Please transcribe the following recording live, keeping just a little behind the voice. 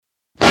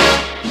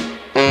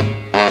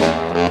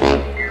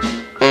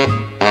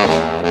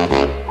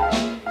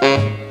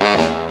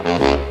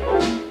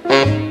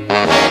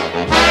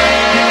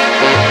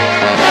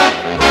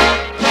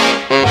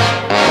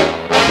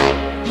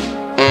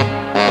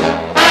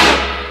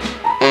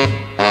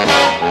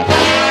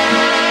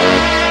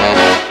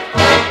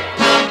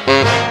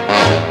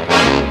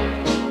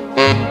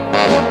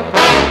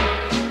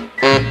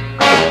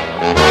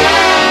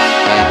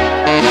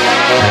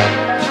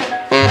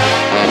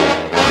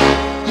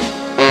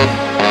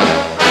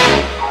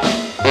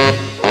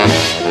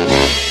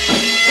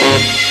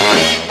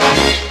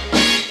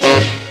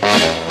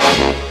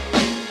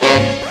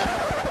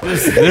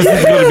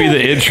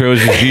intro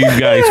is just you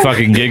guys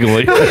fucking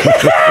giggling.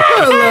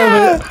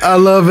 I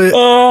love it.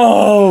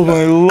 Oh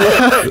my lord!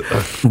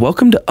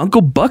 Welcome to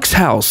Uncle Buck's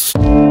house. I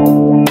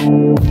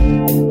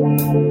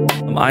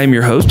am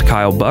your host,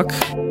 Kyle Buck.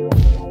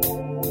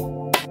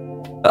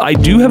 I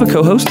do have a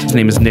co-host. His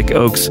name is Nick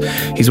Oakes.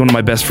 He's one of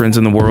my best friends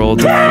in the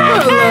world.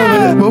 I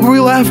love it. What were we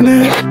laughing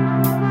at?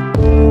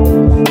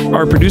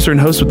 Our producer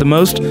and host with the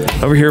most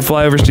over here at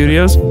Flyover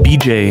Studios,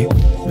 BJ,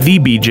 the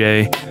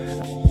BJ.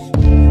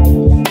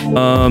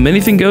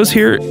 Anything goes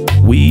here.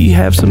 We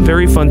have some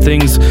very fun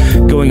things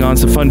going on,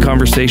 some fun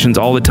conversations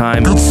all the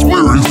time.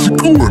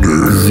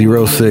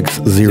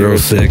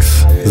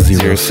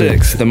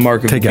 060606. The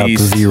mark of Take the out the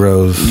beast.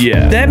 zeros.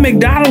 Yeah. That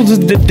McDonald's is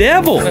the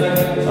devil.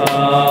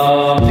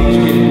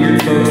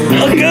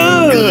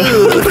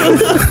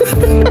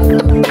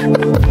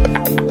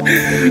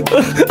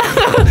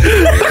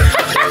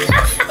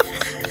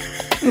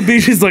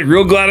 BJ's like,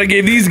 real glad I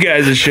gave these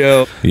guys a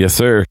show. Yes,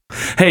 sir.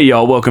 Hey,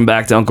 y'all, welcome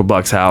back to Uncle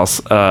Buck's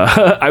house.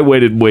 I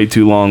waited way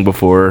too long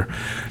before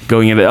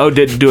going into... Oh,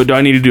 do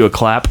I need to do a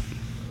clap?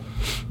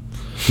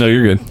 No,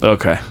 you're good.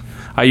 Okay.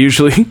 I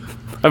usually...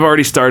 I've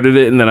already started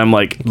it, and then I'm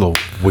like... Little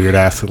weird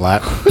ass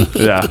lap.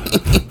 Yeah.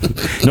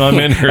 No, I'm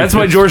in here. That's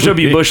my George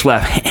W. Bush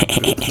laugh.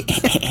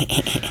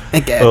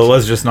 Well, it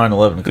was just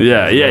 9/11.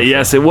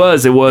 Yes, it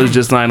was. It was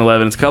just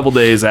 9/11. It's a couple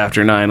days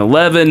after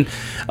 9/11.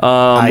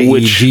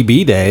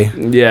 GB Day.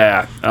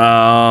 Yeah.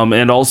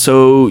 And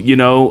also,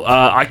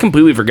 I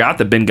completely forgot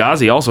that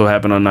Benghazi also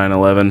happened on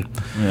 9/11.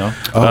 Yeah.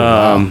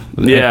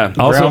 Yeah.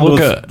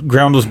 Also,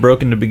 Ground was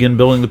broken to begin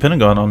building the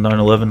Pentagon on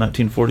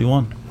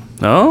 9/11/1941.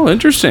 Oh,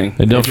 interesting.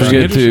 And don't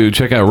forget to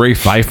check out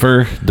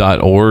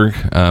raypfeiffer.org.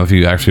 If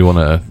you actually want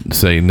to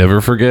say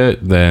never forget,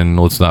 then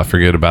let's not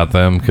forget about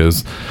them,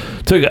 because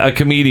it took a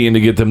comedian to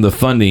get them the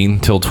funding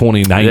till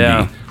 2090.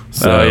 Yeah.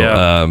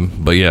 So,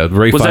 but yeah,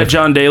 Ray Was Pfeiffer. that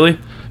John Daly?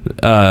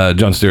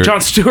 John Stewart. John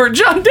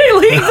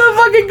Daly, the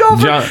fucking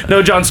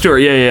golfer. John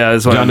Stewart. Yeah.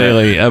 That's what John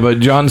Daly, but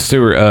John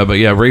Stewart, but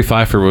yeah, Ray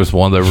Pfeiffer was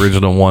one of the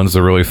original ones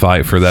to really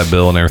fight for that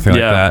bill and everything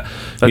like that.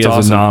 That's he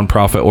has awesome. a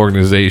non-profit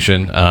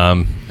organization,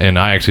 and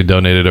I actually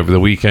donated over the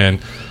weekend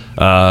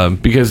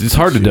because it's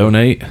hard to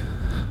donate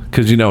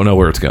because you don't know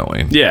where it's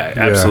going. Yeah,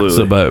 absolutely.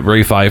 So, but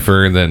Ray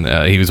Pfeiffer, and then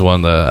he was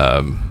one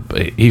of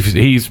the.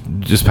 He's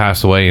just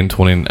passed away in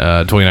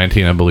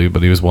 2019, I believe,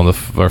 but he was one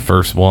of our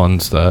first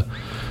ones to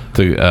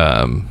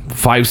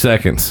 5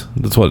 seconds.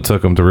 That's what it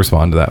took him to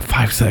respond to that.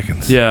 5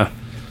 seconds. Yeah,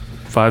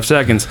 5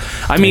 seconds.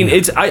 I mean,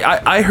 it's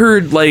I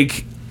heard,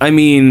 like, I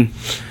mean,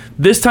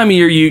 this time of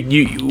year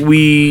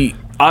we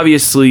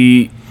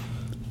obviously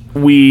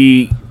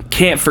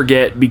can't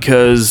forget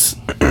because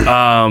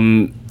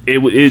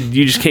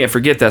you just can't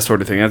forget that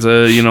sort of thing. That's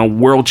a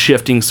world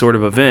shifting sort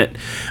of event.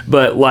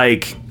 But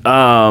like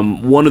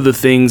one of the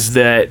things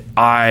that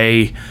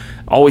I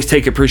always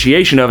take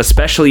appreciation of,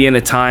 especially in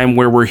a time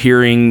where we're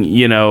hearing,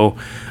 a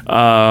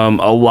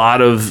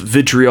lot of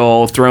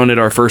vitriol thrown at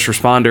our first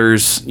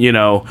responders,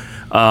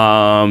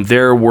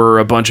 there were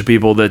a bunch of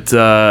people that,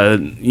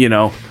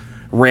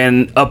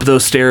 ran up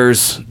those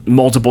stairs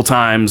multiple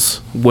times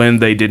when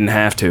they didn't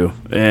have to,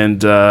 and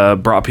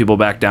brought people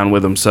back down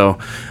with them. So,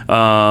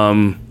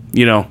 don't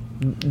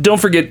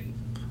forget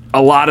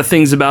a lot of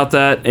things about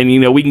that.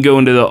 And, we can go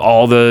into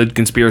all the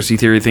conspiracy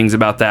theory things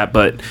about that,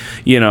 but,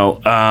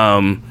 don't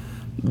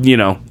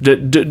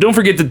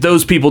forget that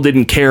those people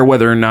didn't care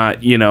whether or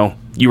not,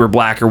 you were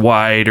black or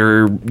white,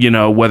 or,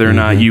 whether or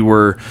not you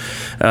were,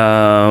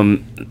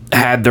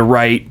 had the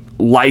right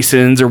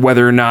license, or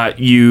whether or not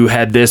you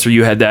had this or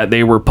you had that.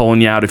 They were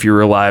pulling you out if you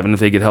were alive, and if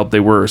they could help, they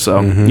were.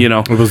 So,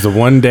 It was the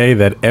one day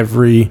that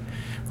every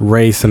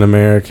race in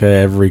America,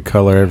 every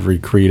color, every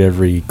creed,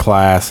 every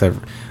class,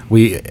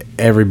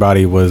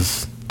 everybody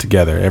was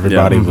together.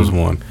 Everybody was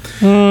one.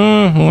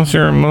 Unless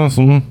you're a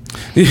Muslim.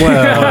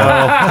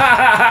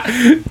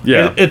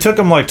 yeah. It took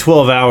them like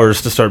 12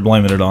 hours to start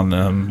blaming it on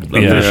them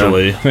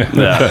initially. But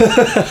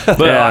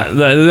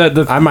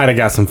I might have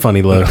got some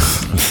funny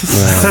looks.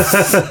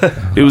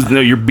 it was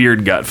your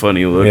beard got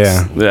funny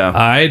looks. Yeah.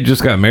 I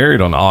just got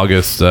married on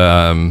August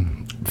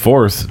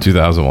 4th,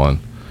 2001.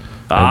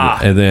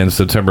 And then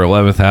September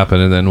 11th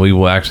happened, and then we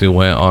actually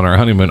went on our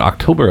honeymoon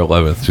October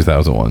 11th,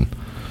 2001.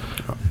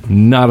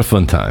 Not a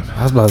fun time.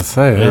 I was about to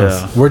say,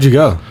 where'd you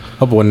go?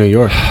 Up in New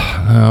York.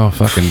 Oh,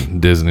 fucking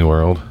Disney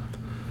World.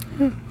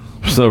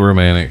 So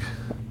romantic.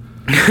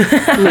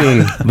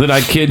 Then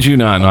I kid you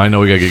not. No, I know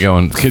we gotta get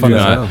going. Kid you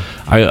not.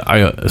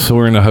 So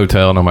we're in a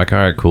hotel, and I'm like, all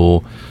right,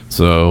 cool.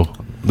 So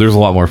there's a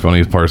lot more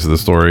funny parts of the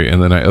story,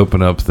 and then I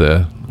open up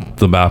the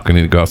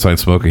balcony to go outside and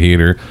smoke a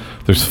heater.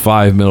 There's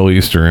 5 Middle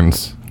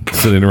Easterns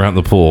sitting around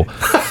the pool.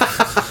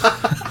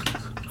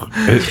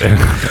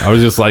 I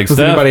was just like, was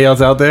anybody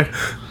else out there?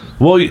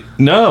 Well,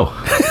 no.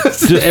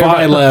 Just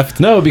everybody left.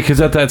 No,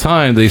 because at that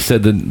time they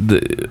said that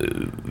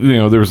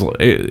there was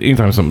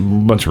anytime a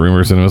bunch of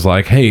rumors, and it was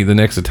like, hey, the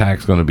next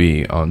attack's going to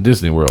be on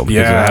Disney World.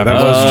 Yeah, that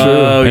was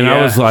true. And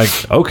I was like,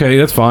 okay,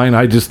 that's fine.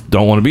 I just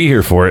don't want to be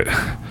here for it.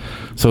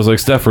 So I was like,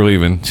 Steph, we're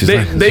leaving. She's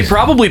like, They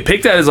probably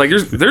picked that as like,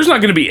 there's not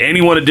going to be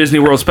anyone at Disney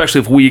World,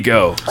 especially if we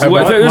go. So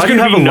Why there's do you going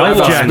to have be a no life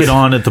one. jacket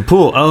on at the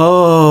pool?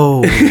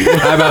 Oh.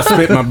 I about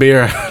spit my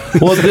beer.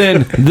 well,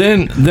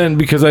 then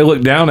because I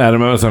looked down at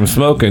him as I'm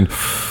smoking,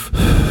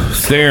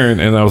 staring,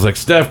 and I was like,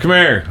 Steph, come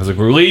here. I was like,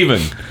 we're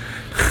leaving.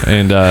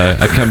 And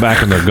I come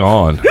back and they're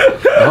gone.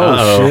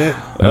 Oh, shit.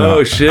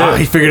 Oh, shit. Ah,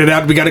 he figured it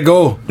out. We got to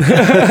go.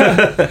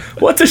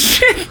 What the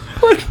shit?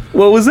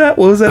 What was that?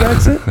 What was that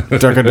accent?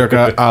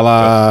 Durka a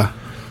la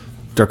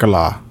Durka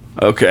la.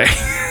 Okay.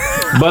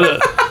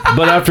 But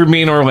after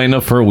being in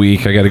Orlando for a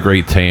week, I got a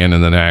great tan,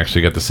 and then I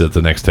actually got to sit at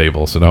the next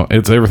table. So no,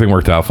 everything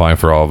worked out fine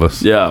for all of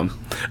us. Yeah.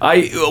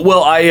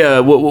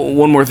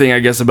 One more thing I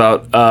guess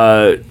about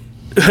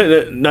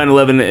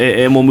 9/11,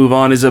 and we'll move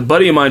on, is a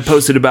buddy of mine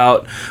posted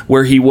about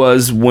where he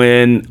was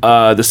when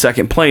the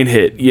second plane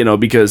hit,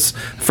 because the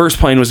first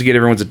plane was to get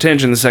everyone's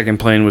attention, the second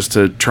plane was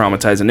to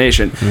traumatize a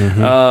nation.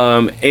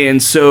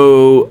 And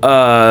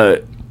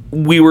so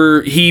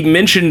he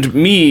mentioned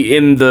me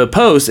in the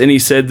post, and he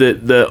said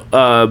that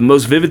the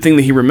most vivid thing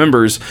that he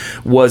remembers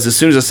was as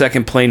soon as the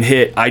second plane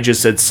hit, I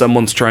just said,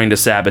 someone's trying to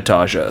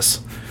sabotage us.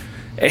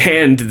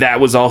 And that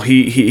was all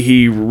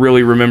he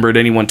really remembered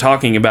anyone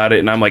talking about it.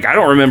 And I'm like, I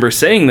don't remember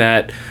saying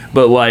that,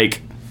 but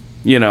like,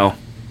 Been a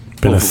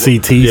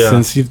CT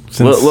since you.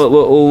 been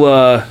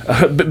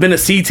a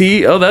CT.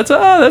 Oh,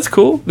 that's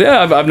cool. Yeah,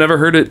 I've never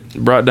heard it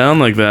brought down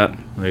like that.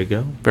 There you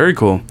go. Very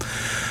cool.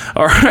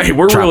 All right,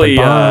 we're really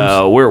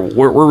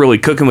we're really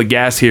cooking with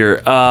gas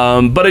here.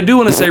 But I do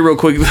want to say real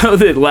quick though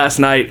that last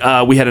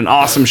night we had an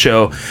awesome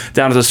show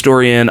down at the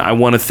Story Inn. I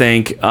want to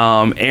thank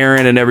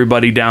Aaron and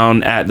everybody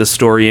down at the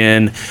Story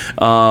Inn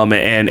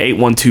and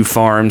 812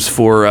 Farms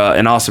for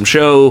an awesome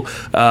show.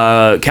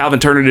 Calvin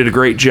Turner did a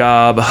great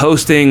job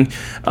hosting,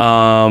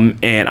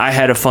 and I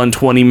had a fun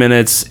 20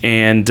 minutes.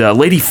 And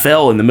Lady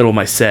fell in the middle of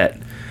my set.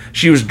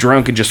 She was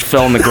drunk and just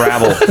fell in the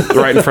gravel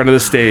right in front of the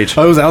stage.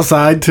 I was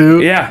outside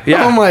too. Yeah.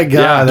 Oh my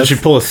god! Did she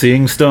pull a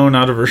seeing stone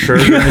out of her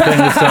shirt or anything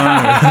this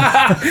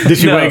time? Did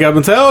she wake up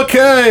and say,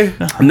 "Okay"?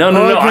 No.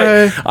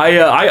 Okay.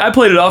 I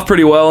played it off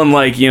pretty well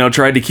and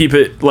tried to keep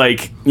it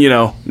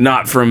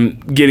not from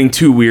getting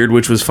too weird,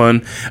 which was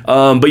fun.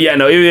 But yeah,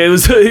 no, it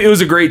was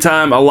a great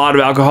time. A lot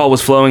of alcohol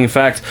was flowing. In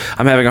fact,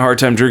 I'm having a hard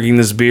time drinking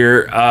this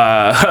beer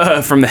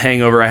from the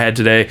hangover I had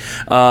today.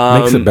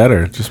 Makes it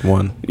better. Just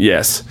one.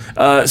 Yes.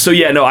 So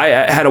yeah, no, I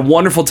had a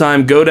wonderful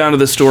time. Go down to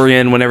the Story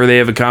Inn whenever they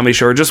have a comedy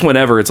show, or just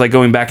whenever. It's like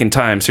going back in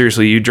time.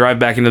 Seriously, you drive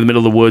back into the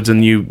middle of the woods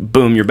and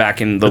you're back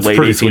in the late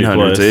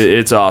 1800s.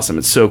 It's awesome.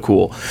 It's so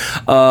cool.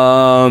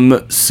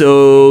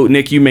 So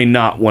Nick, you may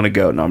not want to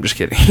go. No, I'm just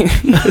kidding.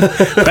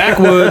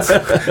 Backwoods.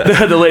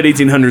 The late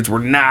 1800s were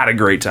not a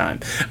great time.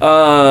 It's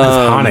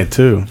haunted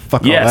too.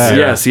 Fuck all that.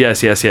 Yes.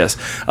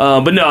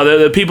 But no,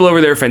 the people over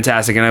there are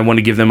fantastic, and I want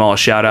to give them all a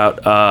shout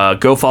out.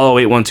 Go follow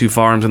 812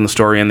 Farms and the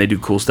Story, and they do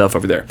cool stuff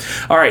over there.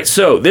 All right,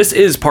 so this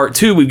is part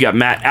 2. We've got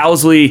Matt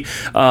Owsley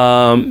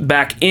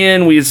back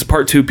in. It's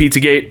part 2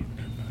 Pizzagate.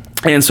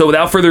 And so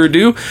without further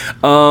ado,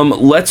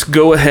 let's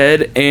go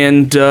ahead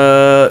and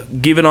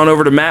give it on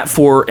over to Matt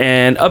for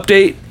an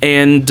update,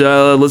 and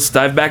let's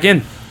dive back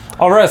in.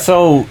 All right,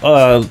 so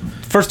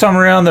first time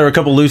around, there were a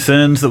couple loose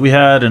ends that we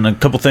had and a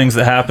couple things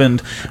that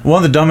happened.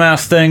 One of the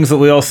dumbass things that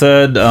we all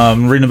said,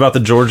 reading about the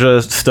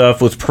Georgia stuff,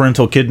 was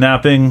parental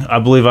kidnapping. I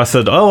believe I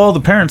said, all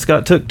the parents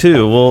got took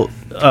too. Well,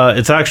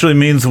 it actually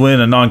means when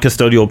a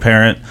non-custodial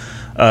parent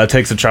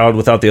takes a child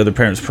without the other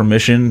parent's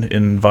permission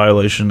in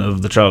violation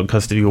of the child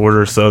custody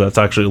order. So that's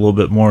actually a little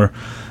bit more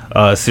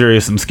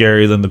serious and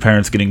scary than the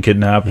parents getting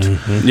kidnapped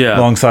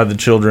alongside the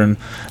children.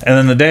 And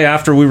then the day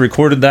after we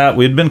recorded that,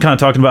 we had been kind of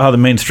talking about how the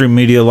mainstream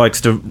media likes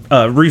to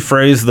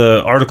rephrase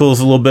the articles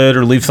a little bit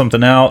or leave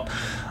something out.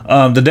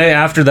 The day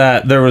after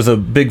that, there was a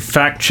big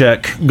fact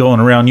check going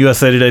around.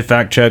 USA Today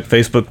fact check,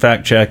 Facebook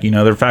fact check.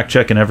 They're fact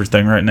checking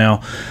everything right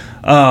now.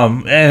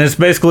 And it's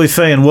basically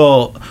saying,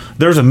 well,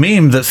 there's a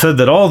meme that said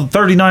that all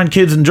 39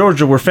 kids in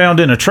Georgia were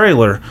found in a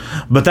trailer,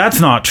 but that's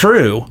not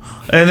true.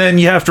 And then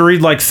you have to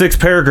read like 6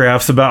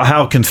 paragraphs about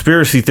how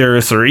conspiracy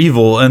theorists are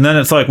evil, and then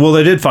it's like, well,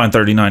 they did find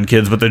 39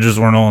 kids, but they just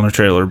weren't all in a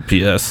trailer.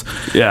 P.S.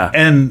 Yeah.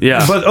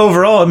 But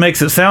overall, it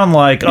makes it sound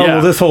like,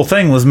 well, this whole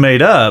thing was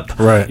made up,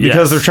 right?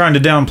 Because they're trying to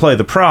downplay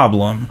the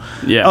problem.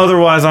 Yeah.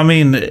 Otherwise, I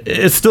mean,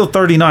 it's still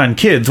 39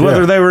 kids,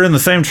 whether they were in the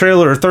same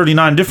trailer or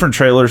 39 different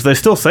trailers. They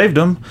still saved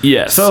them.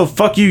 Yes. So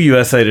fuck you,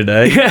 USA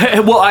Today.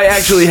 Well, I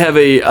actually have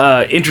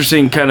a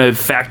interesting kind of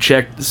fact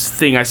check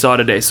thing I saw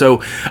today.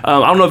 So I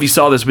don't know if you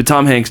saw this, but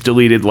Tom Hanks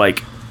deleted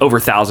like over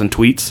 1,000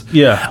 tweets.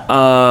 Yeah.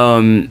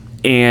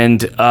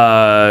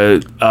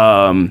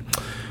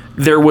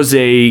 There was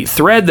a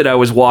thread that I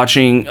was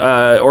watching,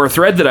 or a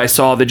thread that I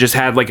saw that just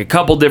had like a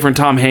couple different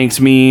Tom Hanks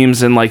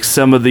memes and like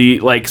some of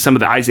the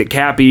Isaac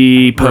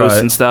Cappy posts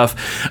and stuff.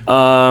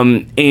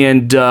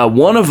 And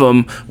one of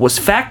them was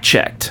fact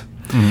checked.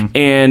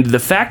 And the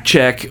fact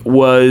check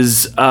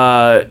was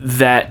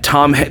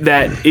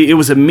that it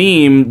was a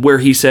meme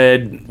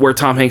where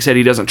Tom Hanks said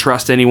he doesn't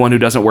trust anyone who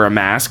doesn't wear a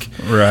mask.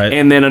 Right.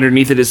 And then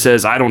underneath it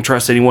says, I don't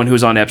trust anyone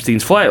who's on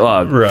Epstein's flight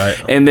log.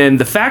 Right. And then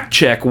the fact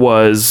check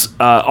was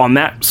on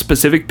that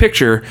specific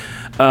picture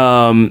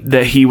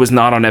that he was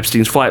not on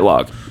Epstein's flight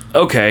log.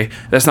 Okay,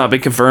 that's not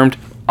been confirmed.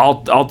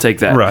 I'll take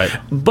that. Right.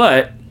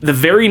 But the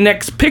very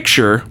next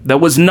picture that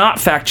was not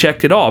fact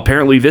checked at all,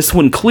 apparently this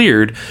one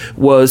cleared,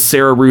 was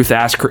Sarah Ruth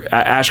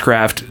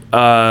Ashcraft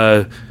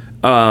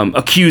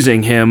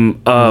accusing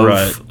him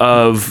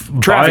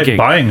of trafficking,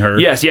 buying her.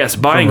 Yes,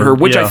 buying her.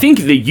 Which I think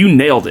that you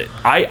nailed it.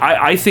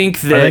 I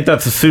think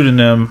that's a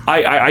pseudonym.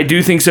 I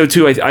do think so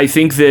too. I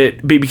think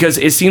that because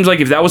it seems like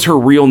if that was her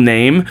real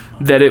name,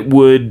 that it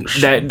would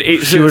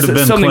she would have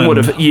been something Clinton. would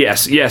have.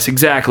 Yes,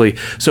 exactly.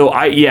 So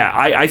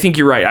I think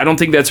you're right. I don't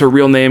think that's her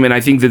real name, and I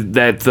think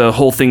that the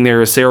whole thing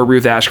there is Sarah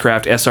Ruth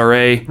Ashcraft,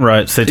 SRA,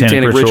 right?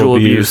 Satanic ritual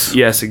abuse.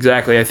 Yes,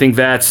 exactly. I think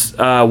that's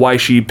why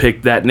she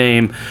picked that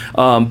name.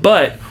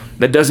 But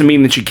that doesn't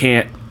mean that she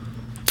can't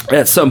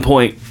at some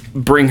point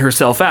bring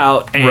herself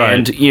out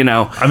and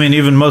I mean,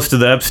 even most of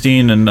the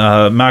Epstein and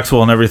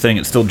Maxwell and everything,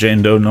 it's still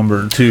Jane Doe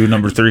number 2,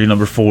 number 3,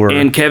 number 4.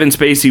 And Kevin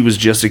Spacey was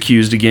just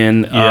accused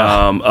again.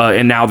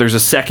 And now there's a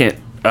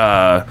second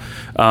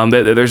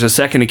there's a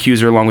second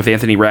accuser along with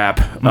Anthony Rapp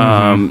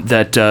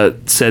that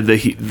said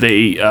that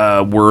they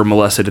were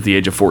molested at the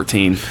age of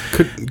 14.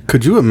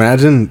 Could you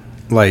imagine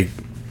like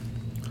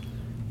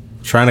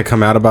trying to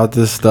come out about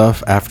this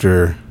stuff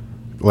after,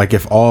 like,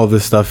 if all of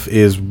this stuff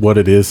is what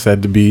it is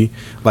said to be,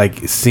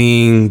 like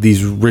seeing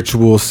these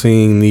rituals,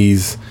 seeing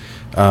these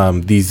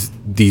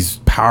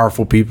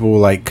powerful people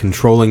like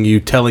controlling you,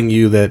 telling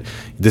you that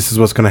this is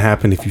what's going to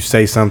happen if you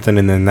say something,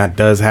 and then that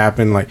does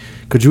happen. Like,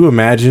 could you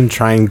imagine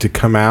trying to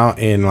come out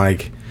and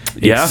like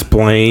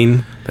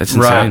explain? That's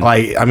insane.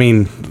 Like, I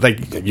mean,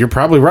 like, you're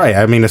probably right.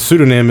 I mean, a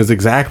pseudonym is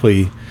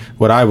exactly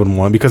what I would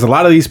want, because a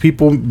lot of these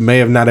people may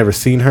have not ever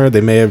seen her.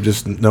 They may have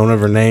just known of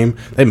her name.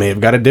 They may have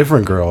got a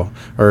different girl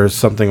or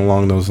something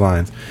along those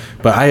lines.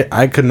 But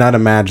I could not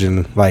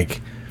imagine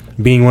like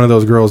being one of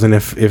those girls, and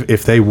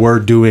if they were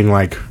doing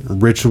like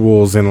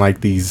rituals and like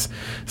these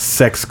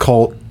sex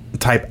cult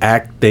type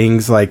act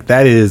things, like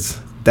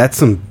that's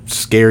some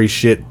scary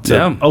shit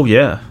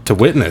to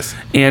witness.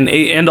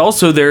 And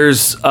also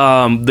there's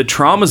the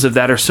traumas of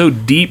that are so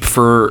deep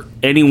for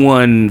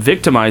anyone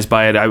victimized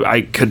by it.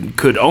 I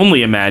could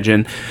only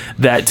imagine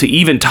that to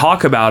even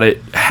talk about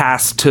it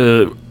has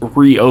to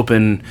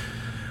reopen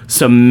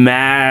some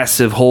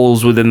massive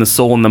holes within the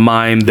soul and the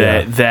mind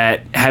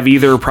that have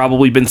either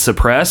probably been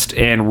suppressed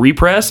and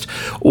repressed,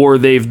 or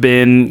they've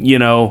been,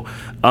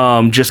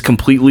 just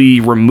completely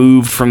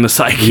removed from the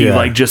psyche,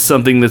 like just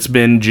something that's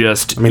been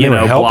just, they were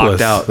helpless.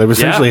 blocked out. They were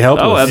essentially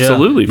helpless. Oh,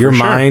 absolutely. Your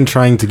mind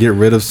trying to get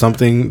rid of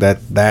something that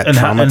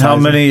traumatized. And how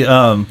many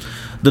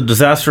the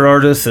Disaster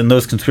Artists and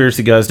those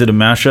conspiracy guys did a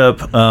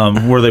mashup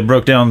where they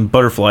broke down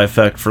Butterfly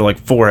Effect for like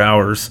 4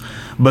 hours,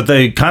 but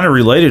they kind of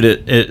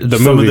related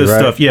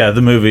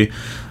the movie.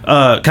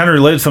 Kind of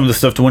related some of this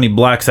stuff to when he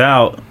blacks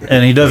out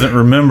and he doesn't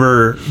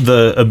remember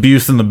the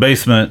abuse in the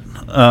basement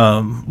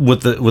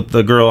with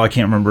the girl. I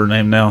can't remember her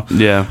name now.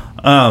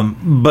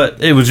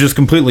 But it was just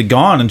completely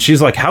gone, and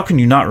she's like, how can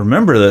you not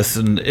remember this?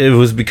 And it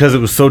was because it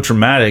was so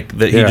traumatic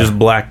that he just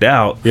blacked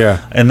out.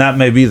 And that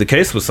may be the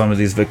case with some of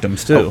these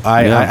victims too.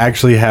 I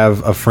actually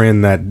have a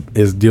friend that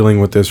is dealing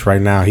with this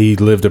right now. He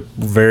lived a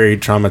very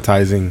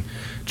traumatizing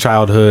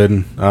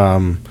childhood.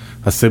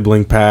 A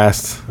sibling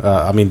passed.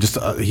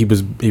 He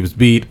was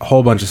beat, a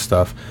whole bunch of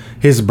stuff.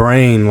 His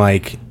brain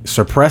like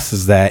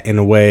suppresses that in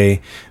a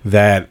way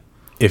that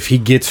if he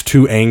gets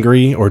too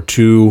angry or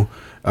too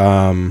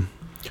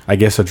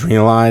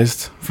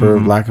adrenalized, for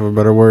lack of a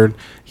better word,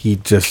 he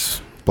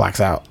just blacks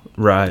out.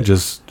 Right.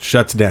 Just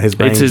shuts down. His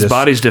brain. It's his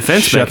body's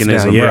defense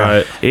mechanism. Down,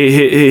 right.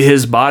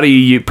 His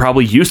body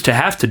probably used to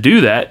have to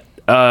do that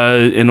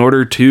in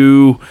order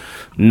to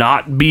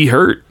not be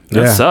hurt.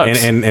 That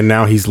sucks. And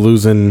now he's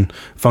losing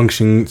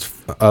functions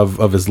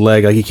of his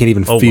leg. Like, he can't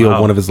even feel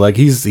one of his legs.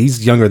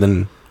 He's younger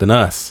than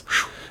us.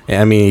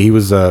 I mean, he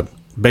was a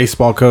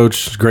baseball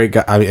coach, great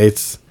guy. I mean,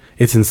 it's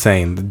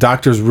insane. The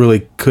doctors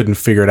really couldn't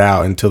figure it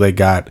out until they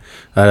got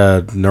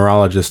a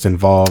neurologist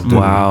involved.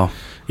 Wow.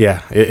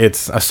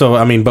 It's so.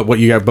 I mean, but what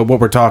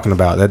we're talking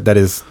about, that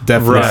is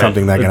definitely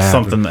something that can happen.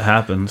 Something that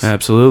happens.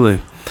 Absolutely.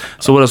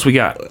 So what else we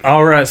got?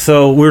 All right,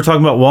 so we were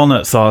talking about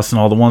walnut sauce and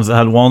all the ones that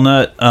had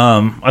walnut.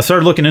 I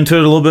started looking into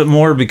it a little bit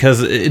more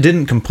because it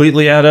didn't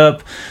completely add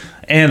up,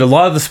 and a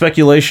lot of the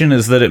speculation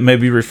is that it may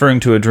be referring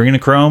to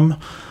adrenochrome.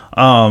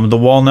 The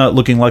walnut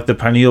looking like the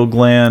pineal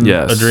gland,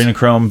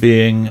 adrenochrome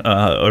being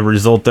a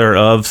result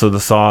thereof, so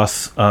the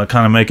sauce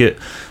kind of make it.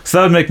 So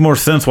that would make more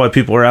sense why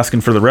people are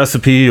asking for the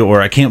recipe,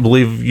 or I can't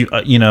believe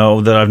you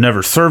know that I've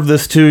never served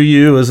this to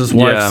you, as his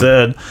wife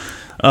said.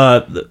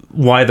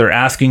 why they're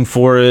asking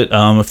for it,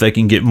 if they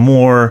can get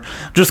more,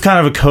 just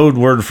kind of a code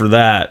word for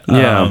that.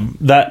 Yeah.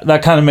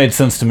 That kind of made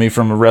sense to me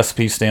from a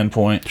recipe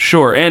standpoint.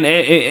 Sure, and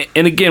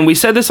again, we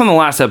said this on the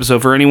last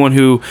episode. For anyone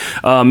who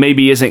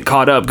maybe isn't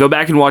caught up, go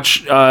back and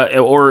watch,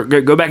 or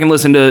go back and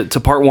listen to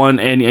part 1,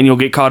 and you'll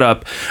get caught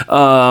up.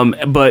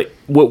 But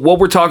what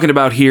we're talking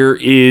about here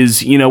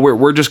is,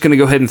 we're just going to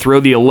go ahead and throw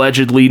the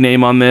allegedly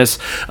name on this.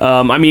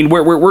 I mean,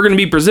 we're going to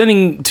be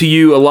presenting to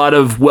you a lot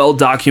of well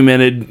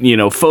documented,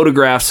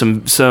 photographs,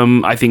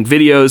 some I think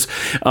videos,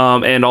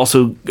 and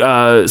also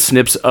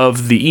snips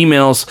of the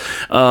emails.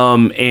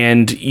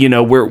 And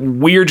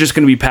we're just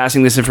going to be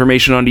passing this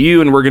information on to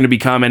you, and we're going to be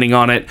commenting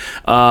on it.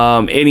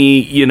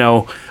 Any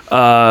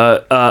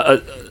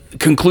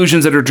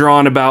conclusions that are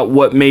drawn about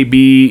what may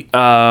be,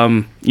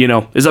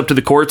 is up to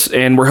the courts,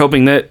 and we're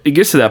hoping that it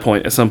gets to that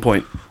point at some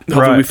point.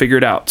 Hopefully we figure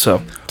it out.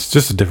 So it's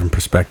just a different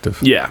perspective.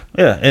 Yeah,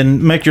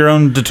 and make your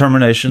own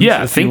determinations.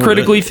 Yeah, think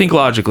critically, think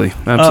logically.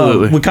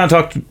 Absolutely. We kind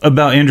of talked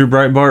about Andrew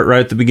Breitbart right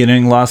at the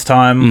beginning last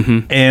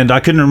time, and I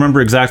couldn't remember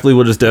exactly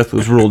what his death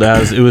was ruled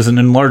as. It was an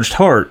enlarged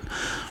heart.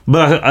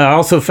 But I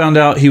also found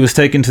out he was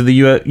taken to the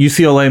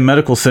UCLA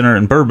Medical Center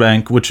in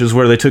Burbank, which is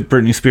where they took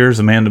Britney Spears,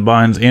 Amanda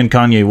Bynes, and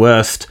Kanye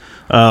West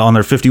on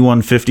their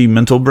 5150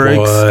 mental breaks.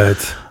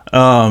 What?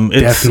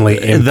 It's definitely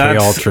MK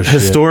Ultra shit.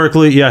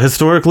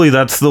 Historically,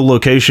 that's the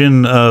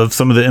location of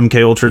some of the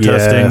MK Ultra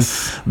testing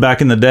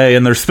back in the day.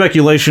 And there's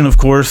speculation, of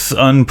course,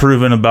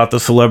 unproven, about the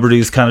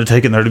celebrities kind of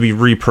taken there to be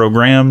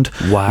reprogrammed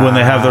when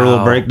they have their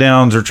little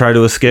breakdowns or try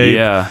to escape.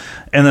 Yeah.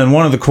 And then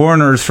one of the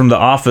coroners from the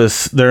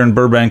office there in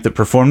Burbank that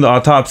performed the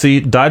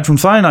autopsy died from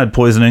cyanide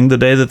poisoning the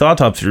day that the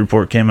autopsy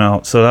report came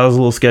out. So that was a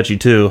little sketchy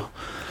too.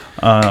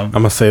 I'm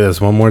gonna say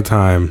this one more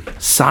time.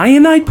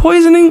 Cyanide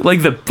poisoning,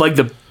 like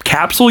the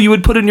capsule you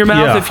would put in your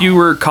mouth if you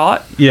were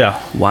caught.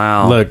 Yeah.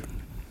 Wow. Look,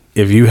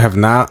 if you have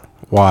not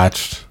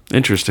watched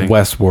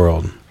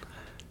Westworld,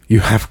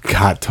 you have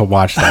got to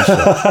watch that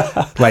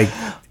show. Like,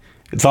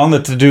 it's on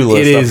the to-do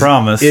list. I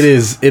promise. It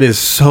is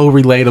so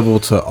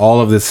relatable to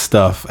all of this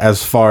stuff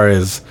as far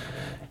as.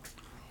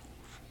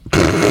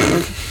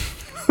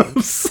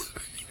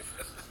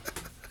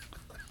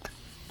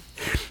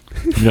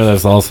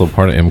 That's also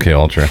part of MK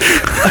Ultra.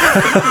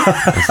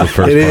 That's the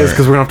first it is,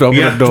 because we're gonna have to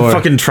open the door.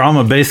 Fucking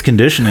trauma-based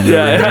conditioning.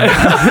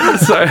 Yeah.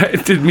 Sorry, I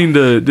didn't mean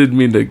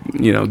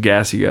to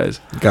gas you guys.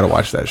 You gotta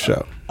watch that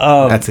show.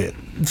 That's it.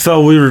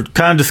 So we were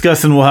kind of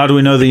discussing, well, how do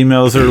we know the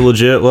emails are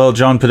legit? Well,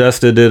 John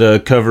Podesta did a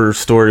cover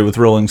story with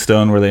Rolling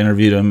Stone where they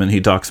interviewed him, and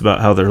he talks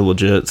about how they're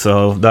legit.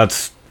 So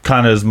that's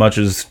kind of as much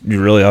as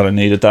you really ought to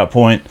need at that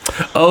point.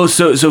 Oh,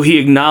 so he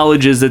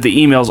acknowledges that the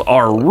emails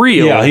are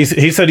real. Yeah,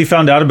 he said he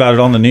found out about it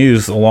on the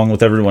news along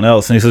with everyone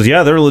else, and he says,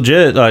 yeah, they're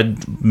legit. I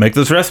make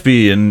this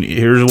recipe, and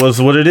here's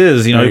what it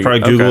is. He probably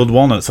Googled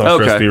walnut sauce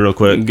recipe real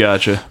quick.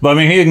 Gotcha. But I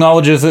mean, he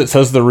acknowledges it,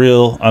 says they're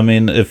real. I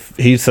mean, if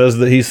he says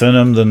that he sent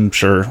them, then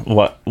sure.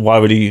 Why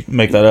would he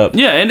make that up?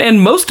 Yeah,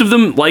 and most of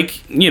them,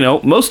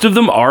 most of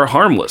them are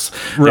harmless.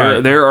 Right.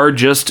 There are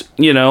just,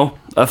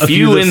 a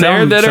few in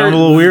there that are a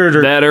little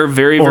weird, that are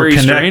very, or very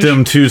connect strange.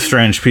 them to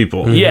strange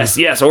people.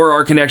 Yes, or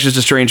our connections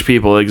to strange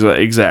people.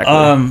 Exactly.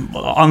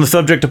 On the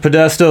subject of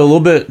Podesta, a little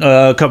bit,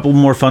 a couple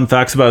more fun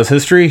facts about his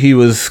history. He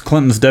was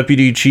Clinton's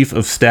deputy chief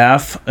of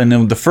staff, and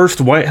then the first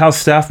White House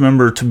staff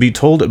member to be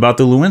told about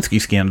the Lewinsky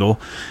scandal,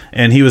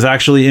 and he was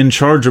actually in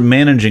charge of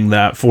managing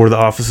that for the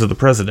office of the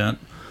president.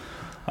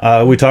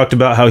 We talked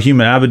about how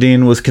Huma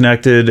Abedin was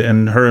connected,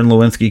 and her and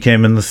Lewinsky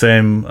came in the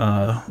same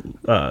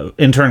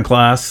intern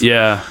class.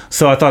 Yeah.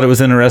 So I thought it was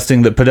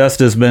interesting that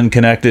Podesta's been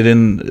connected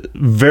in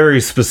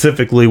very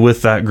specifically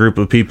with that group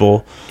of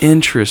people.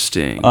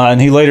 Interesting. And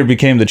he later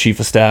became the chief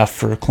of staff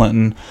for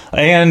Clinton.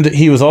 And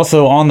he was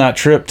also on that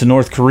trip to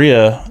North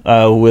Korea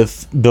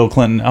with Bill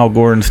Clinton, Al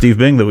Gore, and Steve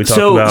Bing that we talked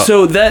about.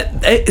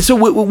 So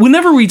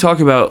whenever we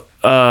talk about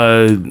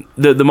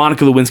the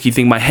Monica Lewinsky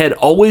thing, my head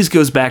always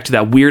goes back to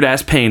that weird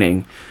ass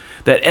painting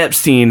that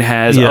Epstein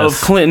has of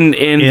Clinton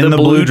in the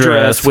blue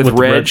dress with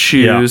red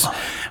shoes. Yeah.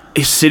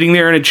 He's sitting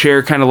there in a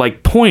chair, kind of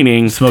like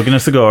pointing, smoking a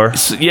cigar.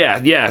 So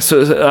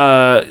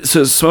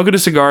smoking a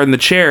cigar in the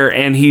chair,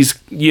 and he's,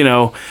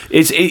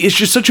 it's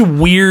just such a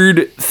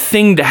weird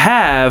thing to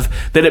have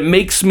that it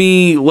makes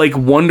me like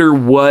wonder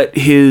what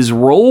his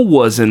role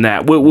was in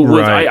that.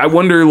 Right. I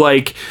wonder,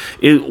 like,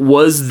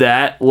 was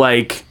that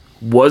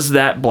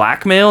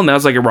blackmail? And that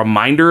was like a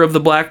reminder of the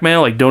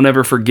blackmail. Like, don't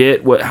ever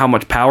forget how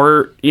much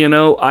power,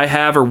 I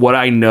have, or what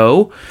I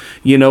know.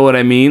 You know what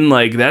I mean?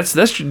 Like, that's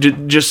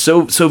just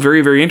so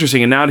very, very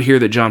interesting. And now to hear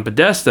that John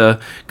Podesta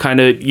kind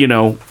of,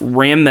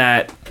 ran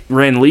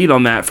lead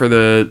on that for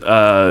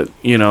the,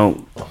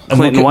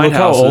 Clinton White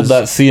House. Look how old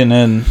that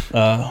CNN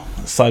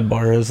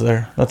sidebar is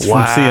there. That's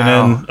from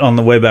CNN on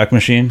the Wayback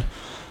Machine.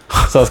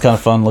 So that's kind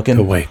of fun looking.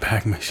 The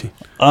Wayback Machine.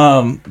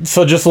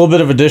 So just a little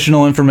bit of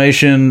additional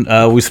information.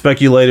 We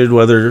speculated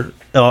whether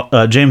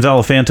James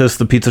Alefantis,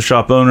 the pizza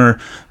shop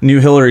owner, knew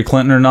Hillary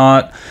Clinton or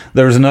not.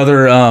 There was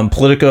another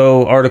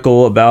Politico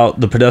article about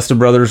the Podesta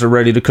brothers are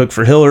ready to cook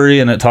for Hillary,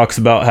 and it talks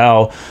about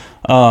how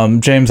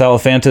James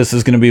Alefantis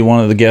is going to be one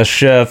of the guest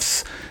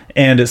chefs.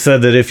 And it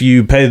said that if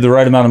you paid the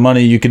right amount of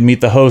money, you could meet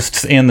the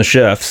hosts and the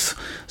chefs.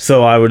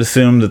 So I would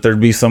assume that there'd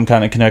be some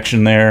kind of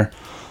connection there.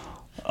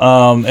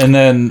 And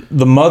then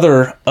the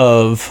mother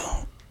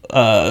of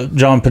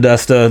John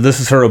Podesta, this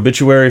is her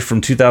obituary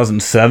from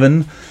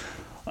 2007.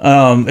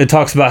 It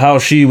talks about how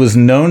she was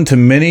known to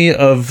many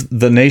of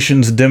the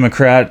nation's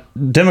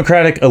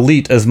democratic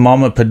elite as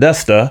Mama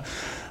Podesta.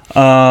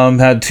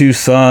 Had 2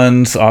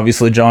 sons,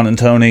 obviously John and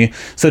Tony.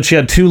 Said she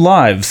had 2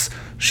 lives.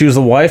 She was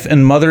a wife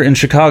and mother in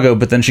Chicago,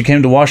 but then she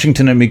came to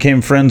Washington and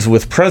became friends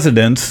with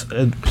presidents,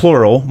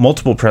 plural,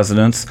 multiple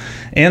presidents,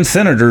 and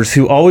senators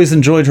who always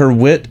enjoyed her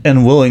wit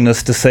and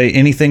willingness to say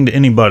anything to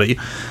anybody.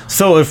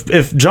 So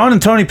if John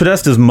and Tony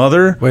Podesta's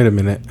mother... Wait a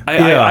minute.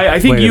 I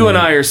think you and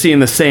I are seeing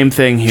the same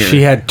thing here.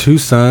 She had 2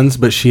 sons,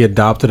 but she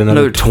adopted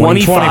another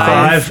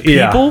 25 people?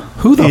 Yeah.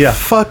 Who the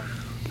fuck?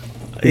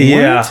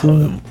 Yeah.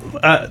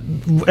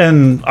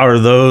 And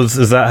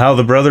is that how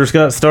the brothers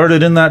got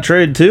started in that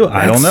trade too?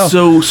 I don't know.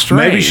 So strange.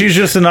 Maybe she's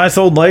just a nice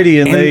old lady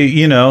and they,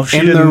 she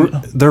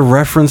didn't. They're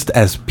referenced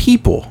as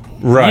people.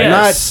 Right.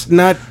 Yes.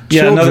 Not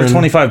Yeah, children. another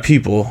 25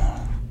 people.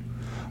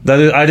 That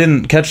is, I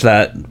didn't catch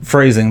that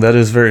phrasing. That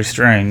is very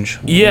strange.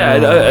 Yeah,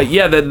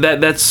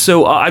 that's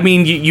so... I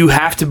mean, you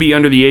have to be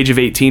under the age of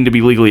 18 to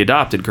be legally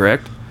adopted,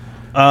 correct?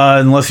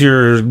 Unless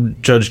you're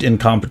judged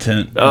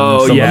incompetent.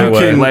 Oh, in some yeah.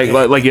 other way.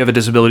 Like you have a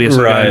disability or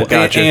something. Right.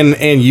 Gotcha.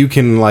 And you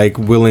can, like,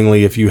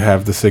 willingly, if you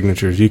have the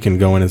signatures, you can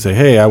go in and say,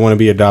 hey, I want to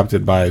be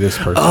adopted by this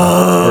person.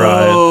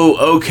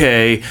 Oh,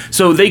 okay.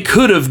 So they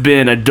could have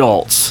been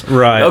adults.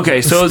 Right.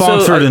 Okay, so...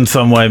 Sponsored in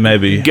some way,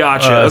 maybe.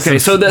 Gotcha. Okay,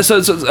 so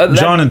that...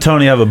 John and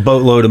Tony have a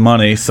boatload of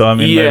money, so I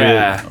mean,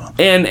 yeah.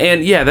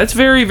 And yeah, that's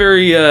very,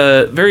 very,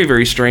 very,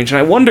 very strange. And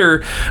I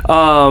wonder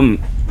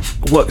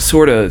what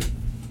sort of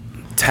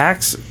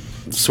tax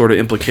sort of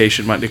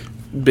implication might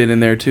have been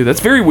in there too. That's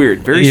very weird,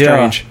 very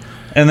strange.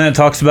 And then it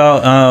talks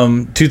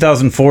about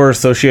 2004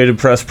 Associated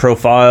Press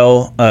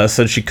profile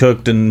said she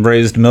cooked and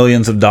raised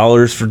millions of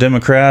dollars for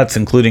Democrats,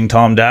 including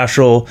Tom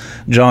Daschle,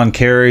 John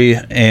Kerry,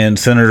 and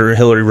Senator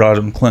Hillary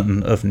Rodham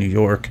Clinton of New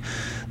York.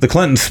 The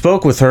Clintons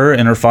spoke with her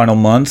in her final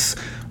months.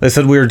 They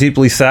said, "We are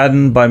deeply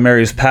saddened by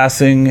Mary's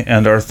passing,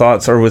 and our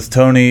thoughts are with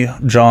Tony,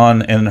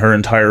 John, and her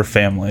entire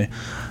family."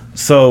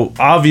 So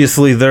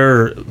obviously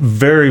they're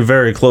very,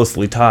 very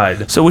closely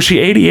tied. So was she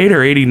 88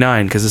 or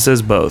 89? Because it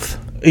says both.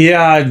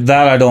 Yeah,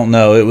 that I don't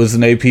know. It was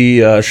an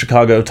AP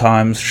Chicago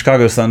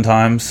Sun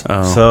Times.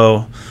 Oh.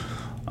 So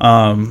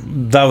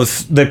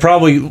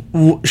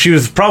she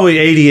was probably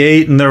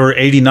 88, and there were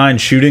 89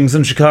 shootings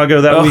in Chicago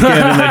that weekend,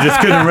 and they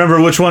just couldn't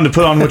remember which one to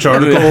put on which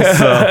article.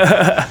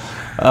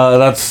 So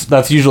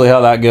that's usually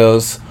how that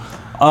goes.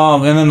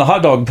 And then the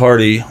hot dog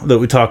party that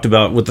we talked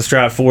about with the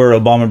Stratfor,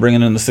 Obama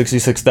bringing in the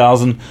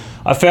 66,000.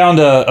 I found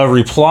a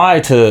reply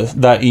to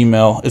that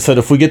email. It said,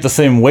 "If we get the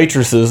same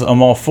waitresses,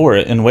 I'm all for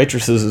it." And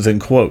waitresses is in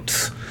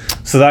quotes.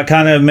 So that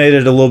kind of made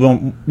it a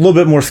little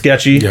bit more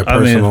sketchy. Yeah,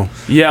 personal.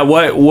 Yeah,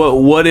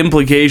 what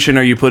implication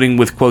are you putting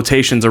with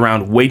quotations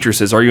around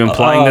waitresses? Are you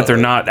implying that they're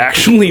not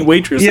actually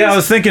waitresses? Yeah, I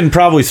was thinking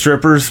probably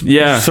strippers.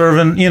 Yeah.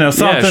 Serving,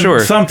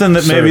 something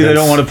that maybe they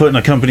don't want to put in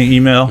a company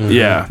email.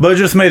 Yeah. But it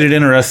just made it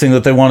interesting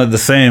that they wanted the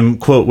same,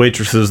 quote,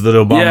 waitresses that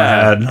Obama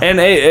had.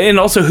 And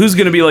also, who's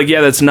going to be like,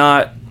 yeah, that's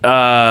not,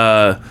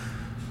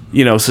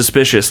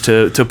 suspicious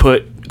to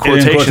put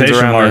quotations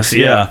around this.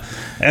 Yeah.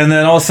 And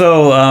then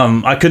also,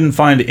 I couldn't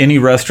find any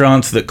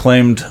restaurants that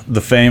claimed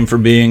the fame for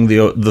being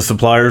the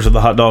suppliers of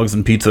the hot dogs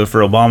and pizza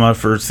for Obama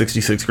for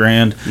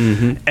 $66,000.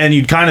 Mm-hmm. And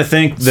you'd kind of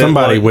think that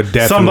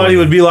somebody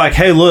would be like,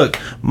 "Hey, look,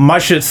 my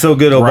shit's so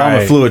good,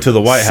 Obama flew it to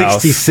the White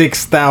House."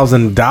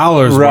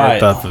 $66,000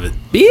 worth of it,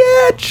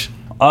 bitch.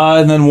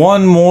 And then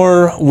one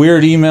more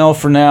weird email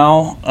for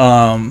now.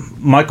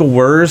 Michael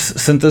Wurz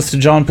sent this to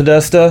John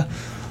Podesta.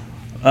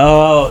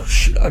 I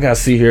gotta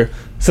see here.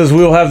 Says,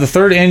 "We will have the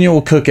 3rd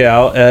annual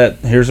cookout at,"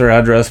 here's our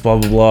address, blah,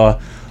 blah,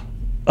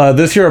 blah.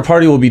 "This year our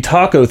party will be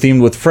taco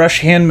themed with fresh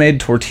handmade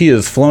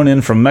tortillas flown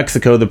in from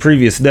Mexico the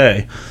previous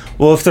day."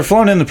 Well, if they're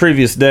flown in the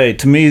previous day,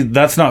 to me,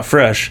 that's not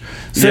fresh.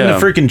 Sitting at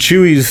freaking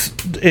Chewy's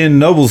in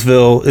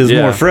Noblesville is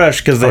more fresh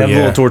because they have a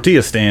little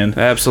tortilla stand.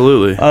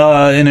 Absolutely.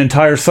 An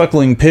entire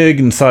suckling pig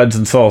and sides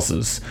and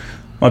salsas.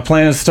 My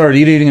plan is to start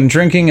eating and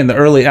drinking in the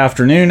early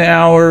afternoon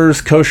hours.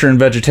 Kosher and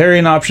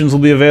vegetarian options will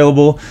be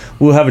available.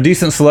 We'll have a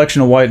decent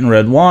selection of white and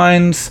red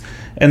wines.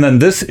 And then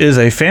this is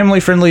a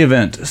family-friendly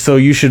event, so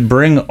you should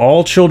bring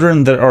all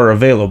children that are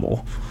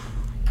available.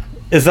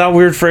 Is that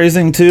weird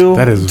phrasing, too?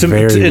 That is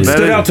very weird. It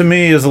stood out to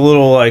me as a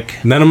little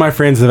like... None of my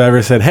friends have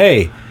ever said,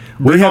 "Hey,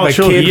 we have a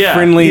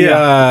kid-friendly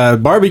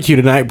barbecue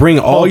tonight. Bring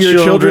all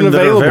your children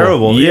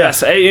available."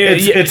 Yes.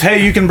 It's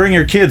hey, you can bring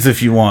your kids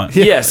if you want.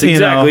 Yes,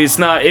 exactly. It's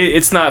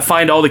not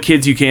find all the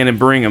kids you can and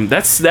bring them.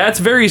 That's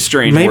very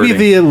strange. Maybe wording.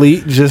 the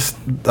elite just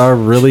are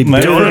really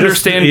don't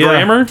understand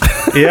grammar.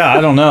 Yeah,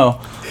 I don't know.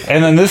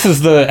 And then this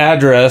is the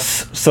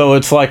address. So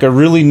it's like a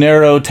really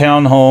narrow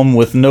townhome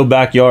with no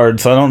backyard.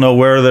 So I don't know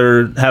where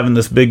they're having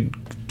this big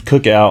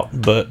cookout,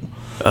 but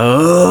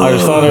Oh, I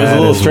just thought it was a That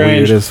little is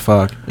strange. weird as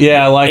fuck.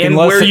 Yeah, like and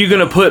unless where are you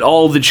going to put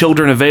all the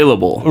children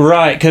available?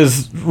 right,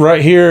 because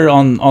right here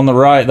on the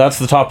right, that's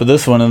the top of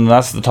this one, and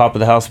that's the top of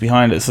the house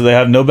behind it. So they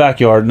have no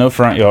backyard, no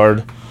front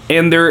yard.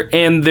 And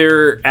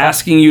they're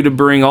asking you to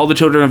bring all the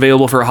children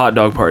available for a hot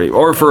dog party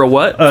or for a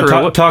what? For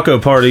a what? Taco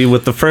party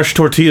with the fresh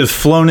tortillas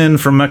flown in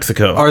from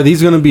Mexico. Are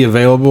these going to be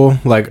available?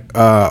 Like,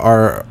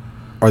 are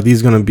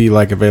these going to be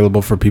like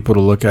available for people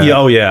to look at? Yeah,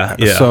 oh yeah.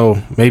 So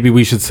maybe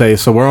we should say.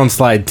 So we're on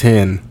slide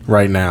 10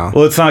 right now.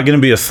 Well, it's not going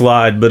to be a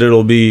slide, but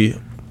it'll be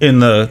in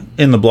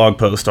the blog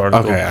post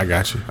article. Okay, I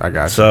got you.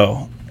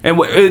 So. And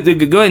go ahead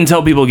and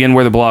tell people again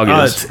where the blog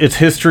is. It's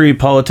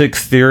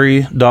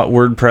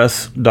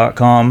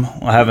historypoliticstheory.wordpress.com.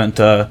 I haven't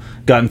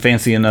gotten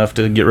fancy enough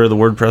to get rid of the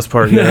WordPress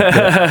part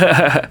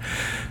yet.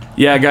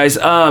 Yeah, guys.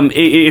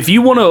 If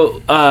you want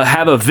to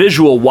have a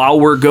visual while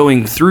we're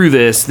going through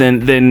this,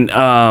 then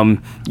hop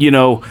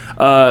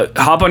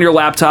on your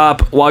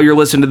laptop while you're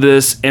listening to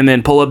this, and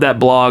then pull up that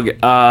blog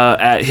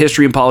at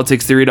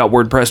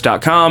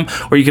historyandpoliticstheory.wordpress.com,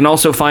 or you can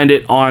also find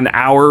it on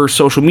our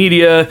social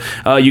media.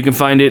 You can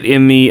find it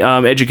in the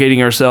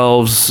educating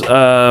ourselves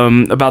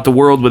about the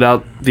world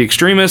without the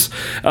extremists.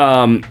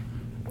 Facebook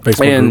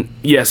and group.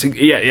 yes,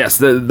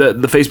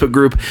 the Facebook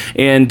group,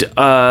 and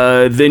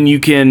then you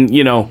can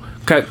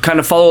kind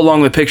of follow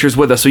along the pictures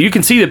with us, so you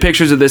can see the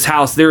pictures of this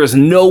house. There is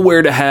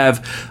nowhere to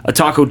have a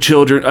taco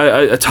children bar.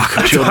 A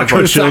taco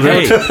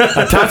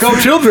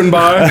children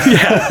bar.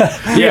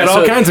 Yeah,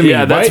 all kinds of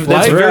meat. That's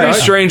very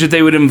strange that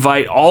they would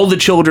invite all the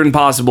children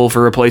possible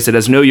for a place that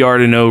has no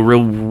yard and no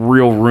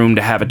real room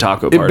to have a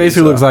taco party. It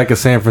basically looks like a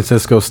San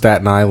Francisco,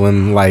 Staten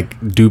Island like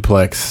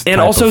duplex. And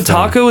type also, of thing.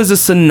 taco is a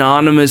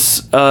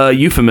synonymous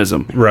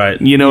euphemism, Right.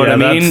 You know what I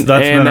mean?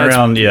 That's been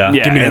around, yeah.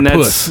 Give me that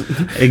puss.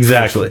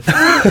 Exactly.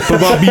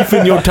 Put my beef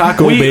in your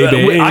taco,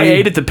 baby. I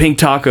ate at the Pink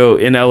Taco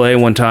in LA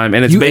one time,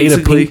 and it's You ate a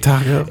basically Pink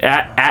Taco?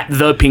 at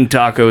the Pink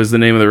Taco is the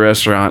name of the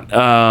restaurant.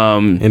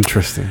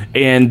 Interesting.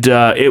 And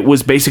it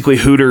was basically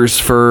Hooters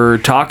for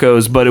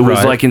tacos, but it was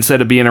Right. like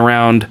instead of being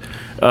around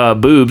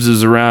boobs, it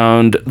was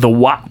around the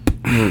WAP.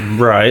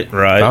 Right.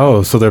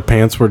 Oh, so their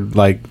pants were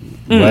like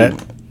wet.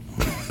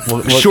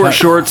 Short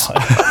shorts.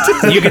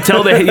 You could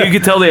tell they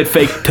had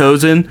fake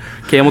toes in,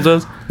 camel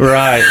toes.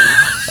 Right.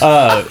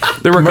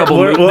 There were a couple.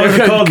 What was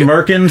it called?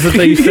 Merkins that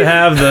they used to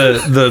have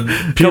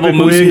the pubic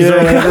moose- wigs or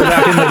yeah. whatever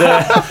back in the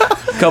day.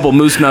 Couple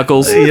moose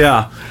knuckles.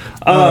 Yeah.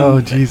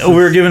 Jesus. We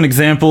were given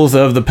examples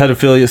of the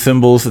pedophilia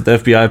symbols that the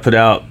FBI put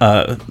out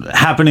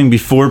happening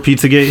before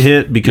Pizzagate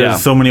hit, because Yeah.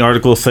 so many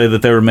articles say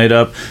that they were made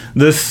up.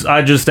 This,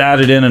 I just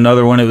added in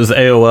another one. It was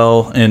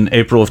AOL in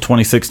April of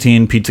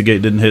 2016.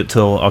 Pizzagate didn't hit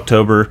till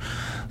October.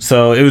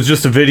 So it was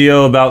just a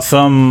video about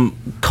some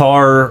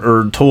car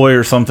or toy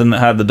or something that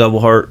had the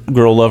double heart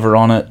girl lover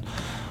on it.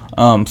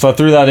 So I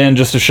threw that in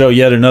just to show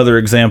yet another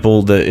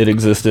example that it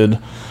existed.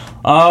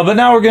 But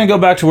now we're going to go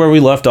back to where we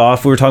left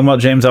off. We were talking about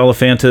James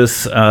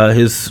Alefantis.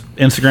 His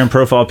Instagram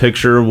profile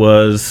picture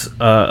was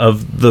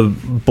of the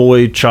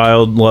boy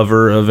child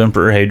lover of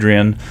Emperor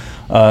Hadrian,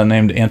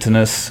 named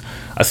Antinous.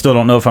 I still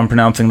don't know if I'm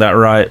pronouncing that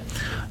right.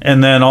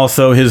 And then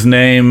also his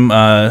name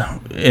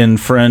in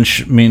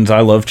French means I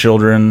love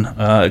children.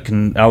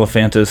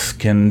 Alefantis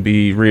can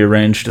be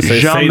rearranged to say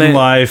Satan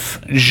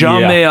life.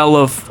 Jamais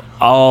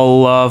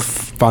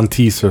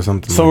Fontis or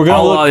something. So we're gonna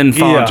Allah look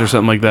Infant or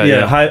something like that.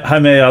 Yeah,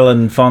 Jaime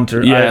Alenfant.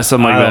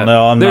 Something like I that.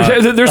 don't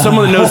know. There's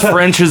someone that knows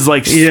French is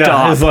like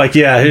stop.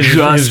 Yeah, it's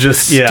like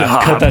Just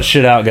stop. cut that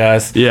shit out,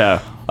 guys. Yeah.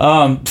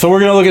 So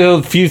we're gonna look at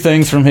a few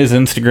things from his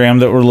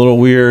Instagram that were a little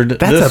weird.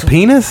 That's a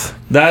penis?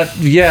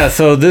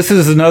 So this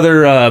is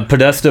another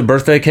Podesta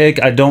birthday cake.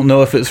 I don't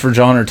know if it's for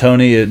John or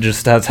Tony. It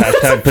just has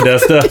hashtag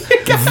Podesta.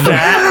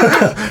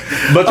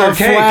 But their A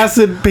cake,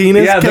 flaccid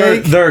penis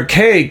cake? Their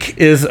cake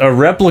is a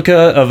replica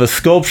of a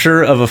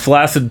sculpture of a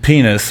flaccid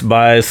penis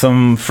by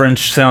some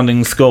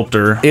French-sounding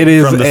sculptor. It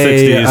is from the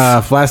a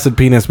 60s. flaccid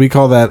penis. We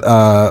call that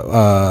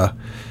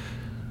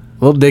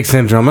little dick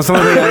syndrome. That's the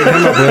only thing I can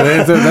come up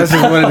with. That's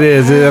just what it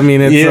is. I mean,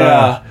 it's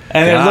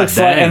and it God looks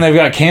like, dang. and they've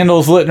got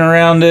candles lit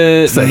around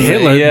it. it's a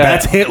Hitler. Yeah.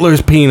 That's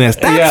Hitler's penis.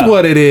 That's Yeah.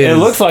 what it is. It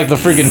looks like the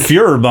freaking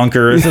Führer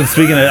bunker.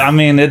 Speaking of, I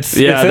mean, it's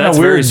in that's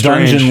a very weird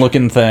strange.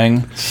 dungeon-looking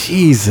thing.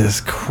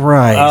 Jesus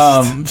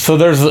Christ. So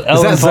there's is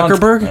that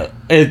Zuckerberg?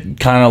 It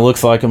kind of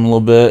looks like him a little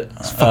bit.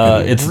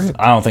 It's ripped.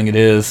 I don't think it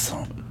is,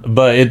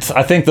 but it's.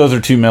 I think those are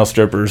two male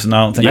strippers, and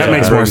I don't think that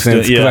makes more Zuckerberg's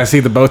sense doing- because I see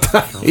the bow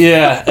tie.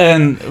 Yeah,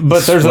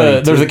 but there's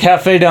a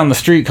cafe down the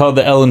street called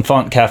the El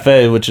Infant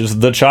Cafe, which is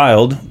the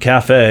child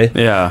cafe.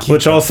 Yeah.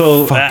 Which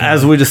also, fuck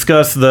as we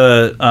discussed,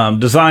 the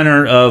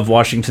designer of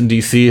Washington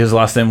D.C., his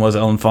last name was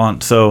El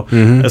Infant. So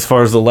as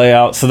far as the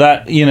layout, so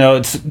that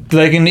it's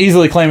they can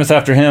easily claim it's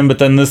after him. But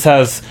then this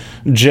has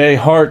J.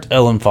 Hart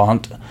El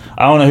Infant.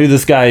 I don't know who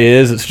this guy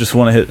is. It's just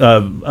one of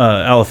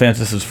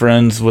Alefantis'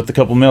 friends with a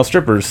couple male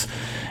strippers.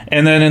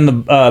 And then in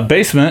the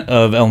basement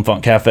of El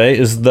Infant Cafe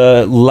is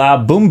the La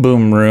Boom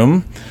Boom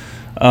Room,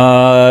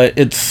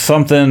 It's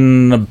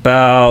something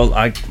about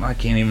I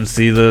can't even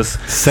see this.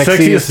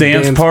 Sexiest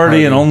dance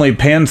party and only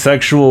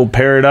pansexual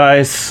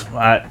paradise.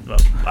 I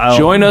don't-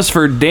 Join us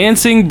for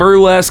dancing,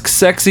 burlesque,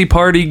 sexy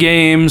party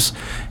games,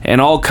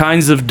 and all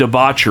kinds of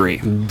debauchery.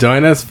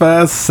 Join us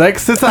for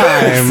sexy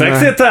time.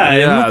 Sexy time.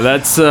 Yeah,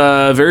 that's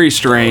very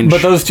strange.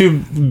 But those two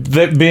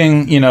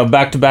being,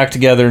 back to back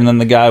together, and then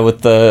the guy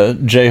with the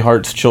J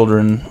Heart's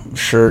Children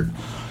shirt.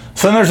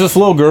 So then there's this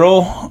little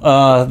girl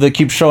that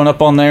keeps showing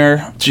up on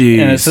there. Jeez.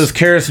 And it says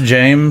Karis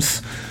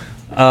James.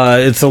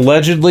 It's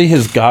allegedly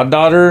his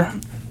goddaughter.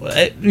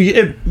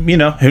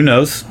 Who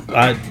knows?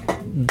 I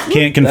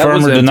can't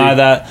confirm was or deny empty.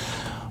 that.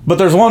 But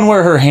there's one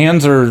where her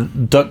hands are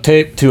duct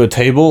taped to a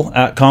table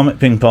at Comet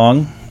Ping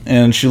Pong,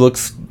 and she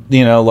looks,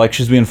 like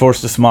she's being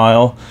forced to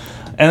smile.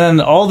 And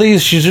then all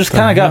these, she's just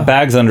kind of got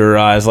bags under her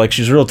eyes, like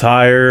she's real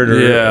tired,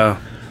 or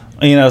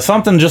yeah.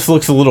 Something just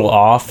looks a little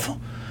off.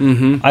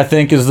 I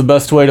think is the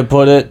best way to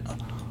put it.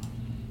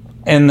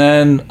 And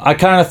then I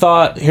kind of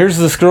thought, here's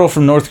this girl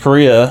from North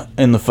Korea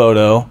in the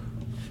photo,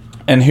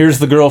 and here's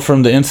the girl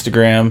from the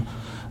Instagram.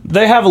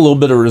 They have a little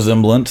bit of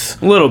resemblance.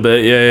 A little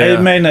bit, yeah.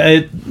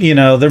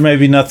 There may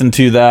be nothing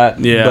to that.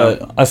 Yeah.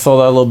 But I saw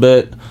that a little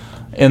bit.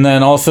 And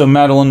then also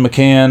Madeline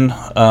McCann.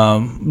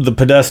 The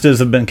Podestas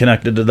have been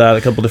connected to that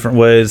a couple different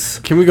ways.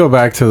 Can we go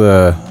back to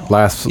the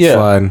last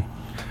slide?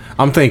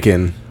 I'm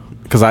thinking,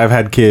 because I've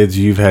had kids,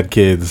 you've had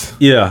kids.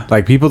 Yeah.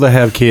 Like, people that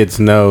have kids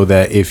know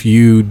that if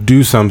you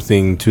do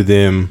something to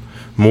them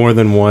more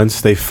than once,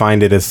 they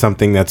find it as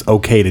something that's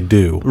okay to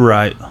do.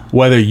 Right.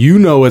 Whether you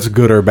know it's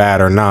good or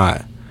bad or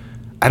not.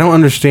 I don't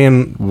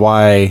understand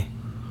why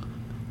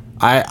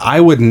I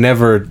would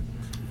never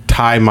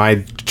tie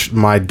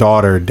my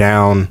daughter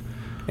down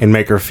and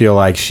make her feel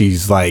like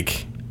she's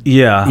like,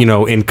 Yeah.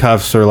 in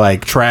cuffs or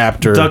like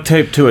trapped or duct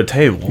tape to a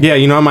table. yeah,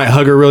 I might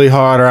hug her really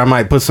hard, or I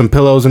might put some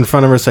pillows in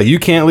front of her, say, you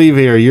can't leave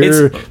here.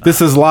 This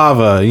is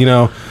lava,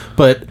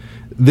 but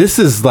this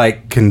is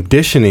like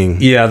conditioning.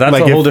 Yeah, that's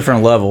like a whole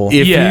different level.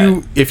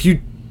 If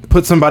you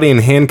put somebody in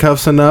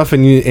handcuffs enough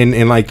and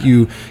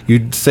you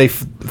say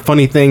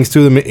funny things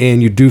to them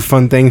and you do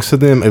fun things to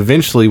them,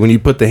 eventually when you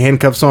put the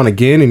handcuffs on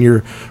again and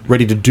you're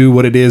ready to do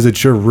what it is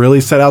that you're really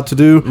set out to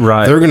do,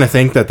 right, they're gonna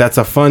think that that's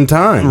a fun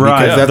time,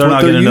 right? Because that's they're what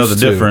not they're gonna know used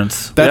the to.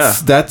 difference.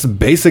 That's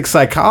basic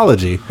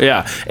psychology.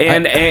 Yeah,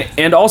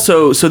 and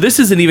also, so this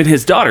isn't even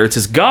his daughter; it's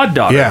his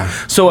goddaughter. Yeah.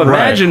 So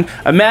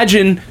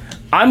imagine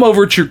I'm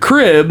over at your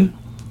crib,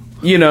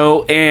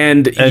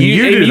 and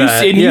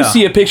you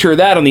see a picture of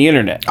that on the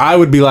internet. I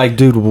would be like,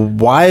 dude,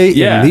 why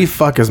in the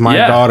fuck is my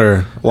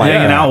daughter like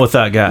hanging out with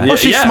that guy? Oh,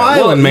 she's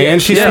smiling, man.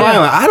 She's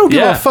smiling. I don't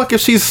give a fuck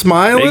if she's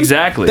smiling.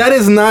 Exactly. That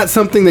is not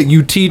something that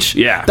you teach.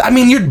 Yeah. I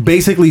mean, you're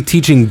basically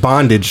teaching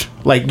bondage.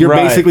 Like, you're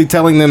basically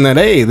telling them that,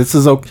 hey, this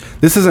is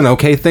an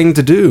okay thing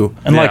to do.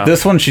 And like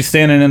this one, she's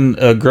standing in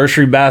a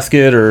grocery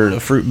basket or a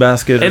fruit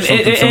basket or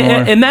something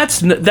similar. And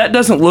that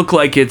doesn't look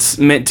like it's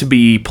meant to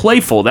be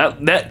playful.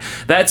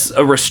 That's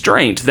a restraint.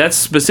 That's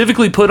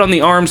specifically put on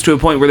the arms to a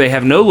point where they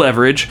have no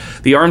leverage.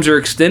 The arms are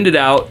extended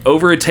out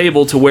over a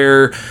table to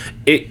where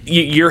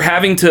you're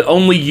having to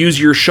only use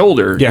your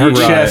shoulder. Yeah, her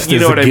chest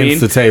is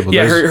against the table.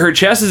 Yeah, her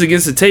chest is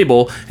against the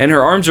table, and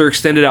her arms are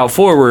extended out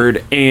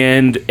forward,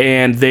 and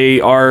they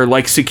are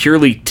like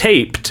securely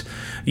taped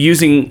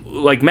using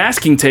like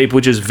masking tape,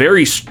 which is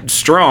very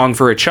strong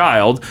for a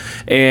child,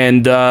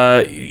 and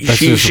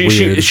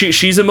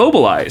she's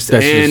immobilized.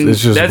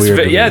 It's just weird.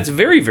 It's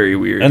very, very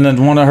weird. And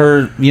then one of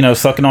her,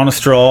 sucking on a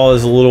straw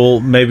is a little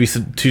maybe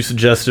too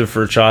suggestive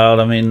for a child.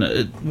 I mean,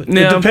 it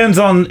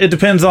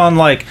depends on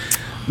like.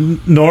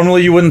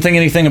 Normally you wouldn't think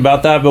anything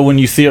about that, but when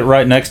you see it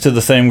right next to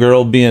the same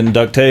girl being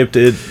duct taped,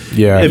 it makes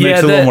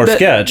it a little more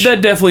sketch.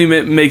 That definitely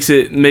makes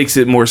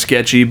it more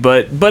sketchy,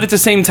 but at the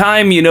same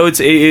time,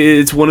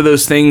 it's one of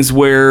those things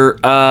where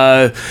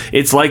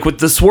it's like with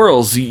the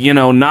swirls,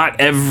 not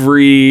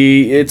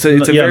every it's a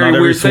very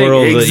weird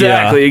thing.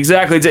 Exactly.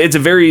 It's a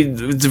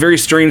very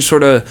strange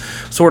sort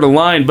of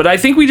line, but I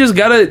think we just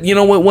gotta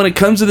when it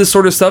comes to this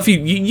sort of stuff,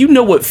 you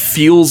know what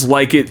feels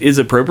like it is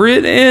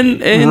appropriate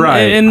and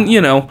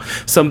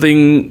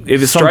something,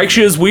 if it strikes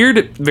you as weird,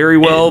 it very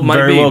well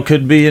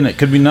could be, and it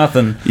could be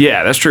nothing.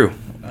 Yeah, that's true.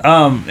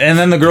 And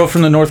then the girl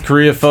from the North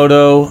Korea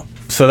photo.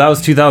 So that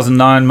was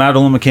 2009.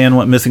 Madeline McCann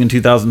went missing in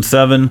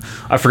 2007.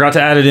 I forgot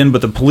to add it in,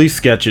 but the police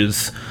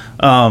sketches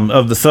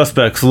of the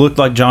suspects looked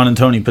like John and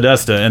Tony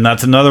Podesta. And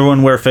that's another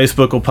one where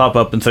Facebook will pop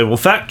up and say, well,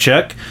 fact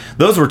check.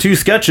 Those were two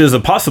sketches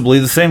of possibly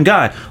the same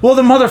guy. Well,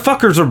 the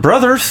motherfuckers are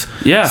brothers.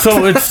 Yeah.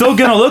 So it's still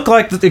going to look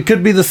like it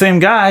could be the same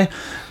guy.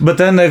 But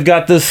then they've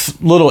got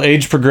this little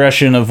age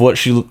progression of what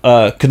she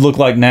could look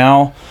like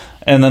now.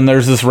 And then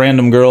there's this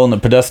random girl in the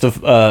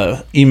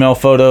Podesta email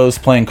photos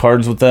playing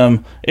cards with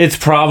them. It's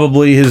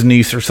probably his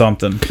niece or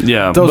something.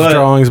 Yeah. Those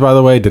drawings, by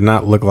the way, did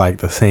not look like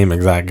the same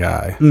exact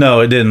guy. No,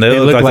 it didn't. They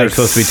looked like they're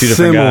supposed to be two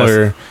different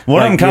guys.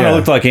 One of them kind of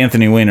looked like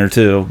Anthony Weiner,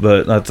 too,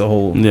 but that's a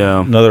whole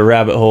another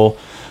rabbit hole.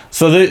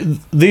 So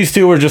these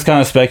two were just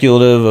kind of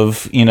speculative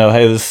of,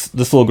 hey, this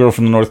little girl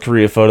from the North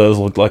Korea photos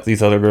looked like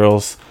these other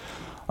girls.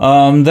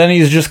 Then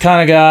he's just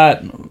kind of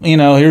got,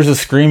 here's a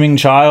screaming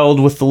child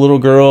with the little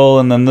girl,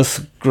 and then this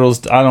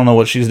girl's, I don't know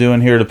what she's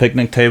doing here at a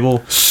picnic table,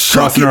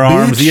 crossing her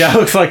arms. bitch. Yeah, it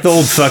looks like the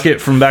old Suck It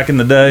from back in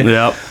the day.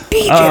 Yep.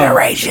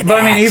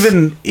 But I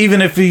mean,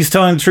 even if he's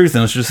telling the truth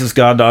and it's just his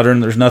goddaughter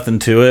and there's nothing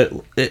to it,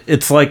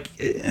 it's like,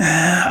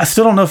 I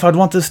still don't know if I'd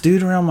want this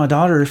dude around my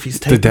daughter if he's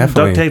taping,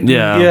 Definitely. duct tape.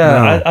 Yeah.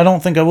 No. I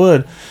don't think I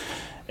would.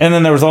 And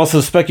then there was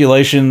also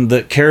speculation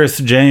that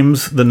Karis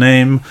James, the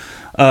name,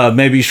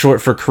 may be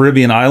short for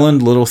Caribbean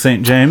Island, Little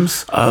St.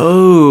 James.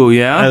 Oh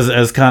yeah,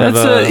 As kind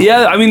of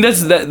yeah. I mean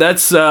that's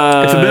it's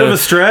a bit of a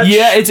stretch.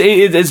 Yeah,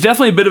 it's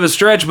definitely a bit of a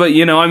stretch, but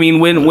I mean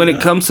when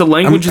it comes to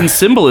language and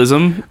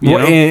symbolism, you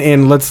know?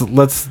 And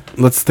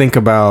let's think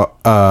about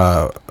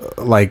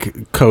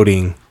like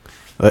coding.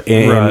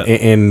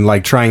 And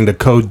like trying to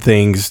code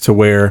things to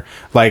where,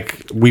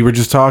 like we were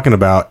just talking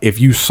about, if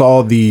you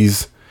saw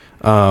these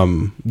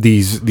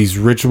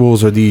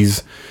rituals or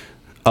these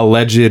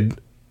alleged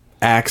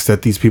acts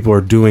that these people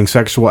are doing,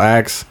 sexual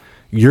acts,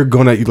 you're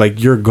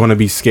gonna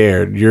be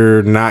scared.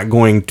 You're not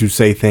going to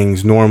say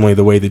things normally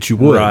the way that you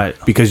would, right?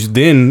 Because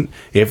then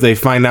if they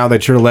find out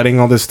that you're letting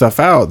all this stuff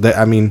out, that,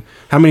 I mean,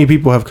 how many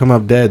people have come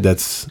up dead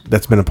that's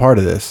been a part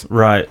of this,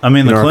 right? I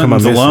mean, the or come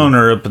up Clintons missing. alone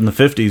are up in the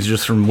 50s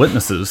just from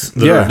witnesses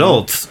that Yeah. are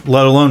adults,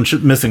 let alone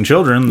missing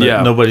children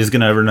that nobody's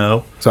gonna ever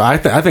know. So I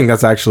think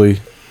that's actually,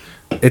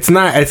 it's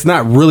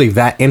not really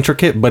that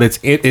intricate, but it's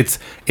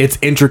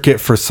intricate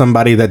for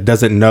somebody that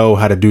doesn't know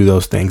how to do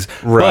those things.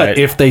 Right. But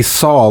if they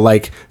saw,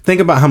 like, think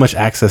about how much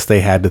access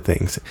they had to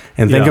things,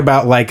 and think Yeah.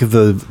 about like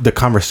the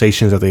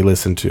conversations that they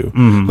listened to.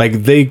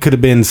 Like they could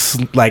have been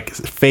like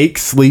fake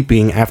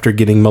sleeping after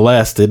getting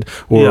molested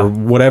or Yeah.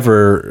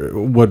 whatever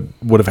would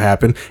have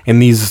happened,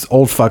 and these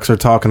old fucks are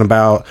talking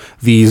about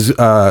these.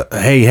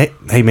 Hey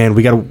man,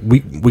 we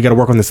gotta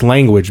work on this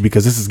language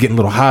because this is getting a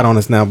little hot on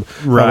us now. Blah,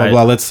 blah, Right.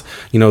 blah. Let's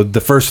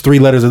the first 3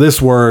 letters of this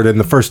word and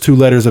the first 2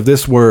 letters of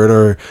this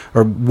word,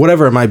 or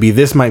whatever it might be.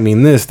 This might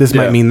mean this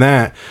might mean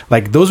that.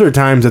 Like, those are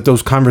times that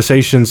those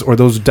conversations or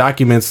those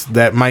documents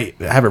that might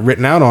have it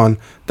written out on,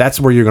 that's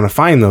where you're going to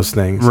find those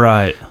things.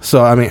 Right.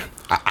 So, I mean,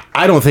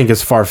 I don't think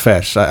it's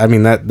far-fetched. I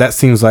mean, that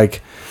seems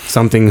like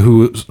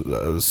something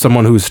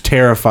someone who's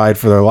terrified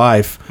for their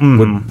life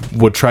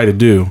would try to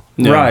do.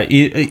 Yeah.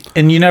 Right.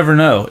 And you never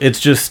know.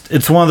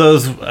 It's one of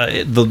those,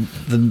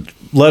 the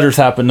letters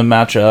happen to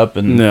match up,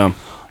 and Yeah.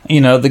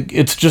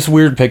 it's just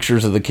weird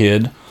pictures of the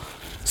kid.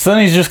 So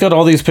then he's just got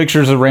all these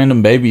pictures of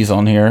random babies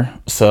on here.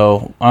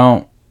 So I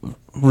don't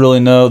really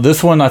know.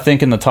 This one, I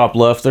think in the top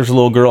left, there's a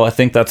little girl. I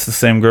think that's the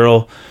same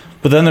girl.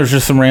 But then there's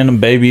just some random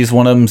babies.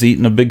 One of them's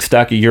eating a big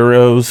stack of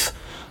euros.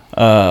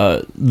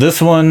 This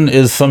one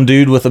is some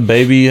dude with a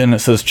baby, and it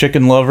says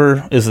chicken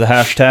lover is the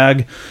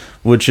hashtag,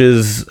 which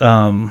is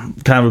kind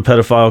of a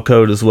pedophile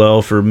code as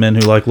well for men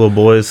who like little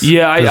boys.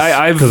 Yeah,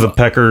 I've because of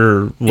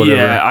pecker or whatever.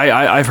 Yeah,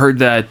 I've heard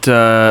that.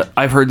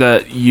 I've heard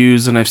that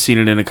used, and I've seen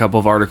it in a couple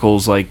of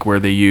articles, like where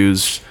they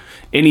use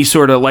any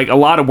sort of, like, a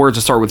lot of words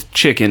that start with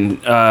chicken.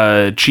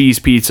 Cheese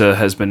pizza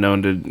has been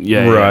known to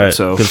Right.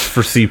 so because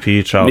for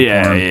CP child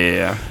yeah, porn.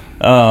 yeah.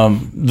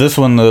 This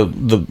one, the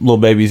little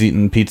baby's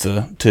eating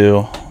pizza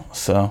too,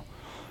 so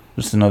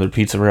just another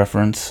pizza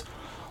reference.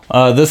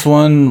 This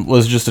one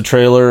was just a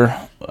trailer.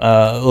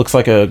 Looks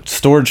like a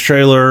storage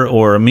trailer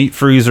or a meat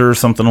freezer,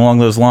 something along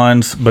those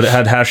lines, but it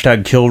had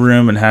hashtag kill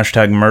room and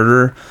hashtag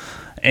murder.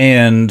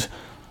 And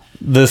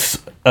this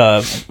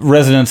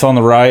residence on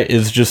the right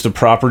is just a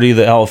property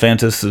that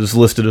Alephantis is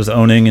listed as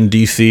owning in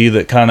DC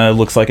that kind of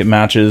looks like it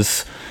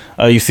matches.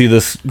 You see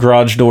this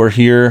garage door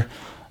here.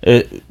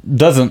 It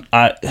doesn't,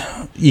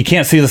 you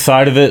can't see the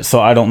side of it,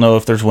 so I don't know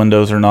if there's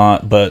windows or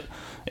not, but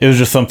it was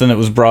just something that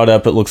was brought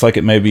up. It looks like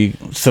it may be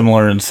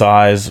similar in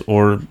size,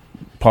 or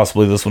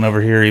possibly this one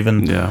over here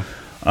even,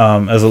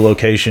 as a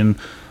location.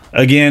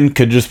 Again,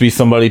 could just be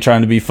somebody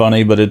trying to be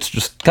funny, but it's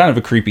just kind of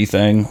a creepy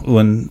thing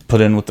when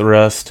put in with the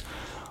rest.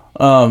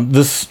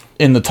 This,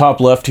 in the top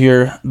left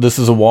here, this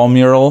is a wall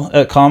mural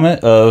at Comet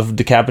of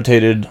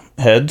decapitated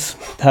heads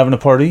having a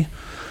party.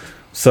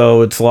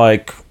 So it's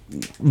like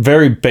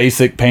very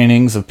basic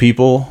paintings of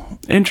people.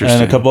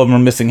 Interesting. And a couple of them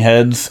are missing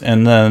heads,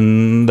 and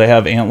then they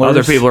have antlers.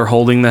 Other people are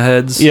holding the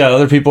heads. Yeah,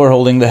 other people are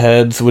holding the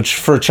heads, which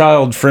for a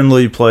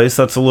child-friendly place,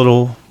 that's a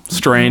little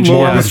Strange.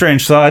 more Yeah. on the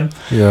strange side.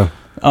 Yeah.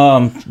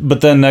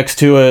 But then next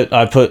to it,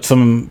 I put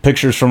some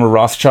pictures from a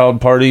Rothschild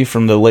party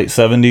from the late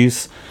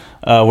 70s,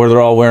 where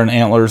they're all wearing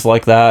antlers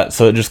like that.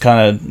 So it just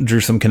kind of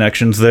drew some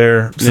connections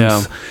there.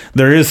 Since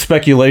there is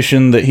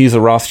speculation that he's a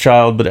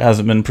Rothschild, but it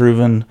hasn't been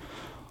proven.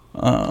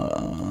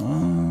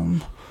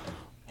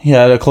 He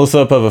had a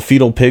close-up of a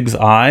fetal pig's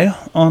eye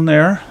on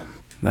there.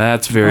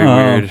 That's very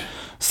weird.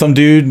 Some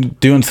dude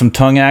doing some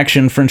tongue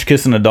action, French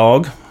kissing a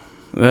dog.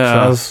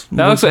 Yeah. Sounds-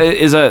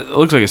 That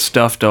looks like a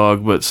stuffed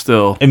dog, but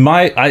still. It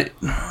might,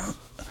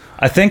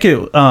 I think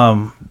it,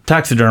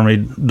 taxidermy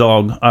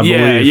dog, I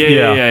believe.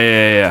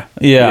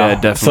 Yeah,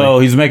 definitely. So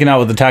he's making out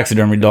with the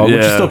taxidermy dog, which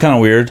is Yeah. still kind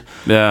of weird.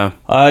 Yeah.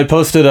 I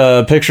posted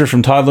a picture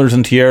from Toddlers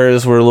and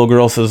Tiaras where a little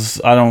girl says,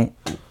 I don't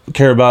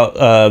care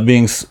about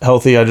being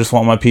healthy, I just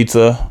want my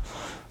pizza.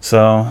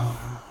 So,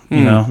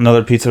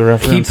 another pizza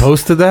reference. He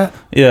posted that?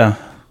 Yeah.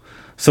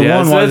 So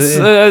Yeah,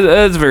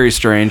 that's very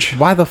strange.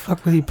 Why the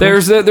fuck would he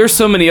post There's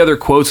so many other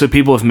quotes that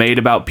people have made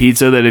about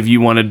pizza that if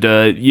you wanted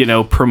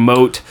to,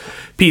 promote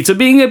pizza,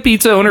 being a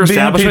pizza owner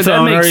establishment, pizza that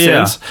owner, makes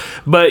yeah. sense.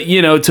 But,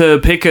 to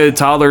pick a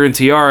toddler and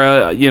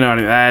tiara,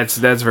 that's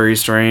very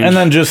strange. And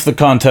then just the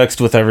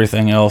context with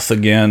everything else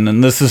again.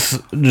 And this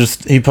is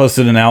just, he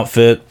posted an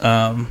outfit.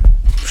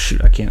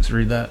 Shoot, I can't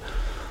read that.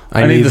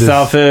 I need this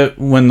outfit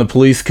when the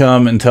police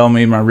come and tell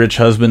me my rich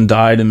husband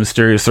died in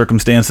mysterious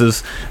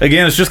circumstances.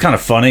 Again, it's just kind of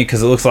funny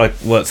because it looks like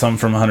something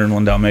from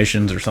 101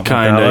 Dalmatians or something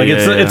Kinda, like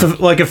that. Like yeah, it's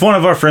like if one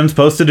of our friends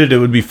posted it, it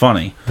would be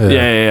funny.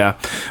 Yeah.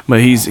 But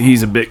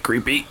he's a bit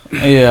creepy.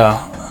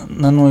 Yeah.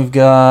 And then we've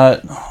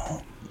got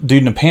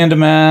dude in a panda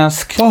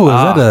mask. Oh, is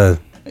that a...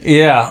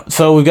 Yeah.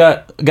 So we've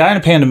got a guy in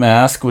a panda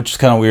mask, which is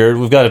kind of weird.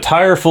 We've got a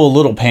tire full of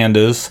little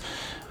pandas.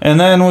 And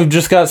then we've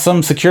just got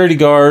some security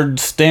guard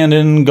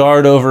standing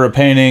guard over a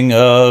painting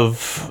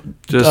of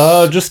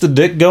just a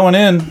dick going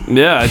in.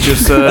 Yeah,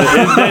 just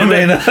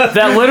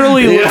that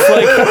literally looks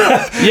like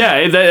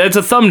that's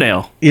a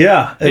thumbnail.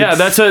 Yeah,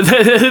 that's a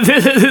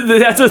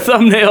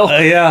thumbnail.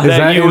 Yeah, Is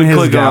that you in would his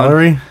click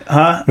gallery?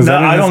 Huh? Is No, that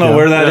in I his don't know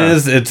where that gallery?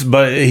 is.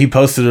 But he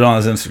posted it on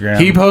his Instagram.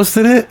 He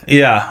posted it?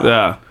 Yeah.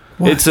 Yeah.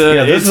 It's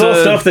This is all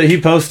stuff that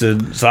he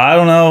posted. So I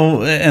don't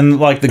know. And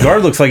the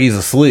guard looks like he's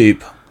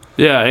asleep.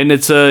 Yeah, and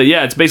it's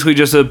basically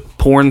just a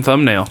porn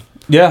thumbnail.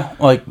 Yeah,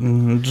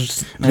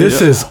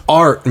 This is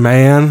art,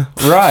 man.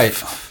 right.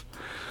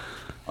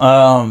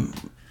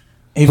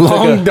 He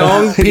Long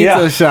Dong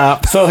Pizza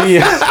Shop. So he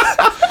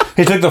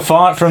took the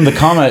font from the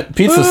Comet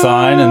Pizza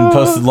sign and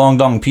posted Long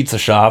Dong Pizza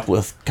Shop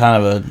with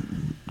kind of a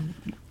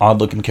odd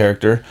looking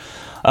character.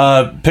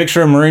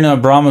 Picture of Marina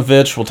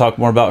Abramovich. We'll talk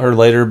more about her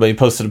later, but he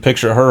posted a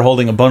picture of her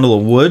holding a bundle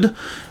of wood,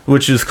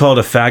 which is called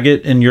a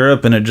faggot in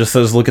Europe, and it just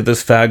says, "Look at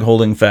this fag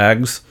holding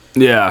fags."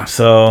 Yeah.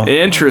 So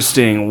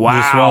interesting. Wow.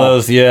 just one of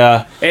those,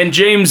 yeah. And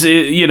James,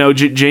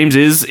 James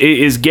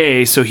is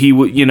gay, so he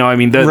would,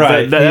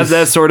 Right.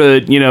 that sort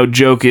of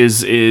joke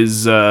is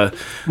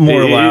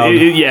More allowed.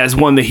 Is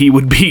one that he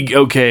would be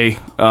okay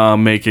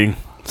making.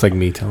 It's like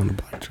me telling a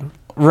black joke.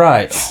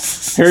 Right.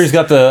 Here he's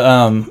got the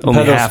Only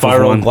pedal half of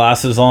spiral one.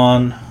 glasses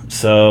on.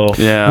 So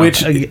Yeah.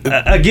 Which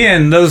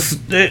again, those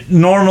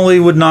normally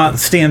would not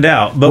stand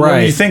out. But when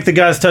Right. you think the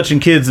guy's touching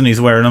kids and he's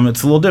wearing them,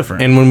 it's a little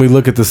different. and when we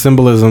look at the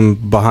symbolism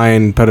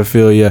behind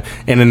pedophilia,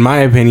 and in my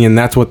opinion,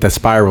 that's what the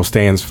spiral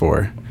stands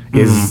for.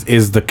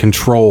 Is the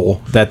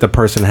control that the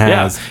person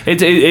Yeah, has.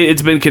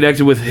 it's been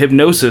connected with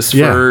hypnosis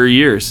Yeah. for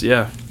years.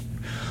 Yeah.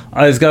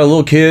 He's got a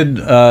little kid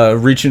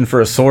reaching for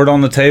a sword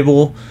on the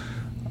table.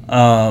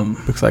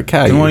 Looks like Can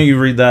one of Caillou. you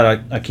read that?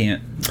 I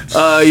can't. See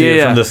it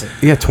yeah. from this.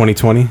 Yeah,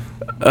 2020.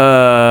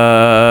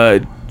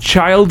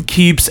 Child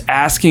keeps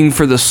asking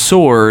for the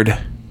sword.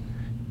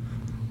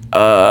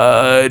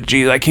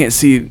 Geez, I can't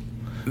see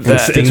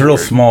that. It's real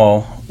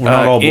small. We're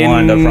not all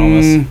blind, I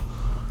promise.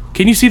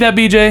 Can you see that,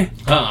 BJ?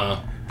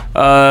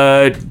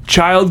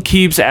 Child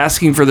keeps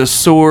asking for the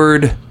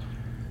sword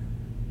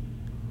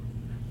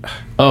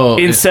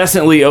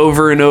incessantly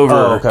over and over.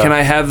 Oh, okay. Can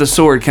I have the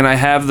sword? Can I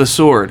have the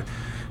sword?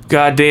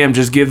 God damn,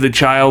 just give the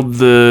child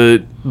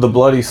the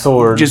bloody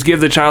sword.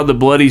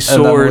 bloody and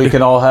sword, then we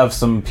can all have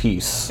some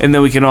peace. and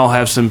then we can all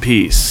have some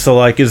peace.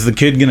 So, is the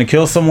kid gonna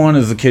kill someone?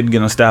 Is the kid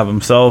gonna stab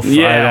himself?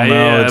 Yeah, I don't know.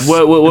 yeah. It's,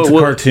 What- it's a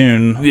what-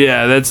 cartoon.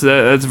 Yeah, that's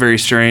very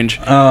strange.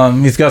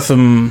 He's got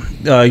some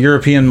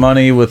European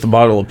money with a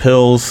bottle of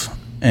pills,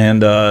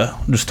 and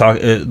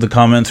the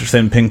comments are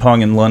saying ping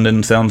pong in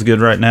London sounds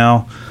good right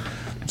now.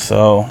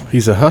 So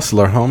He's a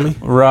hustler, homie.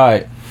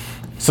 right.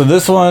 So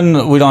this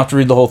one we don't have to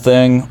read the whole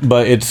thing,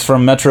 but it's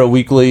from Metro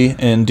Weekly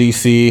in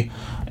DC,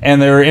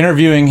 and they were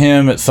interviewing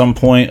him at some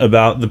point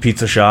about the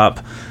pizza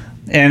shop.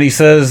 And he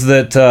says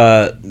that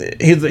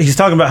he's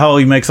talking about how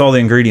he makes all the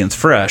ingredients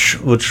fresh,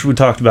 which we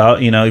talked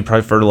about. He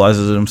probably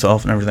fertilizes it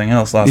himself and everything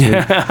else last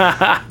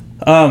week.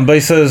 But he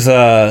says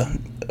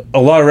a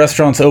lot of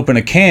restaurants open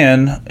a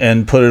can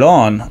and put it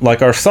on,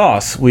 like our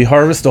sauce. We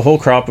harvest a whole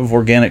crop of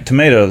organic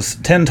tomatoes,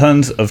 10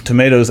 tons of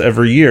tomatoes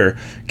every year,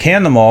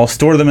 can them all,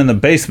 store them in the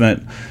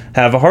basement,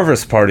 have a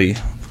harvest party.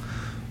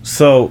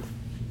 So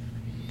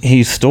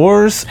he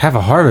stores Have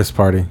a harvest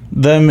party.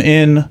 them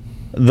in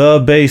the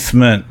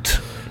basement.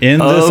 In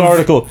this Of-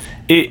 article,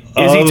 Is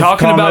he of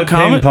talking about Ping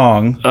Comet?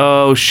 Pong?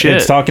 Oh shit!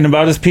 It's talking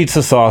about his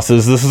pizza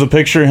sauces. This is a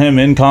picture of him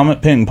in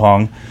Comet Ping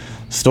Pong.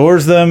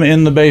 Stores them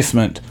in the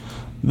basement.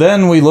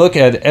 Then we look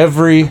at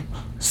every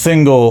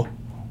single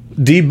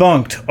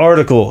debunked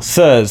article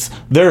says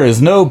there is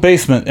no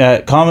basement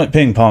at Comet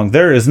Ping Pong.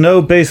 There is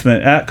no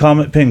basement at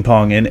Comet Ping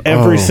Pong in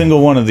every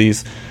single one of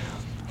these.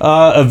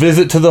 A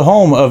visit to the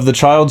home of the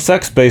child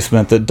sex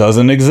basement that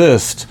doesn't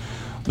exist.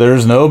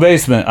 There's no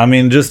basement. I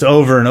mean, just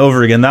over and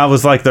over again. That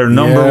was like their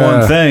number Yeah.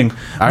 one thing.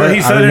 But he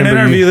I said in an remember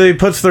interview that he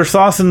puts their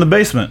sauce in the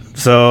basement.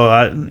 So,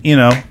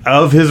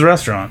 of his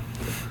restaurant.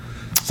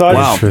 So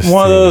I just,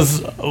 one of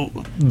those,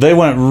 they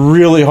went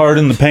really hard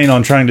in the paint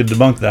on trying to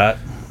debunk that.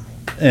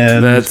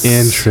 and That's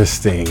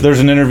Interesting. there's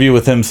an interview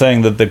with him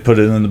saying that they put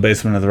it in the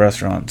basement of the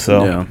restaurant.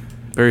 So, yeah,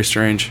 very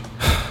strange.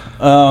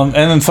 and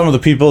then some of the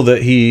people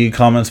that he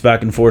comments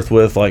back and forth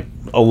with, like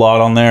a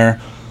lot on there.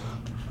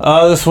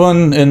 This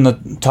one in the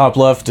top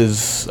left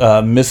is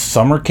Miss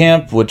Summer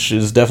Camp, which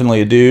is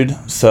definitely a dude.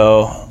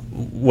 So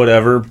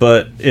whatever,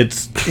 but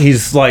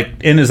he's like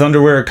in his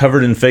underwear,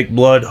 covered in fake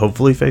blood,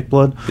 hopefully fake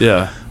blood.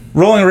 Yeah.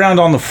 Rolling around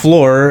on the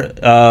floor,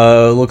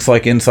 looks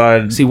like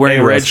inside. Is he wearing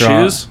a red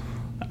restaurant. shoes?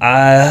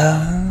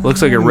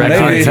 Looks like a red. Maybe. I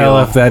can't high tell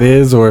heel. if that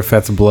is or if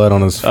that's blood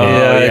on his face.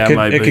 yeah, Yeah, it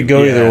might it be. could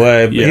go Yeah. either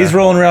way. But Yeah. he's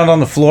rolling around on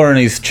the floor and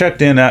he's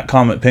checked in at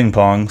Comet Ping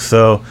Pong.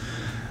 So,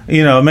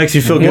 it makes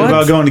you feel good What?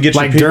 about going to get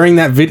Like your during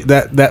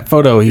that that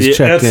photo, he's Yeah,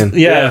 checked in.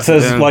 Yeah, it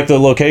says yeah. like the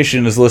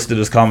location is listed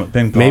as Comet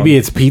Ping Pong. Maybe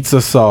it's pizza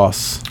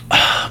sauce.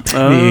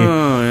 Oh,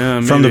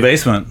 yeah, from the maybe.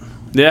 basement.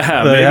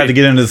 Yeah, They maybe. had to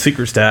get into the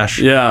secret stash.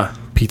 Yeah.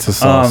 Pizza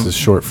sauce is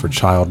short for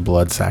child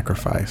blood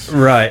sacrifice.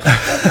 Right.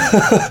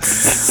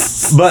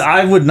 But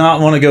I would not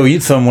want to go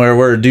eat somewhere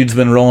where a dude's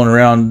been rolling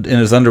around in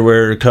his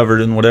underwear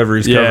covered in whatever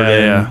he's Yeah,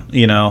 covered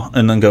in,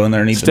 and then go in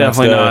there and eat It's the next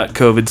definitely day. not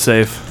COVID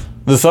safe.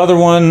 This other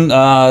one,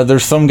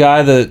 there's some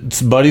guy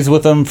that's buddies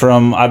with him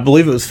from, I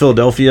believe it was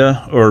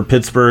Philadelphia or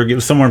Pittsburgh. It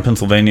was somewhere in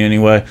Pennsylvania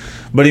anyway.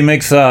 But he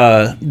makes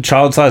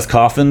child-sized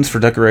coffins for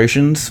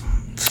decorations.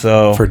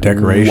 So For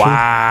decoration?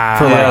 Wow.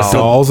 For like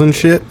dolls and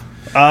shit?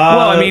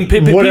 well, I mean,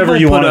 whatever people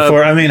you put want it up-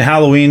 for. I mean,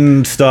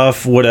 Halloween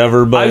stuff,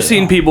 whatever. But I've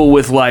seen people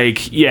with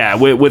like,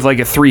 with like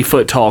a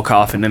 3-foot tall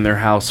coffin in their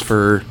house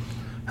for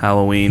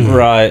Halloween.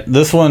 Right.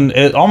 This one,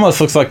 it almost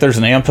looks like there's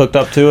an amp hooked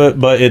up to it,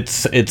 but it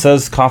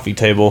says coffee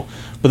table.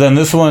 But then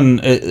this one,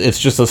 it's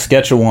just a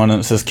sketch of one,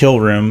 and it says kill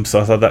room. So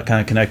I thought that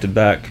kind of connected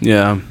back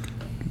Yeah,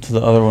 to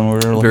the other one we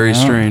were looking very at.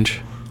 strange.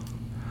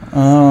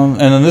 And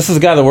then this is a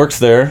guy that works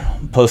there,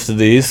 posted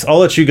these. I'll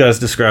let you guys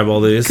describe all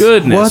these.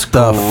 Goodness What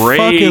the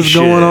fuck is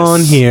going on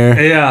gracious.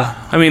 here?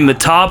 Yeah. I mean, the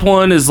top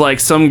one is like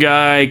some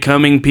guy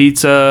coming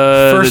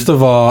pizza. First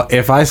of all,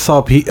 if I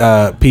saw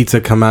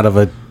pizza come out of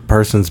a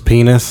person's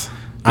penis,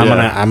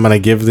 I'm gonna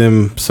give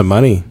them some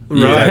money.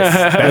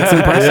 That's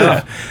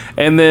impressive.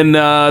 And then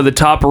the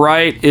top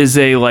right is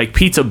a like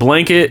pizza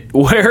blanket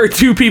where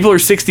 2 people are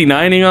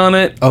 69ing on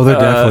it. Oh, they're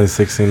definitely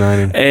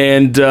 69.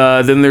 And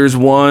then there's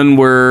one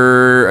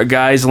where a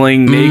guy's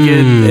laying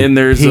naked, and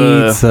there's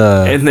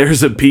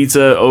pizza. a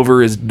pizza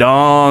over his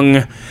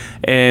dong.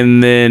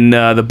 And then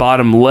the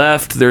bottom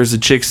left, there's a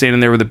chick standing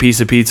there with a piece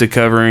of pizza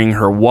covering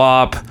her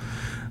wop.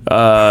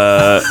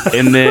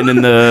 And then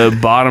in the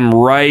bottom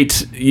right,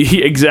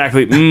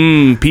 exactly,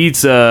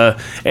 pizza,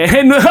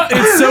 and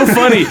it's so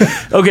funny.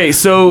 Okay,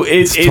 so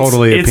it's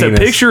totally a a penis.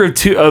 picture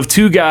of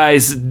two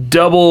guys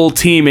double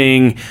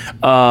teaming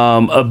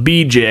a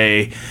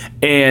BJ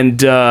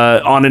and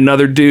on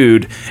another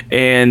dude,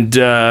 and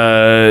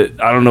I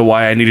don't know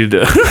why I needed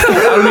to.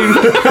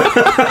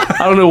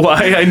 I don't know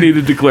why I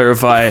needed to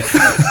clarify.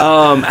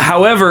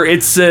 However,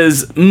 it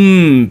says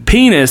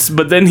penis,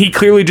 but then he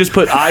clearly just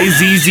put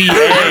IZZA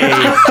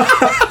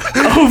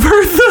over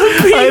the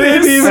penis. I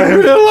didn't even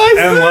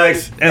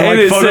realize. And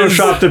it says-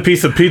 photoshopped a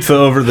piece of pizza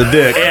over the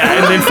dick. Yeah,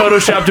 and then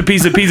photoshopped a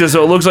piece of pizza,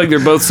 so it looks like they're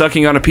both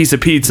sucking on a piece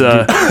of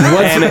pizza.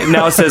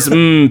 Now it says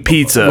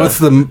pizza. What's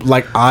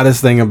the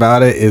oddest thing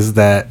about it is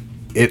that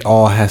it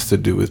all has to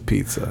do with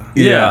pizza.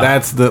 Yeah.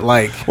 That's the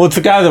Well, it's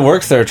a guy that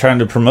works there trying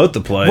to promote the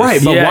place. right,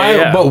 but Yeah, why?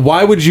 yeah. But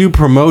why would you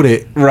promote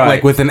it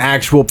Right. with an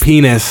actual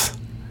penis?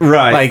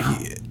 Right. Like,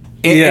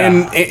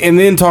 Yeah. and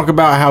then talk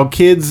about how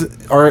kids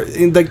are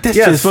like that's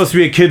yeah, it's just supposed to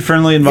be a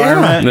kid-friendly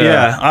environment. Yeah.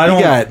 Yeah. I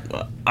You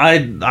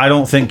don't. I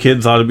don't think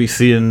kids ought to be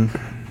seeing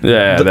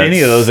yeah, any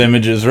of those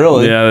images,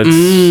 really. Yeah, that's,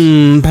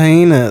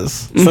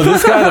 penis. So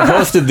this guy that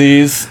posted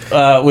these,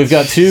 we've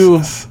got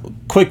 2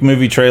 quick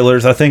movie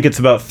trailers. I think it's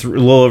about a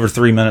little over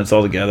 3 minutes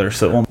altogether.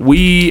 So it won't.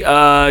 we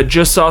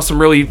just saw some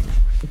really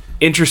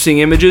interesting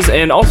images,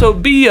 and also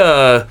be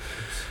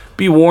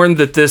warned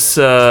that this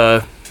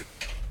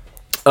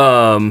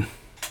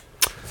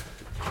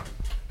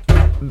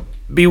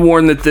be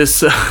warned that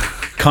this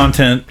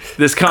Content.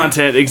 this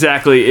content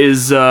exactly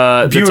is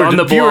that's Viewer- on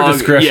the viewer blog.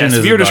 discretion Yes, is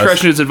viewer advised.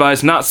 discretion is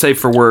advised. Not safe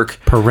for work.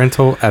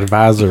 Parental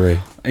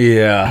advisory.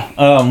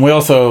 Yeah. We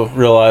also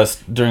realized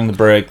during the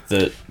break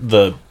that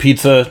the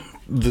pizza,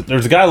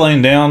 there's a guy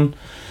laying down,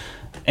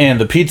 and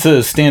the pizza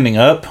is standing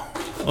up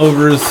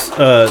over his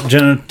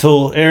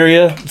genital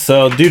area.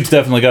 So dude's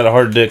definitely got a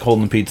hard dick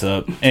holding the pizza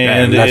up,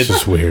 and That's it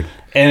just weird.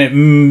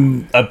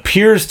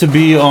 appears to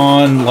be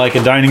on like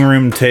a dining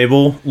room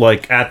table,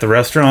 like at the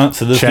restaurant.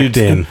 So this Checked dude's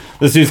in.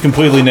 this dude's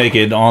completely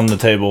naked on the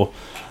table.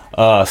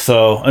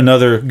 So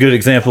another good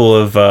example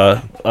of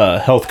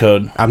health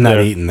code. I'm not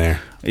there. eating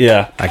there.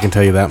 Yeah. I can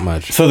tell you that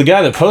much. So the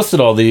guy that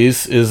posted all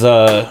these is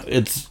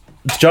it's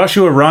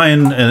Joshua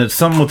Ryan, and it's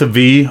something with a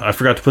V. I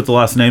forgot to put the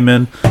last name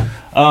in.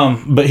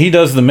 But he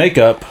does the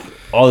makeup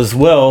as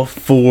well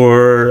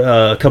for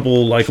a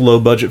couple like low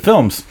budget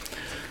films.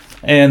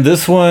 And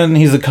this one,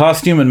 he's a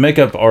costume and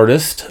makeup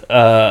artist.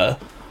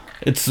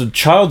 It's a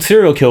child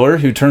serial killer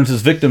who turns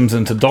his victims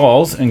into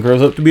dolls and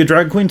grows up to be a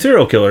drag queen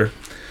serial killer.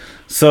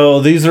 So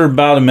these are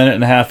about a minute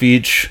and a half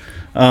each.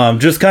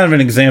 Just kind of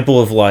an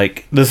example of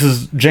like, this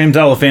is James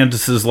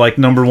Alefantis' like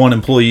 #1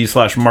 employee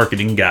 /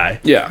 marketing guy.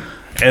 Yeah.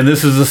 And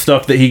this is the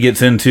stuff that he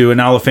gets into, and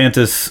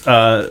Alefantis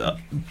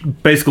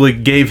basically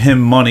gave him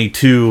money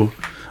to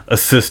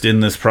assist in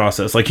this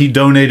process. Like, he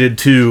donated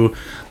to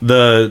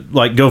the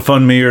like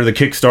GoFundMe or the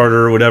Kickstarter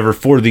or whatever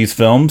for these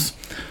films.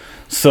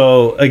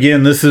 So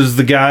again, this is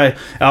the guy.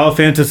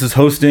 Alefantis is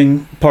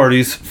hosting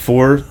parties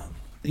for,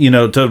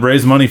 to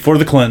raise money for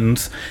the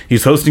Clintons.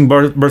 He's hosting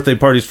birthday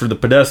parties for the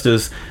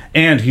Podestas,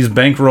 and he's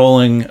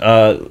bankrolling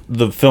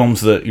the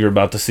films that you're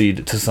about to see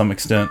to some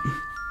extent.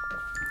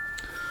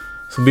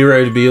 So be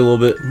ready to be a little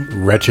bit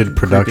Wretched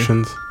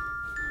Productions.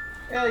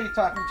 Who are you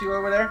talking to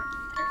over there?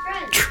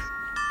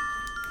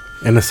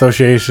 In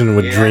association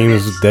with Yeah,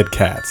 Dreams it's- of Dead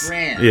Cats.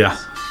 Friends. Yeah.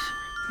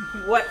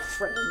 What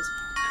friends?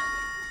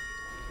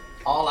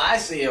 All I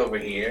see over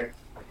here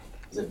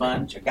is a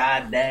bunch of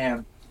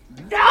goddamn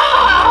dogs.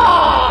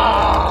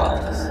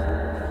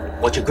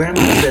 What your grandma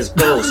says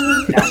goes.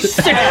 Now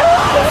sit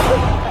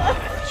down.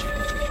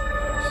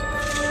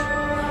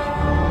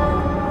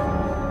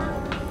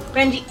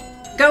 Benji,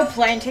 go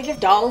play and take your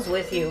dolls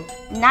with you.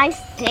 Nice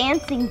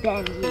dancing,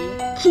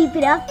 Benji. Keep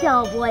it up,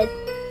 doll boys.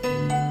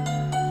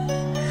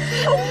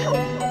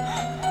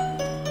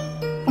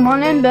 Come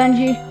on in,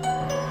 Benji.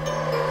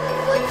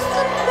 What's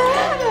the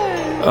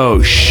matter?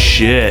 Oh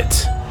shit.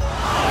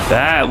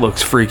 That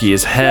looks freaky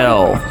as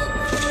hell.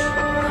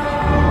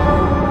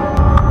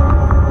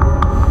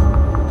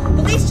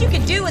 The least you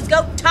could do is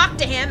go talk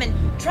to him and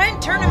try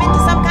and turn him into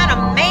some kind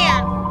of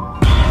man.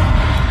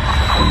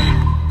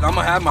 I'm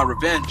gonna have my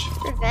revenge.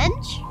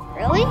 Revenge?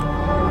 Really?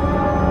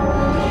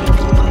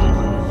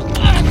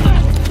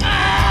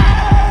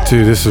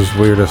 Dude, this is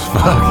weird as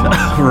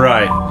fuck.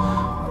 Right.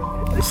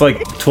 It's like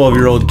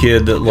 12-year-old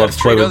kid that loves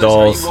to play with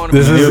dolls.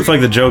 This He is looks like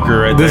the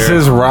Joker right this there.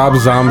 is Rob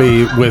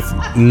Zombie with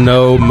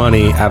no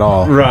money at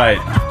all. Right.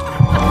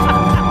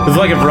 It's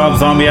like if Rob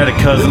Zombie had a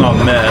cousin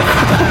on meth.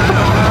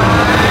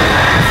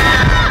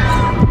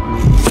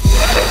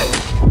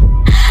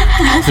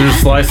 So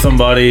just slice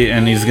somebody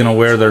and he's gonna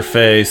wear their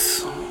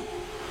face.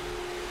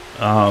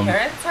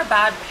 Parents are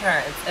bad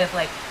parents if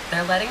like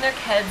they're letting their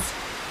kids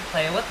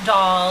play with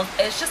dolls.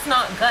 It's just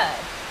not good.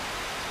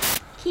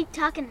 Keep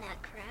talking that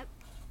crap.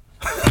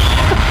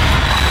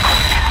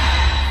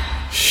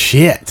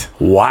 Shit.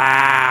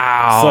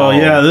 Wow. So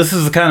yeah, this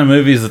is the kind of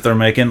movies that they're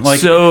making. Like,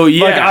 So,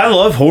 yeah. like I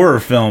love horror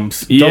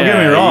films. Don't get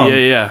me wrong.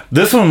 Yeah.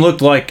 This one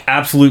looked like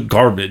absolute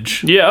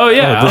garbage. Yeah. Oh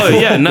yeah. Oh, Oh,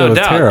 yeah. that No was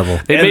doubt. terrible.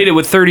 They made it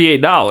with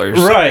 $38.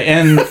 Right,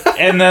 and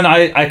then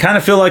I kind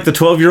of feel like the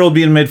 12-year-old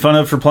being made fun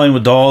of for playing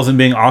with dolls and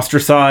being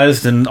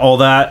ostracized and all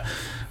that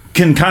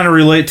can kind of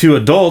relate to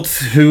adults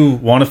who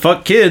want to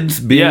fuck kids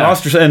being Yeah.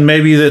 ostracized, and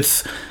maybe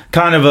that's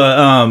kind of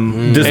a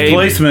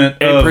displacement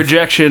A of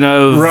projection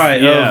of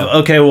right. Yeah.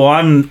 Of, okay, well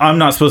I'm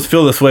not supposed to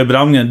feel this way, but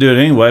I'm going to do it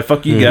anyway.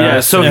 Fuck you guys. Yeah,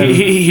 so And-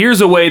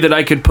 here's a way that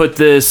I could put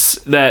this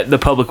that the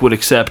public would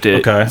accept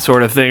it, Okay.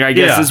 sort of thing. I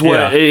guess Yeah,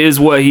 is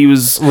what he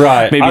was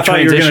right. maybe I thought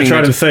you were going to transitioning try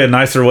to into. say a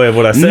nicer way of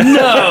what I said.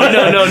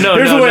 No.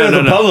 Here's no, a way no, that no,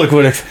 the no. public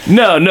would.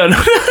 No.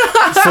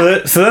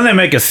 So then they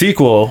make a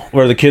sequel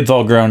where the kid's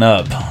all grown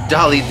up.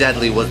 Dolly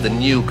Deadly was the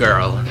new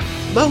girl.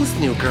 Most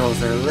new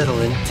girls are a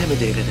little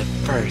intimidated at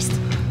first.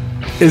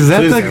 Is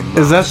that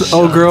the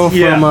old girl from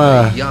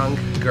Young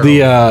girl the,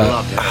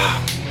 loved her,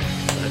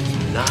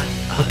 but not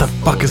what the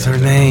fuck is her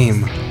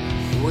name?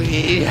 we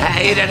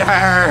hated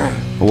her.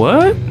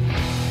 What?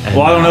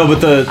 Well, I don't know,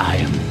 but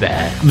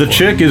the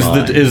chick is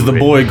the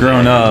boy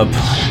grown up.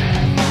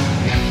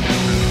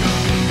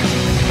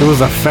 It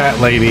was a fat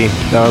lady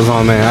that was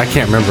on there. I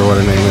can't remember what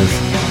her name is.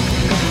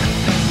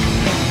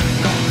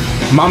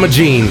 Mama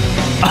Jean.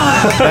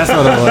 That's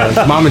what it was.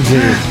 Mama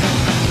Jean.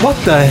 What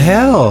the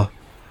hell?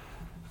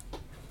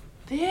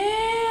 Benji.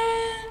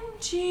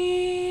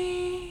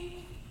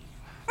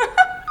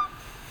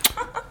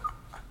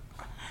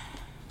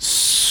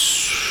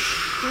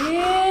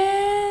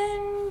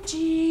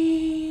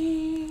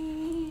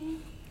 Benji.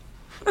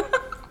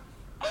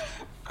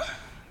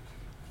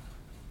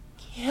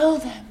 Kill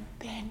them,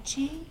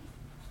 Benji.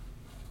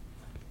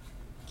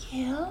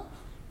 Kill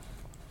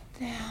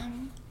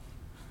them.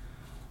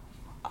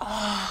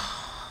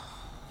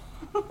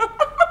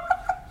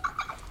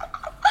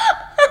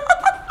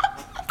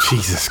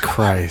 Jesus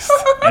Christ.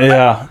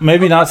 Yeah,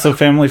 maybe not so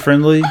family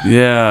friendly.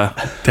 Yeah.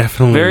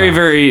 Definitely. Very, not.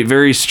 very,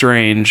 very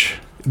strange.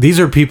 These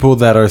are people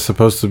that are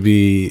supposed to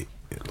be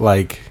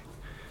like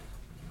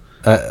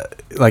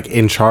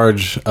in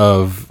charge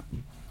of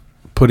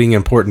putting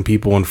important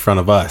people in front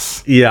of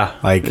us. Yeah,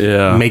 Like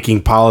Yeah.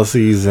 making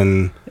policies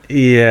and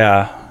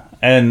yeah,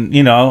 and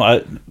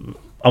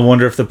I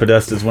wonder if the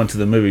Podestas went to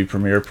the movie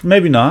premiere.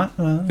 Maybe not.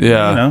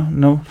 Yeah.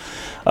 No.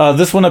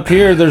 This one up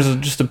here, there's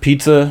just a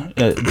pizza.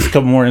 Just a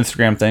couple more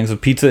Instagram things. A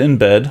pizza in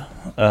bed.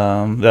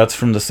 That's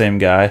from the same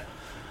guy.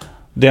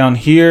 Down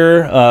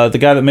here, the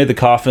guy that made the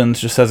coffins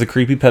just has a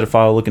creepy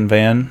pedophile-looking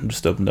van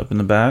just opened up in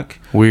the back.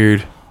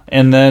 Weird.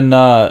 And then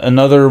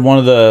another one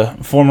of the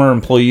former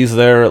employees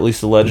there, at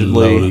least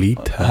allegedly,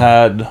 Lolita.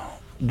 had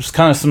just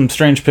kind of some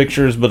strange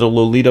pictures, but a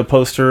Lolita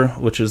poster,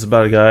 which is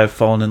about a guy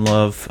falling in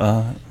love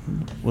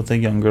with a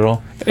young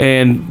girl.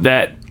 And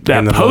that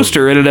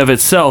poster in and of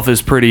itself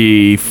is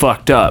pretty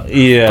fucked up.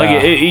 Yeah.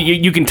 Like,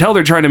 you can tell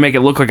they're trying to make it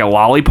look like a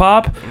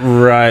lollipop.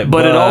 Right.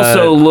 But it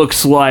also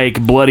looks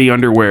like bloody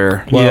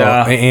underwear.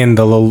 Well, and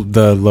the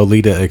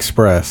Lolita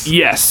Express.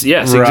 Yes,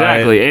 Right.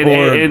 exactly.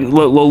 And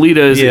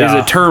Lolita is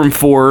a term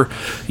for,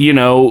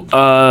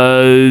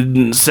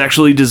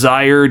 sexually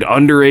desired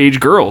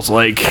underage girls.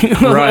 Like,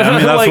 right. I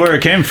mean, that's where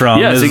it came from.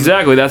 Yes,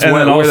 exactly. That's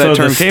where that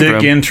term came from.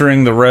 Stick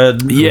entering the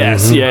red.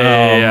 Yes,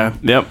 yeah.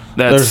 Yep.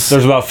 There's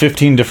about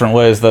 15 different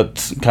ways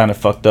that's kind of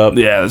fucked up.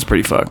 Yeah, that's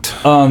pretty fucked.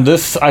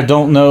 This, I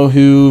don't know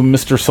who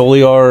Mr.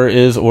 Soliar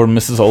is or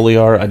Mrs.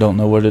 Oliar. I don't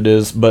know what it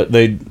is, but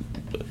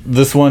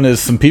this one is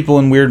some people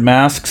in weird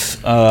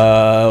masks. One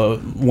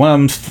of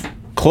them's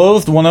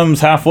clothed, one of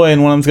them's halfway,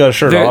 and one of them's got a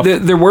shirt off.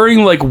 They're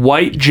wearing like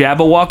white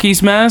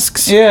Jabberwockies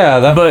masks.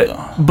 Yeah,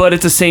 but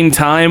at the same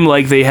time,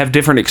 like they have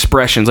different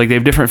expressions, like they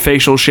have different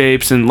facial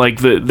shapes, and like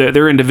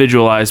they're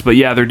individualized. But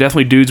yeah, they're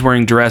definitely dudes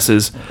wearing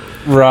dresses.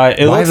 Right.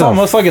 It looks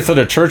almost like it's at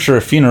a church or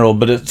a funeral,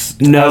 but it's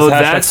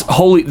that's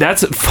holy.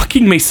 That's a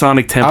fucking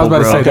Masonic temple, I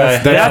was about bro.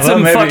 to say, That's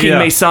a fucking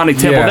Masonic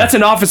temple. Yeah. That's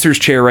an officer's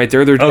chair right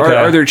there.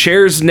 Are there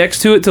chairs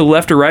next to it to the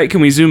left or right?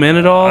 Can we zoom in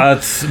at all?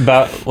 That's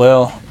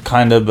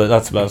kind of, but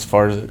that's about as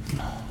far as it.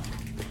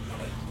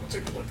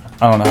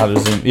 I don't know how to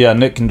zoom. Yeah,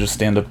 Nick can just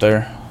stand up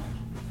there.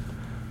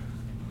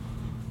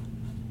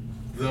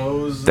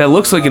 That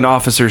looks like an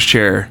officer's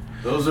chair.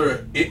 Those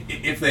are,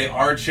 if they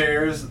are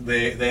chairs,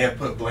 they have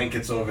put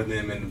blankets over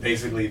them and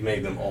basically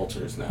made them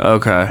altars now.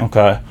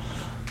 Okay.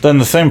 Then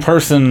the same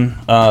person,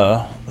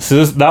 that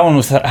one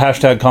was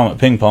hashtag Comet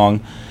Ping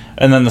Pong.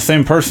 And then the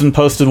same person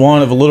posted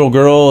one of a little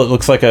girl. It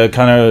looks like a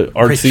kind of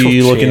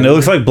artsy looking, it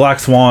looks like Black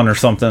Swan or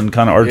something,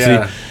 kind of artsy.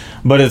 Yeah.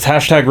 But it's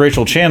hashtag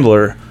Rachel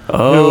Chandler.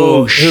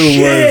 Oh,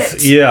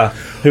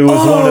 who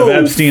was one of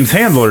Epstein's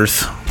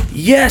handlers.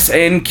 Yes,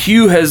 and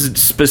Q has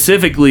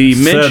specifically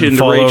mentioned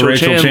Rachel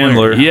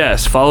Chandler.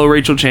 Yes, follow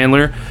Rachel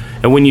Chandler.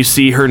 And when you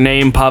see her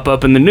name pop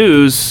up in the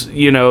news,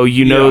 you know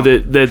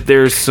that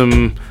there's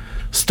some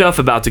stuff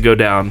about to go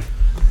down.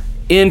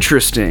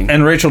 Interesting.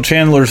 And Rachel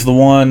Chandler's the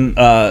one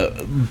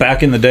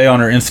back in the day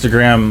on her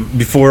Instagram,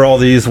 before all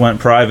these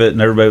went private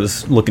and everybody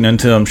was looking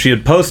into them, she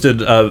had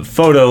posted a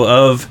photo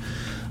of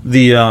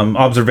the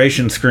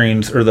observation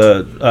screens or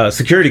the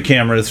security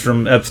cameras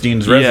from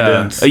Epstein's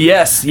residence.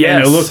 Yes.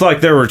 And it looked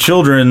like there were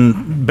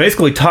children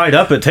basically tied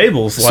up at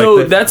tables.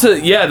 So that's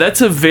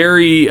a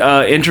very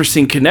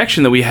interesting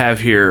connection that we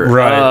have here.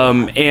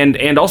 Right.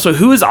 And also,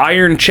 who is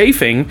Iron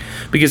Chafing?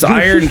 Because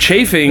Iron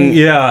Chafing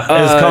is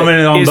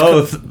commenting on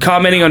both.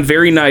 Commenting on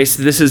very nice.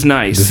 This is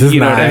nice. This is you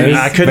know nice. What I mean?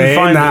 I couldn't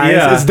find. Nice.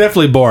 Yeah. It's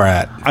definitely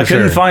Borat. I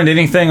couldn't find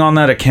anything on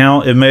that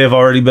account. It may have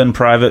already been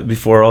private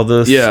before all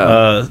this.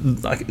 Yeah.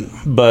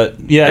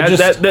 But yeah,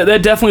 that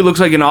definitely looks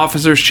like an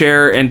officer's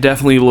chair, and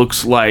definitely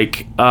looks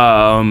like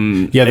a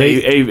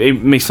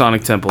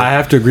Masonic temple. I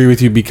have to agree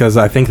with you because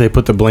I think they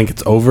put the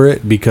blankets over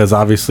it because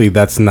obviously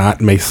that's not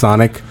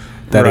Masonic.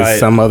 That is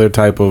some other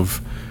type of.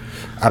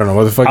 I don't know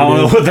what the fuck. I don't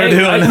know what they're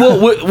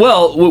doing.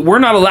 Well, we're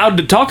not allowed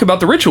to talk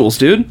about the rituals,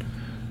 dude.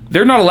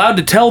 They're not allowed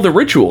to tell the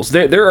rituals.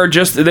 There's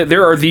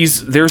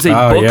a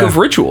book of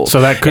rituals. So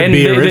that could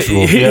be a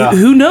ritual.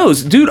 Who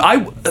knows, dude?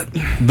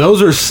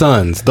 Those are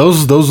suns.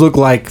 Those look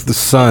like the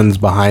suns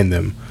behind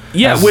them.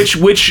 Yeah, which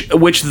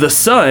the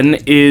sun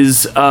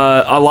is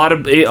a lot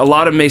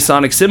of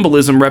Masonic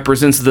symbolism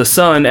represents the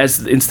sun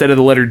as instead of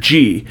the letter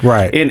G.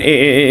 Right.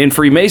 In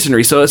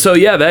Freemasonry. So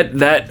yeah,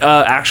 that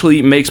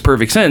actually makes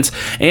perfect sense.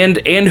 And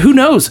who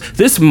knows?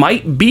 This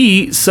might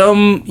be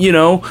some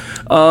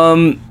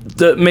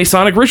the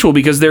Masonic ritual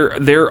because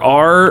there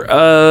are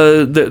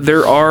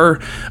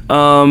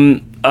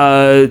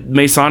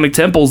Masonic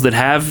temples that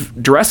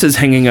have dresses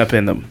hanging up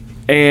in them.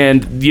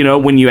 And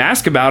when you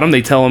ask about them,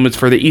 they tell them it's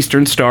for the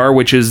Eastern Star,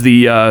 which is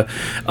the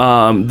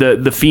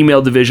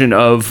female division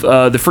of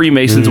the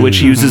Freemasons,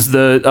 which uses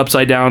the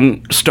upside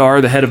down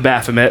star, the head of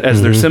Baphomet,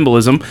 as their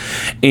symbolism.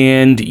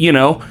 And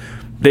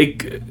they.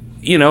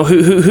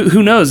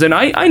 Who knows? And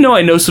I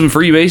know some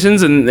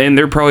Freemasons, and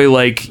they're probably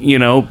like,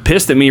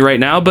 pissed at me right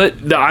now, but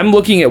I'm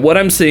looking at what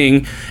I'm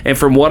seeing, and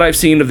from what I've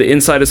seen of the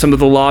inside of some of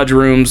the lodge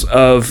rooms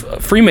of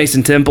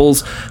Freemason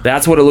temples,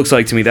 that's what it looks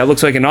like to me. That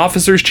looks like an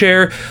officer's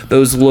chair.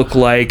 Those look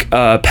like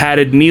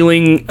padded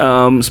kneeling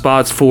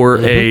spots for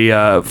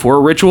a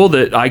ritual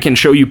that I can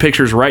show you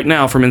pictures right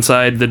now from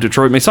inside the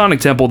Detroit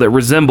Masonic Temple that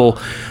resemble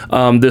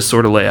this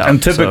sort of layout.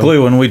 And typically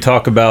when we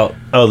talk about,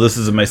 this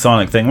is a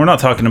Masonic thing, we're not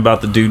talking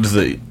about the dudes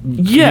that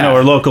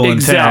are local in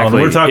town.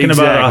 We're talking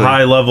about a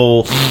high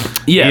level,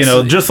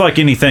 just like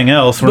anything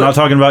else. We're not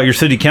talking about your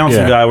city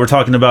council guy. We're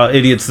talking about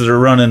idiots that are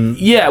running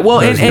big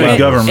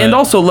government. And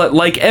also,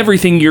 like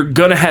everything, you're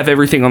going to have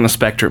everything on the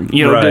spectrum.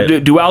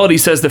 Duality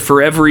says that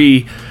for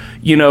every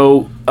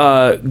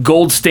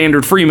gold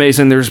standard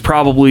Freemason, there's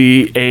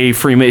probably a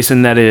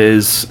Freemason that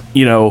is,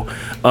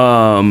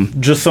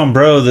 just some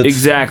bro that's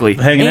exactly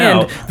hanging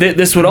out.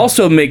 This would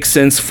also make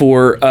sense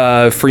for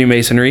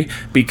Freemasonry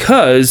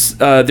because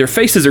their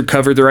faces are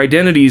covered, their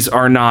identities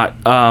are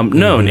not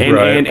known,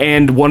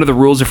 and one of the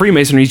rules of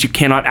Freemasonry is you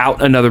cannot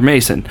out another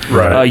Mason.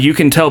 Right. You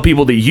can tell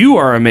people that you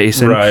are a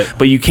Mason,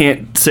 but you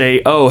can't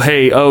say, "Oh,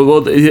 hey, oh,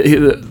 well,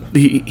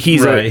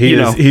 he's right.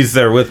 He's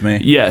there with me."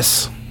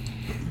 Yes.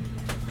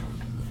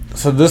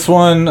 So this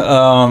one,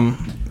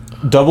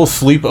 double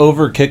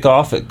sleepover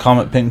kickoff at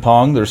Comet Ping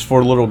Pong. There's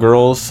 4 little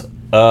girls.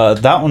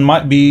 That one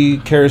might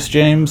be Karis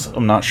James.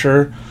 I'm not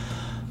sure.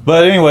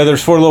 But anyway,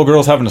 there's 4 little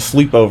girls having a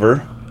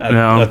sleepover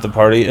at the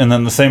party. And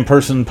then the same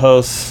person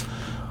posts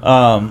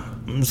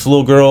this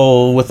little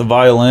girl with a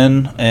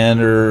violin, and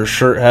her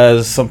shirt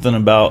has something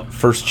about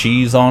first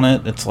cheese on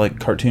it. It's like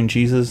cartoon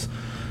cheeses.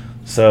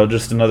 So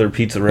just another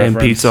pizza reference.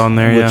 And pizza on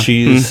there, with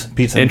cheese.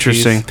 Pizza and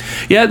interesting.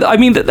 cheese. Yeah, I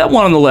mean, that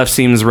one on the left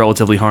seems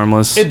relatively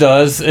harmless. It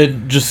does.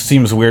 It just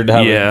seems weird to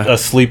have a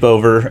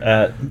sleepover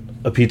at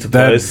a pizza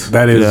place.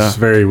 That is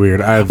very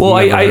weird.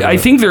 I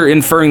think they're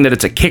inferring that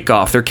it's a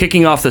kickoff. They're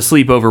kicking off the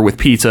sleepover with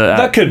pizza.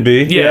 That could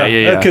be.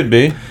 Yeah. That could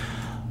be.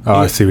 Oh,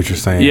 I see what you're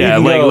saying. Yeah,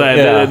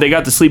 they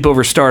got the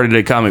sleepover started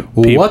at Comic.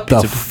 What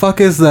the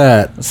fuck is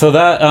that? So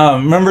that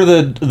remember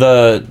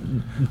the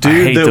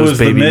dude that was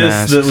the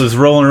mist that was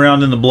rolling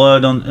around in the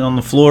blood on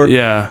the floor?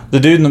 Yeah. The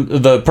dude,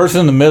 the person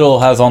in the middle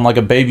has on like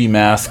a baby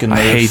mask, and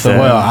I hate that.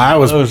 Well, I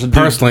was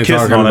personally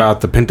talking about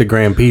the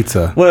pentagram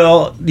pizza.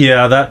 Well,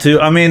 yeah, that too.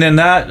 I mean, and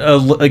that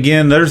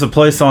again, there's a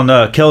place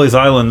on Kelly's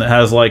Island that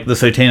has like the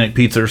satanic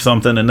pizza or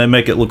something, and they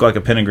make it look like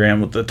a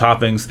pentagram with the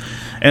toppings,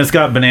 and it's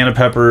got banana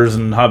peppers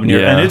and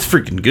habanero, and it's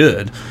freaking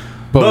good.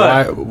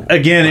 But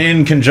again,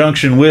 in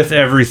conjunction with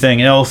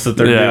everything else that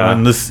they're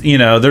doing, this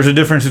there's a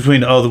difference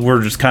between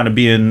we're just kind of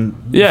being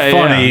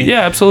funny.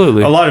 Yeah,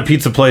 absolutely. A lot of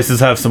pizza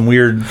places have some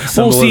weird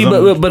symbolism.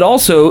 Well, see, but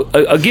also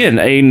again,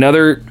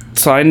 another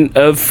sign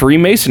of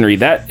Freemasonry.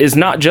 That is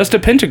not just a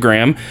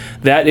pentagram.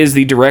 That is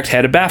the direct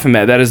head of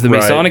Baphomet. That is the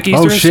Masonic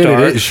Eastern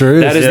Star. It sure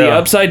is. That is the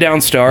upside down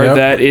star. Yep.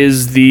 That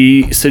is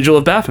the sigil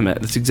of Baphomet.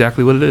 That's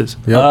exactly what it is.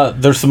 Yep.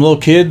 There's some little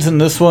kids in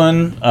this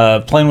one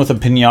playing with a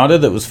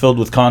piñata that was filled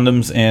with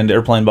condoms and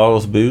airplane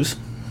bottles of booze.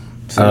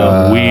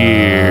 So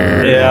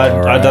weird.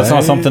 Yeah, that's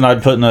not something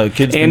I'd put in a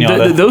kid's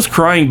piñata. And those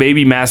crying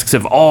baby masks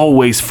have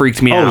always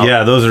freaked me out. Oh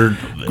yeah, those are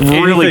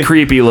really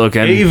creepy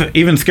looking.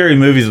 Even scary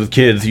movies with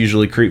kids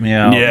usually creep me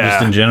out. Yeah.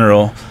 Just in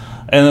general.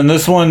 And then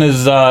this one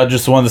is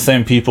just one of the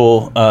same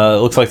people.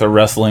 It looks like they're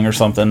wrestling or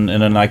something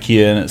in an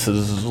IKEA, and it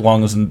says as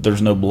long as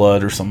there's no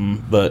blood or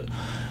something. But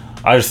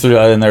I just threw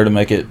that in there to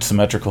make it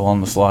symmetrical on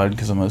the slide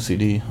because I'm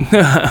OCD.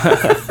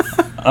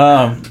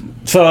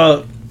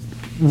 So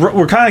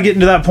we're kind of getting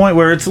to that point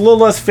where it's a little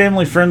less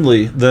family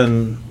friendly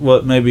than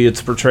what maybe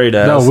it's portrayed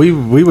as. No, we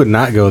would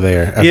not go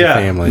there as a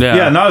family.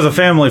 Yeah, not as a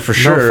family for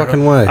sure. No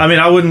fucking way. I mean,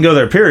 I wouldn't go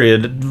there,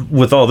 period,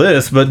 with all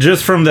this, but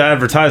just from the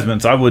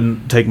advertisements, I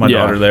wouldn't take my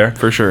daughter there.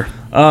 For sure.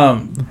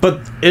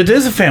 But it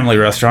is a family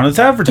restaurant. It's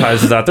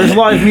advertised as that. There's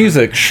live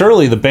music.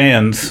 Surely the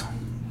bands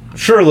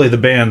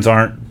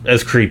aren't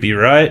as creepy,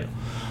 right?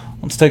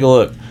 Let's take a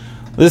look.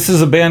 This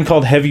is a band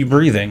called Heavy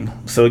Breathing.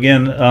 So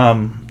again,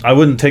 I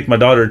wouldn't take my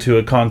daughter to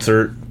a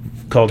concert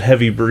called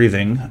Heavy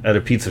Breathing at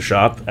a pizza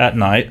shop at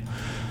night.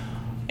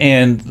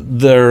 And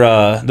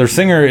their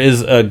singer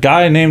is a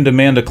guy named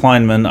Amanda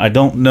Kleinman. I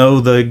don't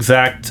know the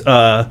exact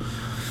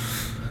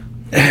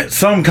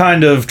some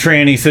kind of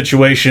tranny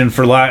situation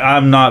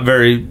I'm not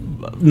very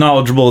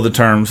knowledgeable of the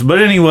terms.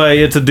 But anyway,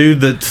 it's a dude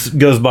that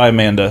goes by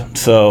Amanda.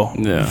 So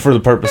for the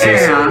purposes.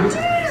 And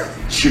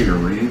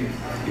Jerry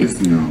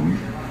is known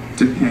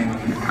to hang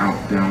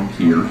out down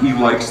here. He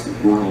likes the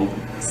world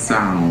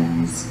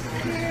sounds.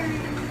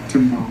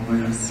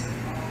 Tamales.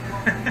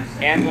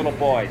 And little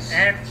boys.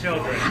 And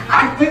children.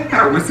 I think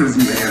I was his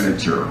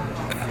manager.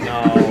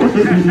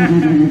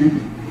 No.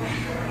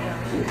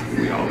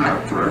 We all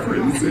have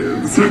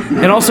preferences.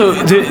 And also,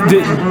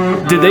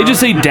 did they just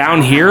say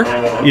down here?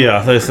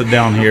 Yeah, they said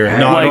down here.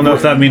 No, I don't know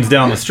if that means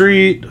down the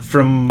street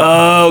from...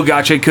 Oh,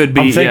 gotcha, it could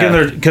be. I'm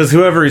thinking because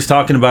whoever he's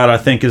talking about, I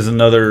think, is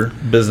another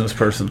business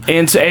person.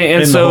 And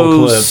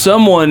so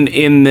someone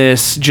in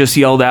this just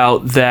yelled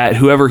out that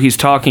whoever he's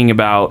talking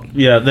about...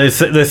 Yeah, they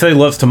say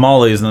loves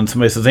tamales, and then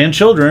somebody says, and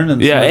children.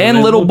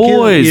 And little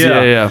boys.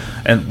 Yeah.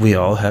 And we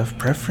all have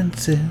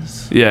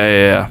preferences.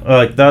 Yeah.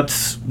 Like,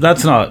 that's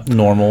not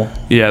normal.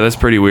 Yeah, that's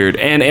pretty weird.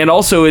 And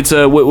also, it's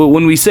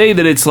when we say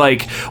that it's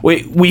like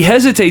we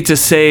hesitate to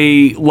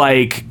say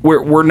like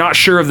we're not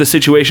sure of the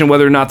situation,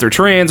 whether or not they're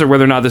trans or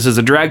whether or not this is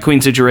a drag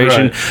queen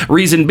situation. Right.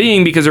 Reason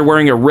being because they're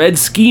wearing a red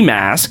ski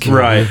mask,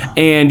 right?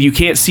 And you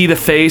can't see the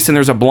face, and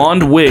there's a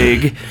blonde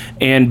wig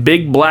and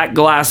big black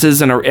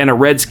glasses and a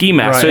red ski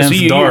mask. Right. So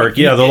it's dark.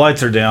 Yeah, the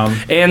lights are down.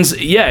 And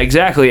yeah,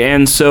 exactly.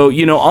 And so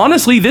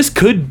honestly, this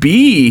could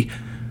be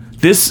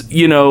this,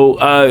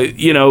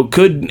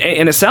 could,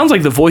 and it sounds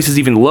like the voice is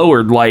even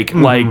lowered, like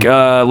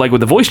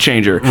with the voice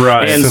changer,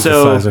 right? And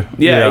so,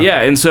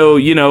 and so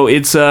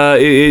it's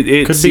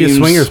it could seems, be a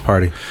swingers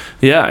party.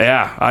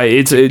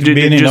 It's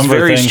just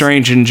very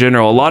strange in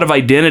general. A lot of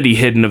identity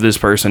hidden of this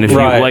person. If you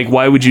like,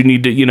 why would you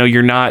need to?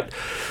 You're not.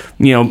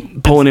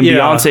 Pulling in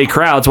Beyonce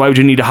crowds, why would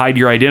you need to hide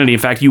your identity? In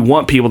fact, you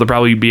want people to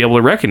probably be able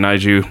to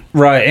recognize you.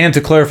 Right, and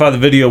to clarify, the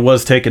video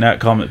was taken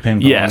at Comet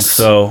Ping Pong. Yes.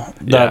 So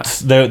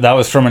that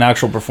was from an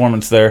actual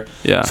performance there.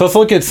 Yeah. So let's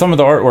look at some of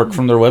the artwork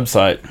from their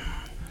website.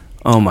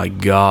 Oh my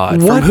God!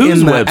 What from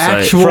whose in the website?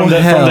 actual From the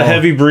hell?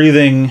 Heavy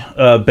Breathing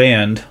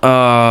band.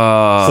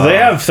 So they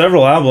have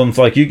several albums.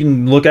 Like you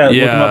can look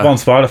them up on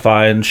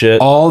Spotify and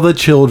shit. All the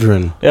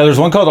Children. Yeah, there's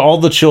one called All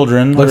the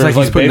Children. Looks like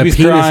he's putting a babies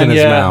penis crying, in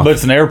his mouth. but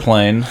it's an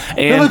airplane.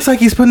 It looks like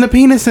he's putting a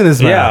penis in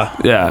his mouth.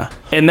 Yeah.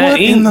 And that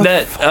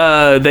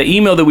What the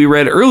email that we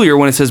read earlier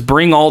when it says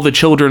bring all the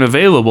children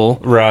available.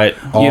 Right.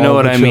 You know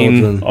what I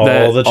mean?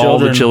 All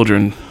the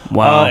children.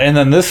 Wow. And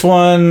then this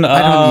one,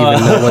 I don't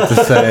even know what to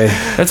say.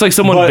 That's like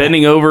someone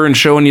bending over and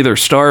showing you their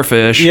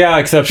starfish. Yeah,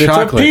 except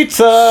Chocolate. it's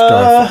a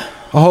pizza.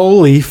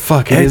 Holy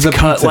fuck! It is a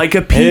cut pizza. like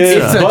a pizza.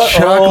 It's a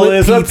chocolate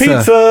It's a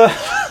pizza.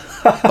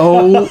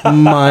 Oh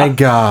my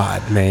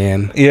God,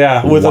 man!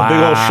 Yeah, with a big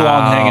old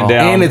schlong hanging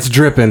down, And it's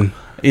dripping.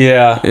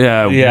 yeah,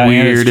 and it's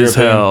weird as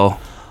dripping.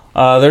 hell.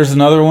 There's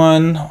another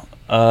one,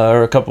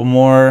 or a couple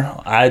more.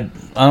 I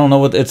don't know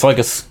what it's like.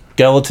 A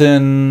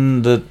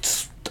skeleton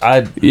that's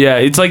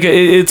it's like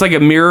a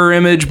mirror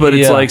image, but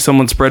it's Yeah. like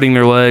someone spreading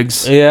their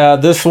legs. Yeah,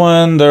 this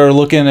one they're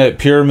looking at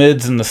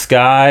pyramids in the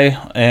sky,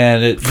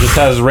 and it just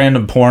has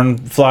random porn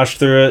flash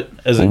through it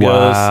as it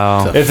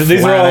Wow. goes.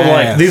 These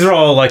are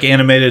all like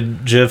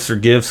animated gifs or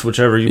gifs,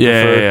 whichever you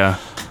prefer. Yeah.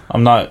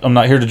 I'm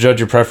not here to judge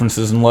your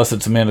preferences unless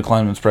it's Amanda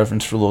Kleinman's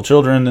preference for little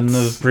children in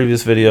the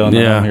previous video, and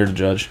then I'm here to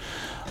judge.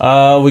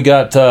 We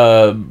got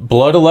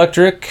Blood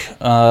Electric.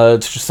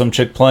 It's just some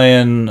chick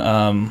playing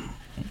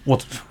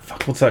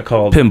what's that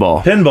called?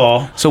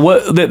 Pinball. So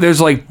what? There's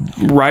like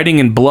writing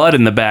in blood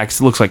in the back.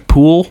 So it looks like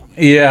pool.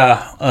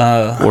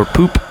 Yeah. Or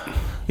poop.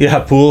 Yeah,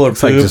 pool or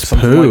poop, like just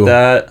something poo. like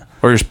that.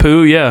 Or just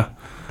poo. Yeah.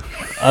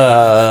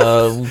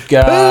 And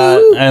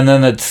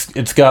then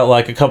it's got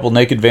like a couple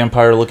naked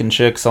vampire looking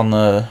chicks on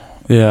the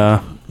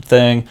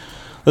thing.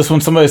 This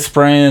one, somebody's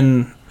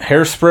spraying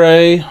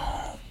hairspray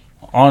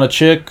on a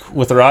chick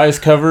with her eyes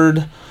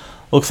covered.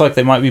 Looks like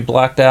they might be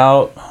blacked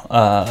out.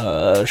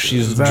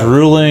 She's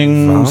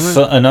drooling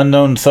an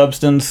unknown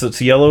substance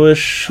that's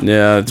yellowish.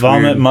 Yeah, it's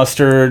vomit, weird.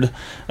 mustard, and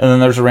then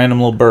there's a random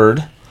little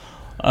bird.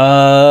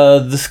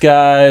 This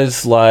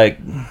guy's like,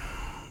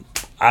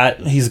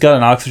 he's got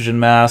an oxygen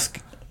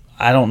mask.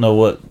 I don't know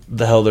what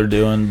the hell they're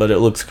doing, but it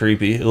looks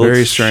creepy. It looks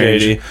Very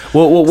strange. shady.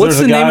 Well, what's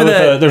the name of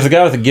that? There's a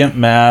guy with a gimp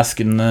mask,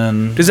 and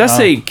then Does that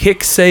say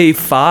Kick Say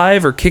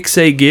 5 or Kick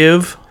Say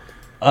Give?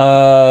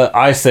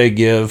 I say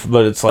give,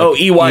 but it's like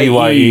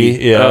EYE.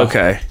 Yeah.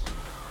 Okay.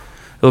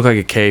 It looked like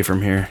a K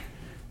from here.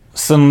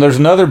 So there's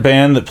another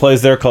band that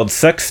plays there called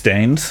Sex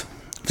Stains.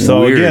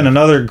 So Weird. again,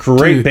 another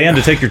great band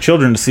to take your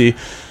children to see.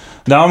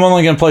 Now I'm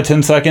only going to play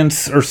 10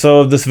 seconds or so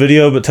of this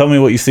video, but tell me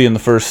what you see in the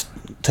first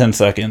 10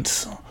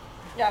 seconds.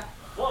 Yeah.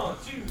 1,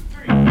 2,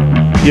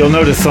 3. You'll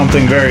notice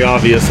something very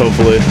obvious,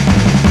 hopefully.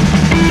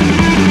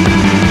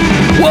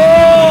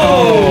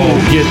 Whoa!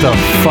 Get the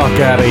fuck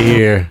out of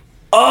here.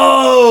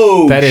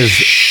 Oh, that is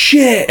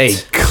shit. A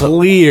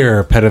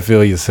clear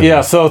pedophilia symbol.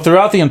 Yeah, so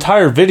throughout the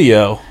entire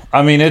video,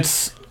 I mean,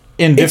 it's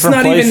in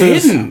different places.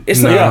 It's not even hidden.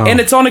 It's not, and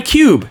it's on a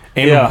cube.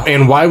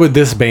 And why would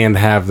this band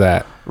have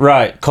that?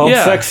 Right, called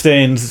Sex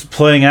Stains,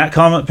 playing at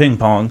Comet Ping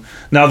Pong.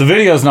 Now, the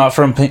video's not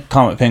from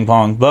Comet Ping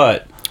Pong,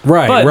 but...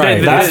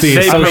 Right.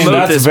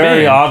 That's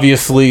very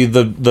obviously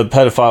the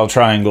pedophile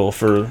triangle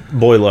for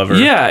Boy Lover.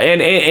 Yeah,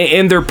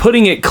 and they're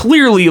putting it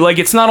clearly like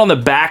it's not on the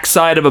back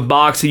side of a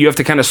box that you have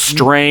to kind of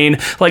strain.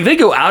 Like they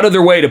go out of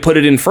their way to put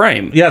it in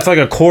frame. Yeah, it's like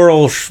a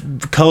coral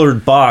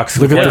colored box.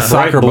 Look at the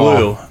soccer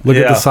ball. Look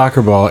at the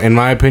soccer ball. In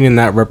my opinion,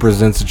 that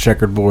represents a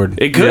checkered board.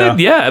 It could,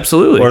 yeah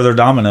absolutely. Or they're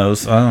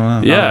dominoes. I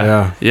don't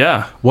know.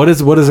 Yeah. What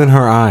is in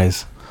her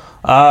eyes?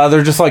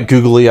 They're just like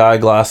googly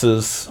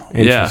eyeglasses.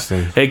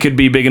 Interesting. Yeah. It could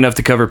be big enough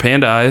to cover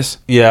panda eyes.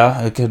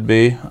 Yeah, it could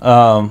be.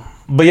 But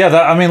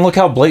yeah, I mean, look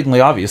how blatantly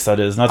obvious that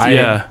is.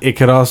 It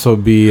could also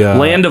be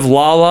Land of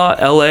La La,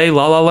 L.A.,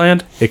 La La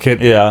Land. It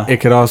could. Yeah. It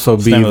could also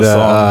be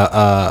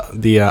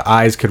the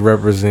eyes could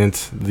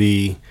represent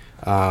the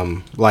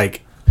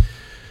like.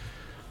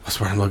 What's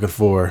what I'm looking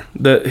for?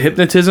 The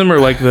hypnotism or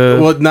like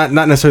the not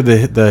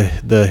necessarily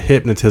the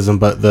hypnotism,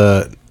 but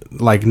the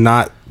like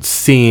not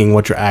seeing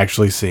what you're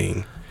actually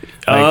seeing.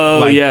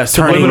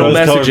 Subliminal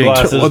messaging.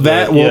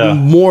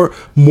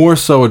 More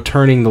so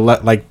turning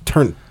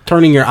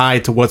turning your eye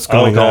to what's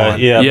going on.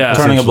 Yeah,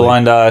 turning a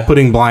blind eye,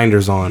 putting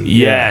blinders on.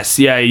 Yes,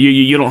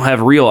 you don't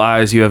have real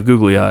eyes, you have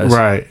googly eyes.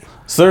 Right.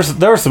 So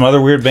there were some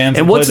other weird bands.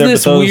 And what's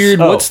this weird?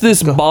 What's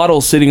this bottle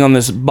sitting on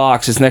this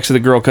box? It's next to the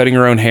girl cutting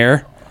her own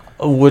hair.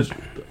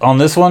 On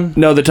this one?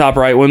 No, the top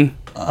right one.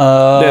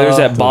 There's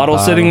that bottle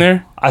sitting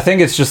there. I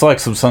think it's just like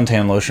some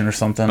suntan lotion or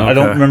something. I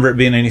don't remember it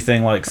being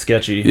anything like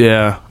sketchy.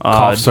 Yeah.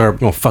 Cough syrup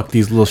gonna fuck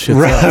these little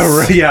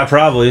shits up. Yeah,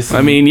 probably.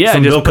 I mean, yeah,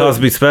 some just Bill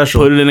Cosby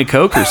special. Put it in a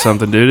Coke or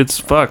something, dude. It's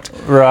fucked.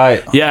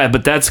 Right. Yeah,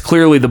 but that's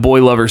clearly the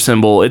boy lover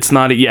symbol. It's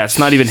not. Yeah, it's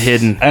not even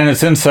hidden. And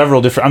it's in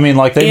several different. I mean,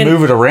 like they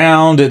move it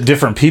around.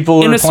 Different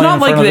people. And are it's playing not in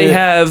like front of they it.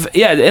 have.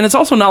 Yeah, and it's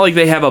also not like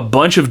they have a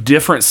bunch of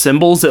different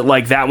symbols that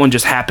like that one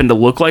just happened to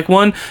look like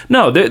one.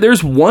 No,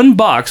 there's one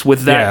box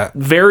with that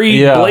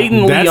very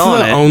blatantly That's on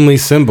the it. only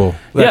symbol.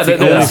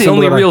 That's the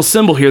only real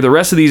symbol here. The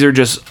rest of these are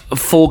just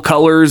full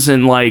colors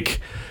and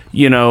like,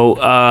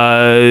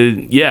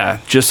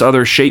 just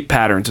other shape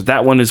patterns.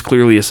 That one is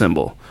clearly a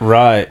symbol.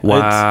 Right.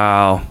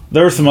 Wow.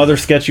 There were some other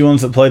sketchy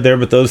ones that played there,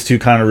 but those two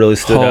kind of really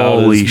stood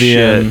out. Holy as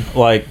being, shit.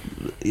 Like,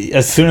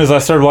 as soon as I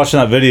started watching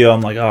that video,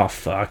 I'm like, oh,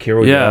 fuck, here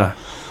we go.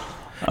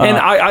 And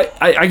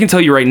I can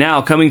tell you right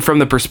now, coming from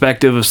the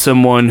perspective of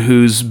someone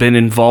who's been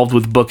involved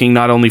with booking,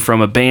 not only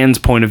from a band's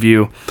point of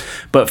view,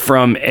 but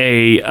from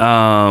a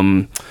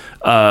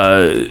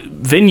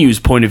venue's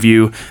point of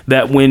view,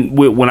 that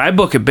when I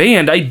book a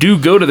band, I do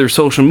go to their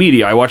social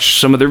media. I watch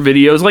some of their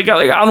videos. Like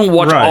I don't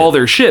watch all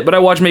their shit, but I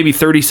watch maybe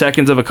 30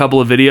 seconds of a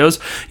couple of videos.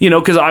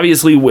 Because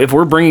obviously, if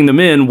we're bringing them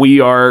in, we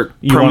are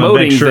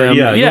promoting them.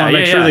 Yeah, you want to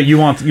make sure that you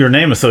want your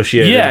name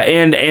associated. Yeah,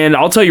 and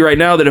I'll tell you right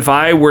now that if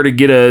I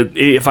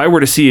were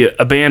to see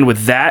a band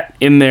with that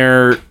in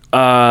their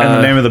and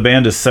the name of the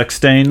band is Sex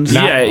Stains.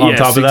 On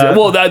top of that,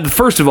 well,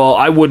 first of all,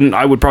 I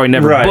would probably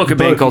never book a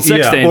band called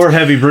Sex Stains or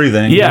Heavy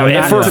Breathing.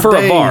 Yeah, for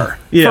a bar,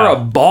 for a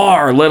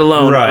bar, let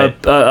alone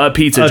a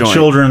pizza joint,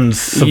 children's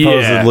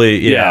supposedly.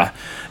 Yeah.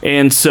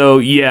 And so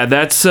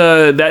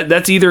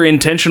that's either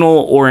intentional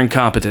or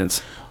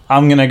incompetence.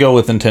 I'm gonna go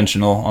with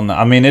intentional on that.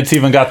 I mean, it's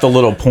even got the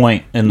little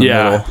point in the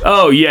middle.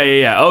 Oh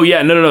yeah. Oh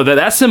yeah. No.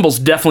 That symbol's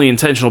definitely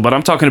intentional, but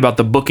I'm talking about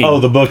the booking. Oh,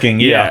 the booking.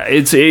 Yeah.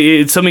 It's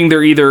something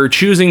they're either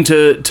choosing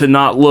to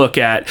not look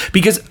at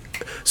because.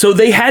 So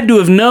they had to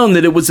have known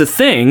that it was a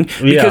thing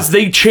because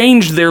they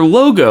changed their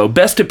logo.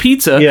 Besta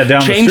Pizza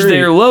changed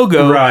their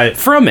logo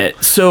from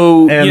it.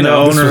 So and the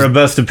owner of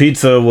Besta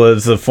Pizza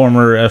was a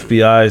former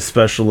FBI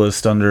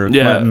specialist under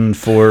Clinton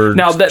for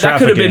now that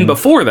could have been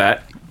before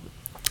that.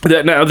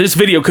 Now this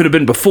video could have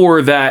been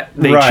before that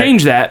they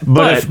changed that,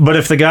 but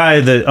if the guy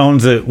that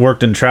owns it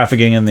worked in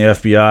trafficking in the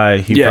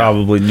FBI, he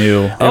probably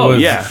knew.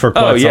 For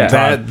quite some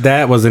time.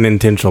 That was an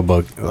intentional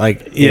book,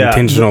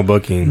 intentional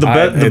booking.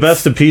 The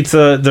Besta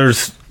Pizza.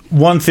 There's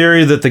one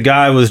theory that the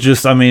guy was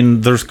just. I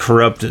mean, there's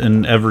corrupt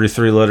in every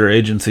 3-letter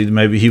agency.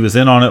 Maybe he was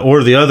in on it,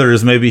 or the other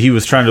is maybe he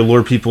was trying to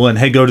lure people in.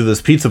 Hey, go to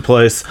this pizza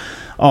place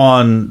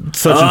on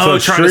such and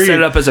such trying street, to set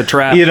it up as a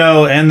trap,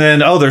 and then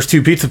there's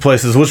 2 pizza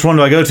places. Which one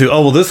do I go to?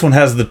 Oh, well, this one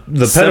has the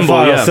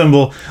pedophile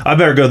symbol. I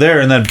better go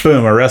there, and then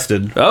boom,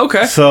 arrested.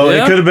 Okay, so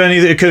it could have been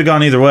it could have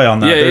gone either way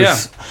on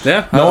that.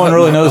 Yeah. No one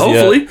really knows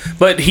hopefully, yet.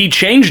 But he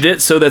changed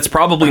it, so that's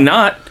probably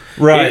not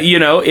right.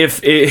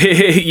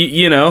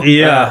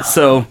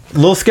 So a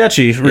little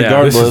sketchy.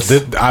 Regardless,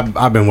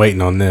 I've been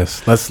waiting on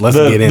this. Let's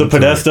get into the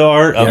Podesta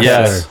art.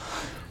 Yes.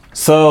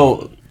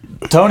 So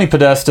Tony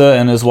Podesta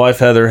and his wife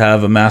Heather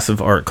have a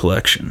massive art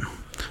collection.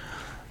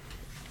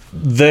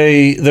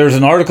 There's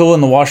an article in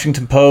the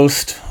Washington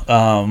Post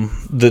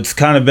that's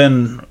kind of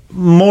been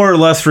more or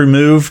less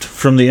removed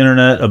from the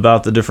internet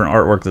about the different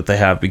artwork that they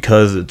have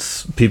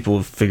because people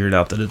have figured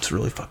out that it's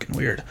really fucking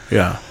weird.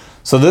 Yeah.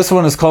 So this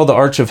one is called the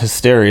Arch of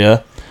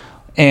Hysteria,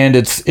 and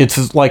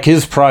it's like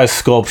his prize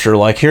sculpture.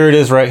 Like here it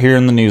is right here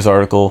in the news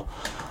article.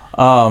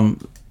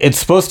 It's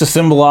supposed to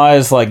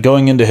symbolize like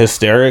going into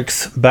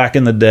hysterics back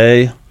in the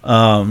day.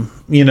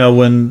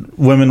 When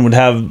women would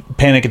have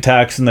panic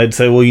attacks and they'd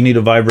say, well, you need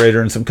a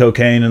vibrator and some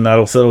cocaine and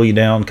that'll settle you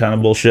down, kind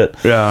of bullshit.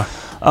 Yeah.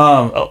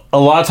 A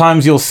lot of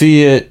times you'll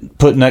see it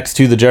put next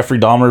to the Jeffrey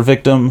Dahmer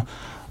victim.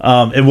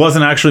 It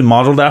wasn't actually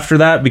modeled after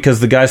that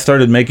because the guy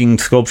started making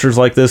sculptures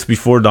like this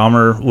before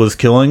Dahmer was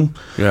killing.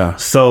 Yeah.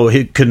 So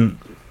it couldn't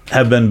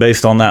have been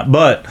based on that,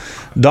 but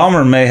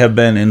Dahmer may have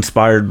been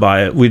inspired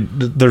by it.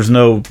 There's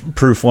no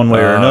proof one way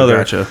or another.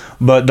 Gotcha.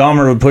 But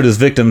Dahmer would put his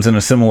victims in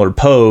a similar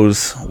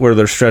pose where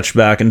they're stretched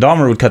back, and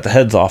Dahmer would cut the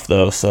heads off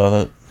though,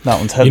 so that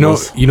one's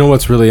headless. You know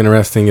what's really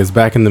interesting is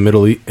back in the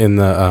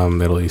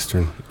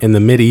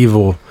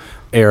medieval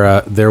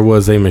era, there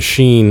was a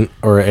machine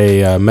or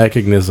a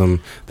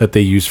mechanism that they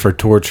used for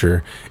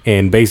torture,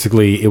 and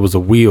basically it was a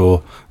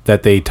wheel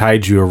that they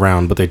tied you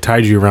around, but they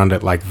tied you around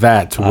it like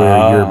that to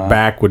where your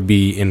back would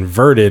be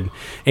inverted,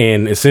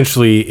 and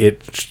essentially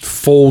it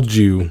folds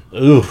you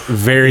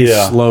very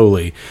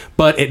slowly,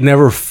 but it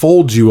never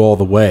folds you all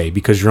the way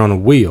because you're on a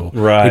wheel.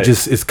 Right. It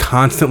just is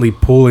constantly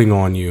pulling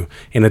on you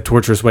in a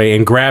torturous way,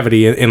 and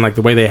gravity and like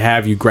the way they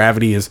have you,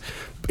 gravity is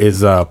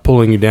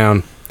pulling you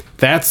down.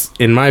 That's,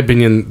 in my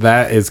opinion,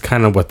 that is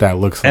kind of what that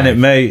looks like. And it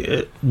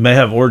may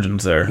have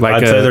origins there. Like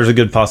I'd say there's a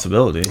good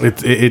possibility.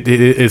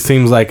 It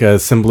seems like a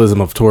symbolism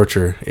of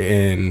torture,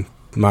 in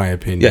my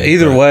opinion. Yeah,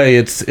 either way,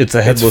 it's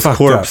a headless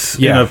corpse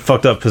in a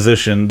fucked up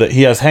position that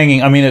he has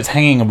hanging. I mean, it's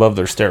hanging above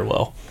their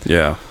stairwell.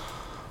 Yeah.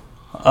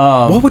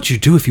 What would you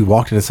do if you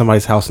walked into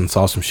somebody's house and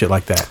saw some shit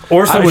like that?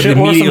 Or some shit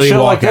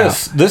like out.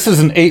 this. This is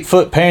an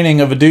 8-foot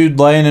painting of a dude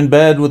laying in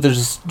bed with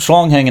his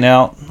schlong hanging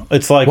out.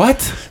 It's like what?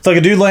 It's like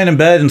a dude laying in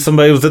bed and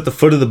somebody was at the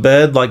foot of the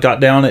bed, like got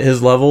down at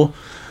his level.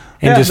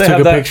 And just took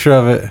a picture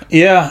of it.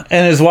 Yeah,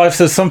 and his wife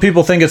says some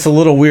people think it's a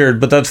little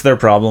weird, but that's their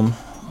problem.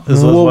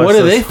 Well, what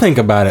do they think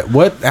about it?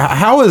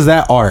 How is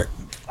that art?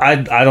 I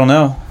don't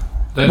know.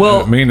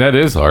 I mean, that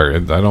is art.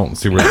 I don't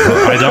see where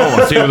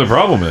the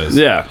problem is.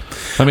 Yeah.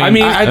 I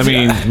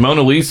mean,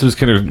 Mona Lisa was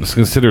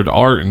considered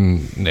art,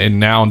 and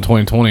now in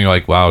 2020,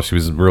 like, wow, she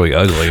was really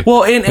ugly.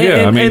 Well,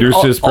 there's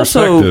just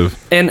perspective.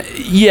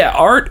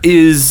 Art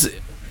is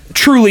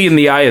truly in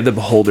the eye of the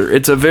beholder.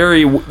 It's a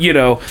very, but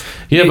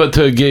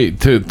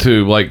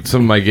to like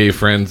some of my gay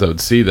friends that would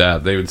see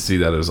that, they would see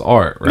that as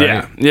art,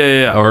 right?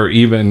 Yeah. Or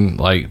even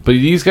like, but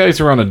these guys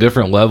are on a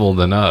different level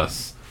than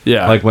us.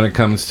 Yeah. Like when it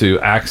comes to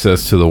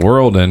access to the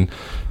world, and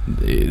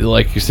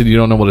like you said, you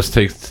don't know what it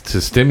takes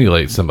to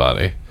stimulate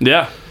somebody.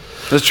 Yeah.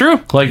 That's true.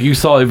 Like if you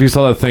saw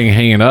that thing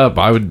hanging up,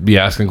 I would be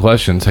asking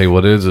questions. Hey,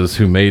 what is this?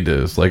 Who made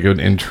this? Like it would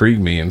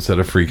intrigue me instead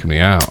of freaking me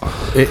out.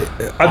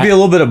 I'd be a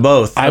little bit of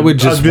both. I'd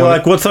be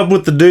like, what's up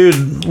with the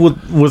dude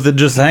with it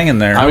just hanging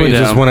there? I would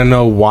just want to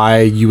know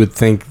why you would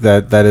think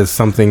that is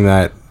something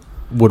that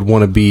would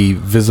want to be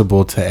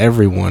visible to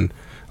everyone.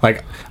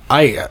 Like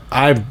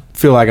I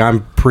feel like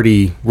I'm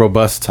pretty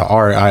robust to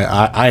art.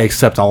 I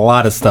accept a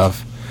lot of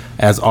stuff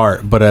as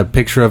art, but a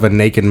picture of a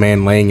naked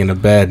man laying in a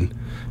bed,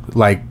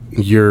 like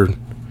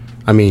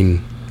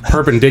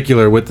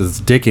perpendicular with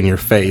his dick in your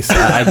face.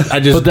 I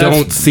just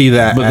don't see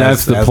that. But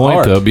that's the point,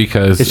 art. though,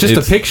 because it's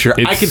just a picture.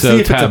 I can see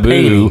if it's a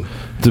painting.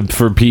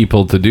 For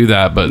people to do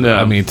that, but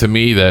I mean, to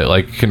me, that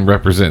like can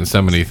represent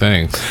so many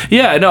things.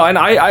 Yeah, no, and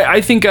I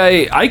think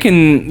I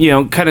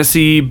can kind of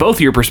see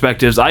both your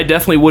perspectives. I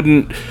definitely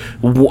wouldn't.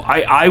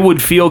 I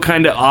would feel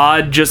kind of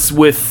odd just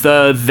with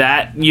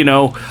that.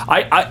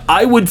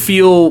 I would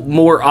feel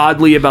more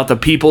oddly about the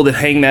people that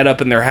hang that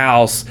up in their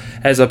house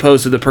as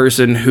opposed to the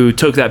person who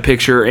took that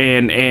picture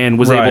and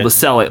was able to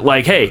sell it.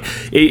 Like, hey,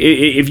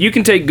 if you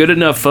can take good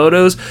enough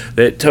photos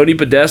that Tony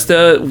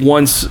Podesta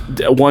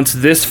wants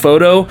this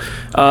photo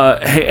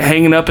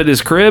hanging up at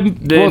his crib,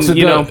 then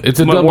it's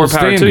a double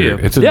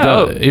standard.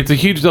 It's a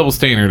huge double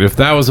standard. If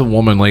that was a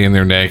woman laying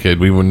there naked,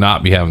 we would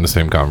not be having the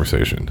same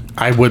conversation.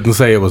 I wouldn't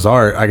say it was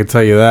art. I could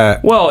tell you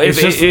that. Well,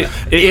 if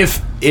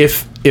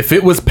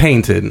it was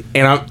painted,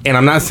 and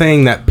I'm not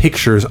saying that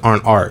pictures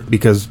aren't art,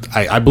 because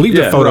I believe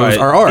the photos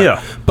are art.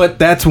 Yeah. But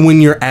that's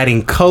when you're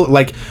adding color.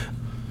 Like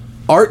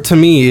art to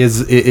me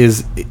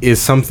is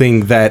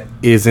something that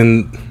is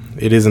in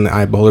the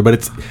eye beholder,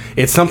 but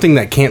it's something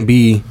that can't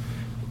be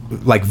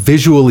like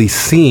visually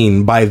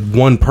seen by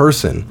one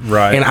person,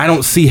 right? And I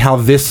don't see how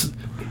this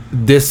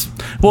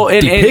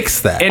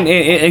depicts that.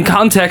 And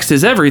context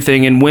is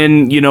everything. And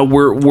when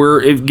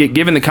we're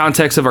given the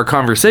context of our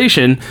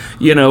conversation,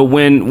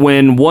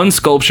 when one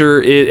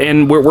sculpture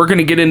and we're going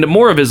to get into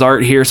more of his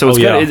art here, so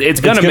it's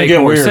going to make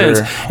more sense.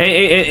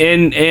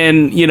 And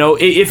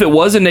if it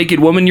was a naked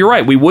woman, you're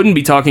right, we wouldn't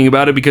be talking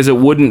about it because it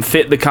wouldn't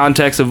fit the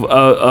context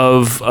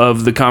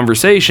of the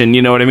conversation.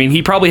 You know what I mean?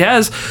 He probably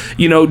has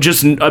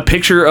just a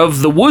picture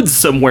of the woods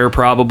somewhere,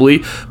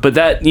 probably, but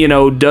that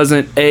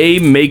doesn't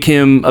make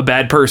him a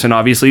bad person.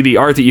 Obviously, the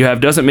art that you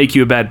have doesn't make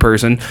you a bad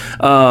person.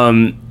 I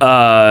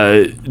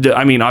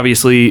mean,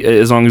 obviously,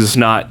 as long as it's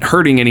not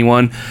hurting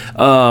anyone.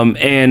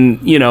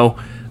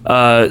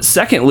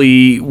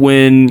 Secondly,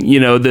 when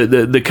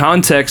the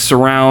context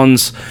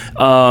surrounds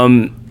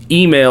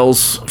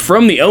emails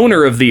from the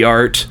owner of the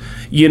art,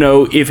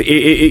 if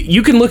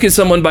you can look at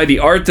someone by the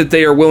art that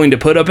they are willing to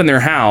put up in their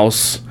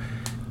house,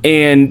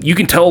 and you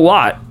can tell a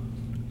lot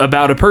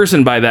about a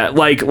person by that,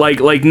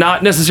 like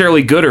not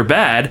necessarily good or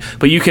bad,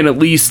 but you can at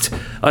least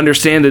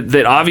understand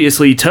that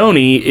obviously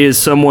Tony is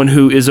someone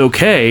who is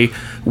okay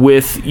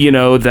with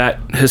that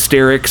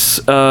hysterics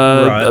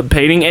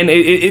painting, and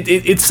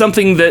it's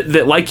something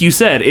that like you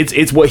said,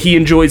 it's what he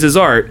enjoys as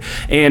art.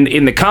 And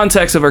in the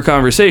context of our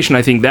conversation,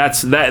 I think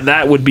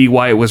that would be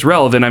why it was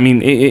relevant. I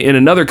mean, in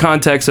another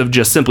context of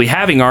just simply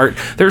having art,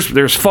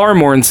 there's far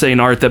more insane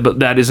art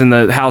that is in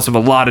the house of a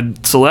lot of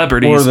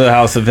celebrities, or the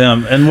house of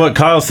him. And what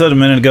Kyle said a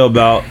minute ago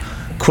about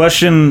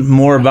question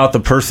more about the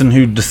person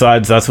who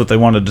decides that's what they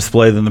want to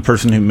display than the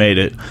person who made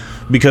it,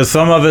 because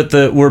some of it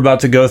that we're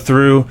about to go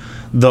through,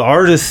 the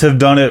artists have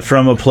done it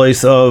from a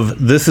place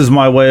of, this is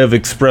my way of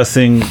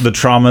expressing the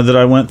trauma that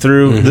I went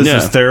through. Mm-hmm. This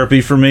is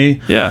therapy for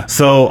me. Yeah.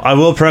 So I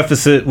will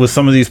preface it with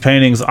some of these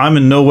paintings. I'm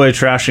in no way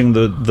trashing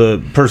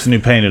the person who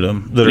painted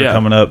them that are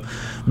coming up,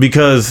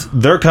 because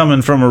they're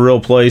coming from a real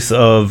place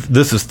of,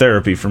 this is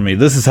therapy for me.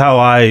 This is how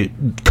I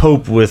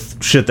cope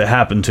with shit that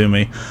happened to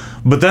me.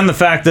 But then the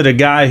fact that a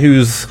guy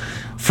who's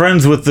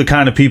friends with the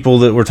kind of people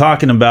that we're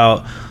talking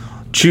about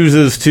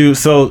chooses to,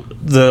 so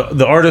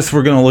the artists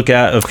we're going to look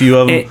at, a few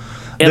of them,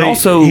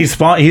 also he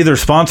either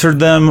sponsored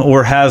them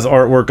or has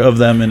artwork of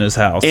them in his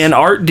house. And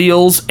art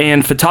deals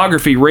and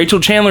photography.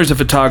 Rachel Chandler's a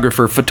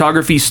photographer.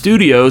 Photography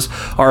studios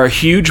are a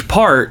huge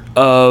part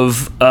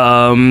of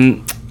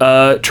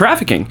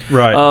trafficking.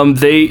 Right.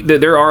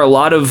 There are a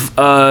lot of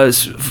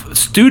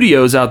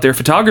studios out there,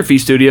 photography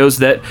studios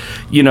that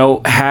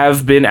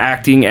have been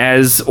acting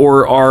as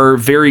or are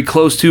very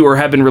close to or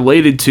have been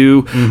related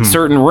to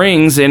certain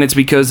rings, and it's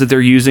because that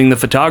they're using the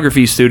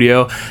photography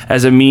studio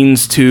as a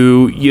means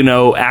to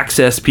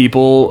access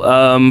people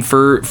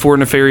for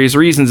nefarious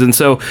reasons, and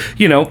so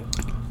it's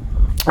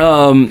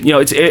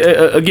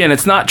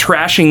not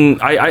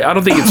trashing. I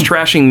don't think it's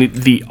trashing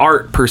the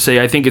art per se.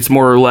 I think it's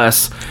more or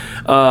less.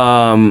 You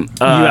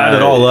add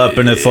it all up,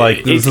 and it's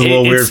like this is a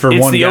little weird for one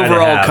guy to have. It's the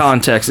overall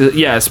context,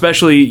 yeah.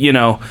 Especially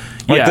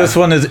this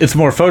one is. It's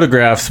more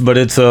photographs, but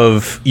it's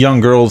of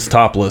young girls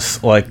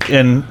topless.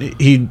 And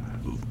he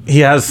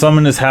has some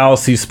in his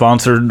house. He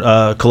sponsored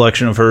a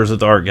collection of hers at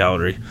the art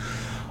gallery.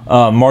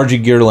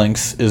 Margie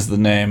Geerlinks is the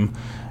name.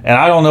 And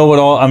I don't know what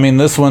all. I mean,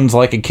 this one's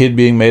like a kid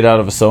being made out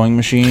of a sewing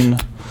machine.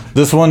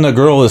 This one, the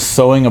girl is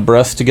sewing a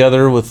breast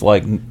together with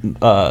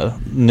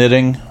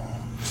knitting.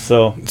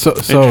 So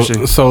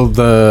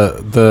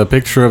the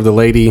picture of the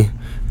lady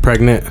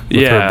pregnant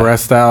with her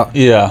breast out.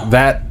 Yeah,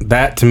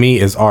 that to me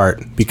is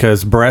art,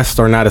 because breasts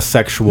are not a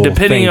sexual.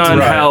 Depending on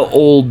how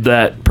old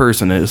that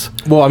person is.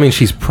 Well, I mean,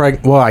 she's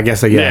pregnant. Well, I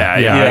guess yeah.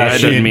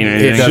 It doesn't mean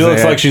anything. She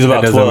looks like she's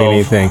about 12. Mean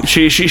anything.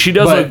 She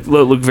does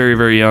look very,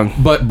 very young.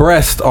 But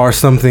breasts are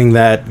something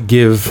that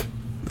give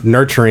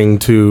nurturing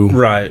to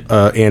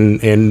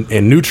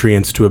and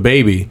nutrients to a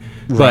baby.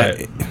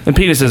 Right. And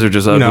penises are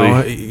just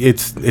ugly.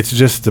 It's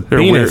just a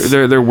penis.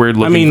 They're weird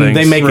looking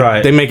things.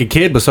 They make a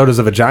kid, but so does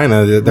a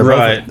vagina. They're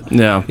right. Both,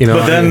 yeah.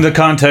 But then the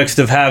context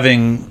of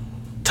having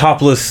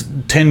topless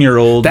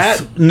 10-year-olds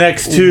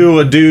next to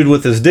a dude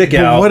with his dick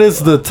out. What is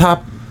the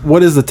top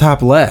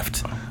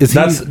left?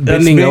 That's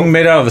being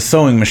made out of a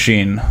sewing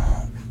machine.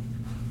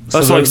 So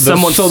like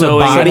someone's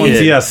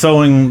sewing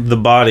sewing the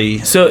body.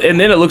 So, and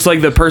then it looks like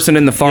the person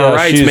in the far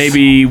right's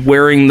maybe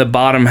wearing the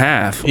bottom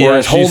half or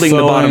is holding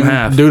the bottom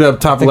half. Dude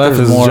up top left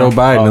is Joe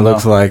Biden. It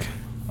looks like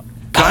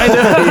kind of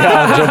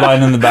Joe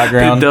Biden in the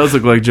background. It does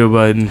look like Joe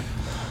Biden.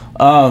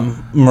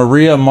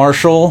 Maria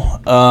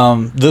Marshall.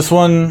 This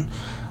one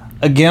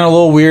again a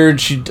little weird.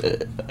 She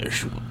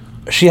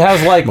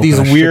has like these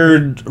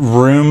weird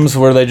rooms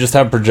where they just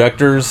have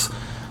projectors.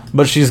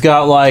 But she's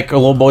got like a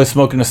little boy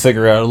smoking a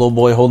cigarette, a little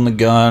boy holding a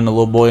gun, a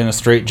little boy in a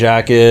straight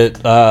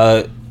jacket,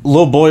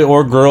 little boy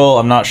or girl,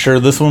 I'm not sure.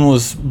 This one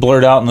was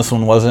blurred out and this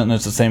one wasn't, and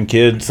it's the same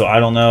kid, so I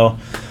don't know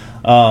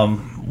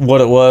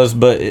what it was.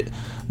 But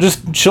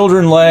just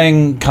children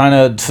laying kind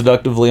of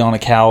seductively on a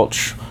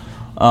couch.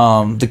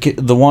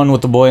 The one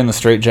with the boy in the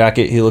straight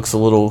jacket, he looks a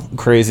little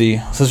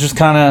crazy. So it's just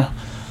kind of,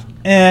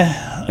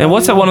 And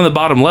what's that one on the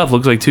bottom left?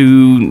 Looks like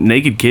two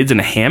naked kids in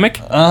a hammock?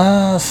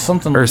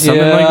 Something like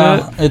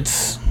that?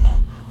 It's...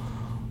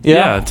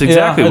 Yeah, it's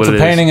exactly what it is.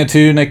 It's a painting of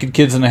two naked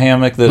kids in a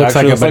hammock that looks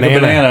actually like a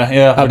banana.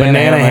 Yeah, a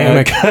banana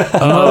hammock.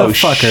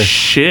 Motherfucker.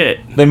 Shit.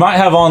 They might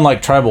have on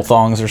like tribal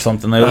thongs or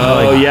something. They look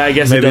I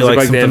guess it does look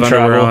like they have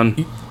underwear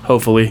on.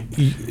 Hopefully.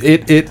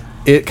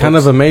 It kind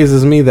of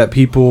amazes me that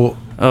people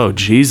Oh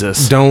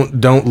Jesus!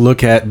 Don't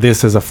look at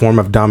this as a form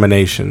of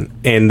domination,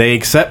 and they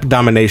accept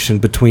domination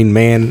between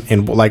man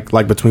and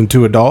like between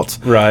two adults,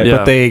 right?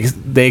 But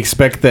they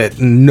expect that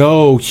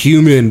no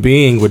human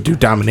being would do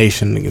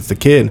domination against a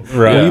kid.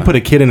 Right? When you put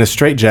a kid in a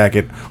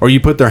straitjacket, or you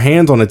put their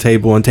hands on a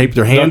table and tape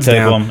their hands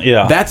down,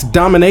 that's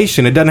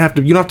domination. It doesn't have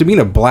to. You don't have to be in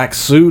a black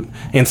suit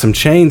and some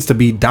chains to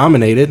be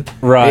dominated.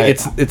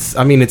 Right? It's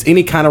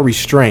any kind of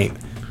restraint.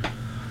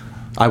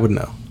 I would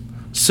know.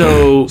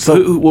 So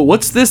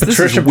what's this?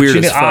 Patricia this is weird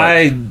Puccini, as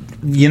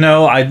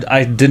fuck.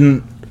 I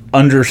didn't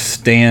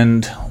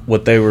understand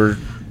what they were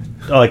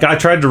like. I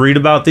tried to read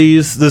about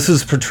these. This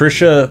is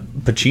Patricia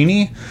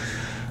Puccini.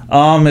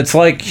 It's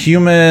like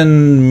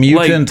human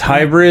mutant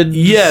hybrid.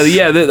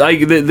 Yeah.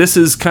 This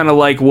is kind of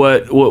like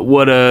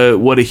what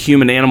a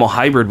human animal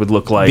hybrid would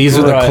look like. These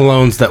are the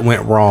clones that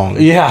went wrong.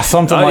 Yeah,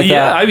 something like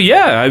that.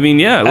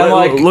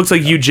 It looks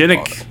like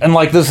eugenic. And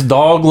like this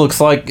dog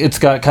looks like it's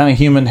got kind of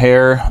human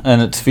hair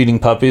and it's feeding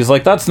puppies.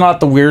 Like that's not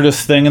the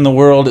weirdest thing in the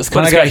world. It's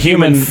kind of got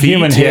human hips.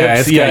 Human feet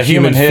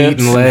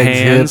and legs,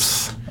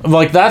 hands. hips.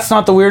 Like that's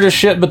not the weirdest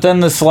shit, but then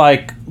this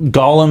like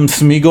Gollum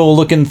Smeagol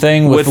looking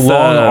thing with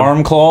long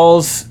arm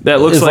claws that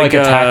looks is like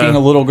attacking a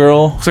little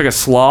girl. Looks like a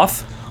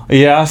sloth.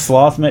 Yeah,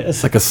 sloth.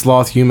 It's like a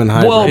sloth human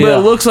hybrid. Well, but it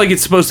looks like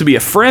it's supposed to be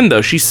a friend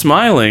though. She's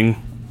smiling.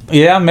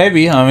 Yeah,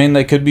 maybe. I mean,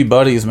 they could be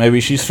buddies.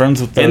 Maybe she's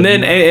friends with them.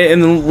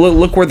 And then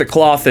look where the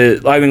cloth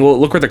is. I mean,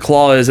 look where the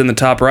claw is in the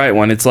top right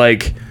one. It's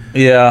like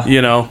yeah.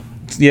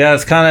 Yeah,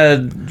 it's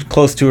kind of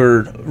close to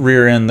her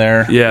rear end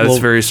there. Yeah, it's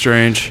very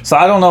strange. So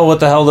I don't know what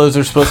the hell those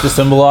are supposed to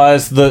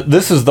symbolize.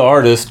 This is the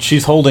artist.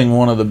 She's holding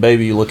one of the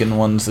baby-looking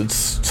ones.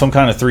 It's some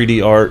kind of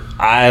 3D art.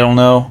 I don't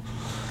know.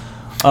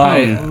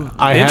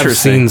 I have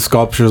seen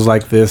sculptures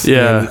like this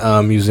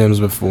in museums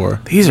before.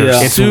 These are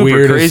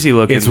super crazy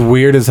looking. It's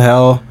weird as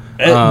hell.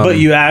 But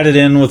you add it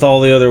in with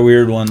all the other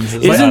weird ones.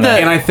 Isn't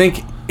that?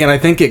 And I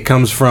think it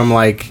comes from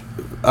like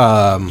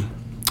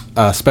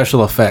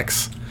special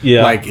effects.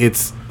 Yeah, like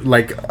it's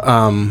like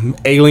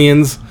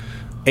aliens.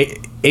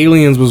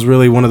 Aliens was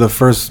really one of the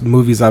first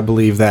movies, I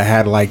believe, that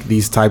had like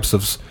these types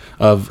of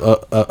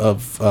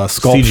sculptures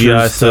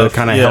CGI to stuff,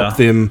 kind of yeah. help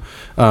them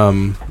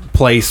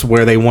place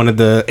where they wanted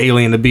the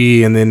alien to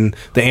be, and then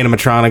the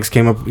animatronics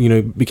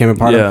became a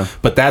part of it.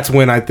 But that's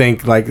when I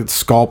think like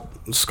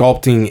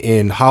sculpting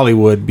in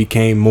Hollywood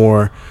became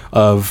more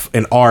of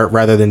an art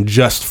rather than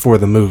just for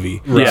the movie.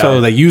 Right.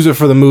 So they use it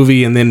for the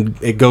movie, and then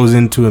it goes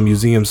into a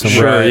museum somewhere.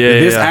 Sure, yeah,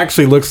 This yeah.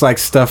 actually looks like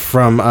stuff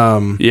from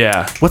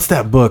what's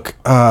that book?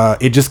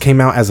 It just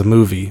came out as a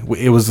movie.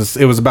 It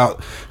was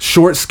about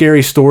short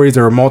scary stories.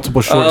 There were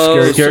multiple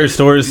short scary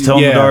stories tell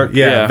in the dark.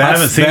 Yeah, I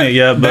haven't seen it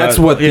yet, but that's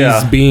what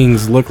these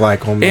beings look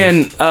like almost.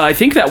 And I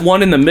think that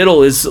one in the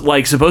middle is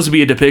like supposed to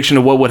be a depiction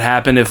of what would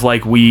happen if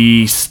like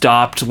we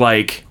stopped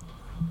like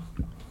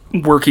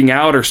working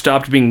out or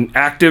stopped being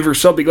active or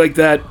something like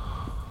that.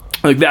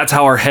 Like that's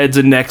how our heads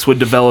and necks would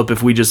develop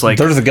if we just like.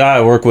 There's a guy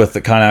I work with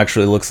that kind of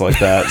actually looks like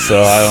that,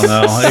 so I don't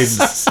know.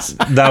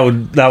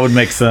 that would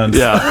make sense.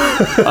 Yeah.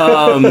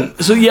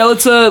 So yeah,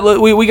 let's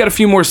we got a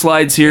few more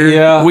slides here.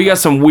 Yeah. We got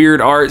some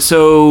weird art.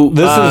 So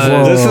This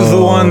is the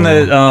one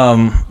that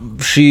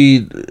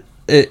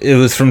it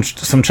was from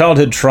some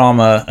childhood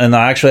trauma, and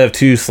I actually have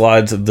 2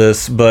 slides of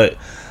this, but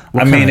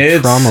What kind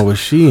of trauma was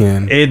she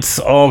in? It's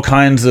all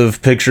kinds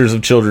of pictures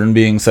of children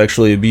being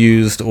sexually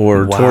abused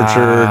or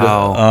tortured.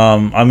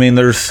 I mean,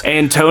 there's...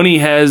 And Tony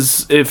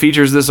it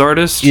features this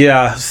artist?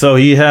 Yeah, so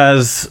he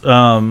has...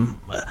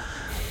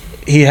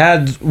 he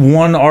had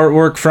one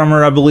artwork from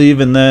her, I believe,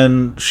 and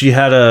then she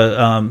had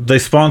they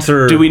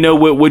sponsor... Do we know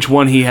which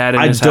one he had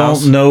in his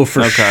house? I don't know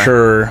for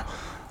sure.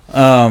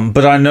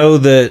 But I know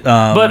that.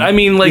 But I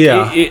mean, like,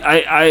 yeah.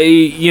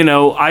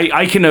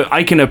 I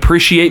can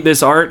appreciate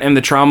this art and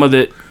the trauma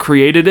that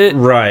created it.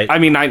 Right. I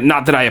mean,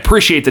 not that I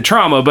appreciate the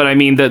trauma, but I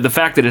mean the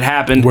fact that it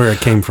happened, where it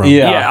came from.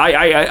 Yeah.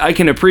 I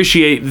can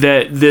appreciate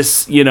that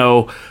this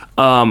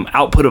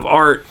output of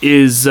art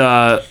is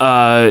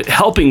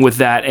helping with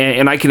that,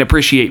 and I can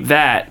appreciate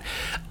that.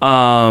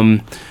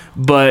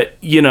 But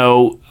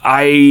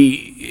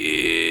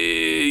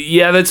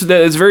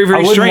that's very, very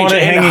I wouldn't strange. want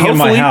it hanging in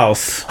my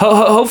house.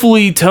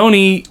 Hopefully,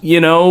 Tony,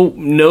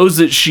 knows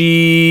that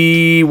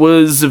she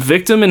was a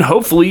victim, and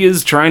hopefully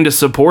is trying to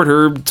support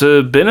her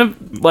to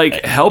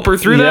help her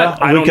through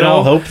that. I don't know.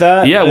 All hope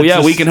that.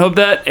 Yeah, we can hope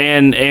that,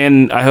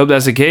 and I hope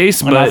that's the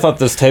case. But I thought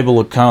this table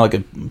looked kind of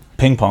like a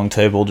ping pong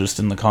table, just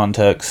in the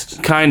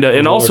context. Kinda,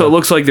 and also it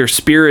looks like their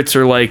spirits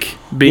are like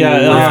being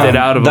lifted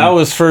out of them. That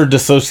was for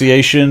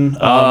dissociation, which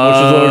is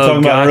what we were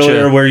talking about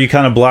earlier, where you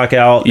kind of black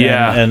out.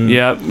 And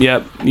yep.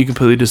 You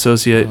completely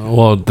dissociate.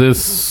 Well,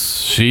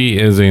 she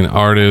is an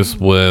artist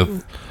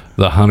with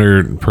the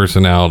 100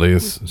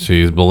 personalities.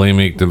 She's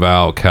bulimic,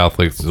 devout,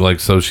 Catholic.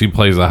 So she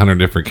plays 100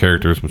 different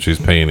characters when she's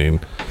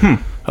painting. Oh,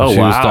 she was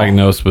wow.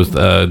 diagnosed with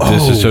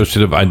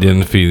dissociative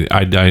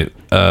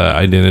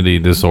identity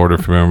disorder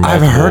from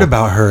I've heard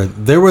about her.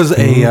 There was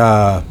a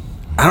I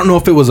don't know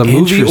if it was a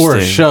movie or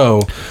a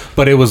show,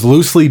 but it was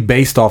loosely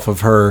based off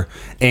of her.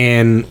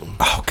 And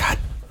god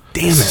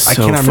damn it, I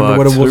cannot remember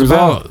what it was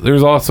about.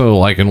 There's also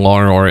like in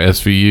Law and Order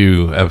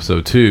SVU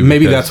episode 2.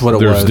 Maybe that's what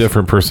it was. There's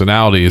different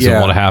personalities, and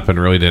what happened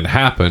really didn't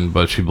happen,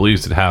 but she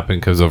believes it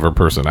happened because of her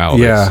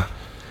personalities. Yeah.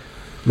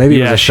 Maybe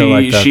it was a show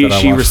like that.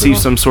 She received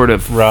some sort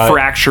of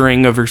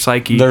fracturing of her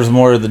psyche. There's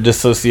more of the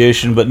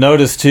dissociation, but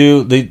notice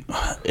too,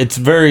 it's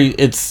very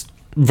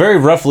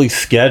roughly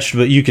sketched,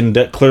 but you can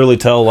clearly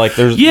tell like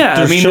there's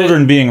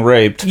children being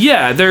raped.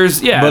 Yeah, but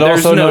there's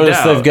also no notice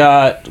doubt. they've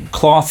got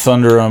cloths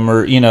under them,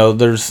 or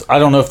there's I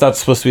don't know if that's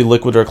supposed to be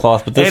liquid or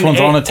cloth, but this one's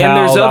on a towel. And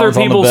there's that other one's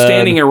on the people bed,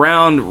 standing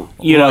around,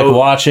 like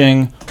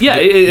watching. Yeah,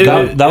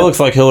 that looks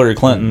like Hillary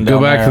Clinton. Go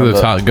back to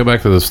the top. Go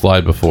back to the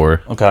slide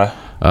before. Okay.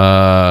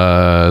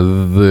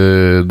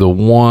 The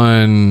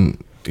one,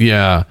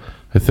 I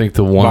think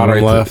the one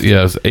bottom left.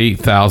 Yes,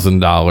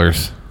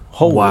 $8,000.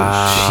 Holy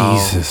wow.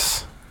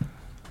 Jesus.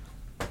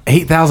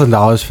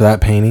 $8,000 for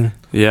that painting.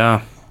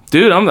 Yeah.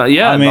 Dude, I'm not.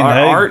 Yeah, I mean,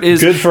 art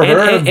is good for her,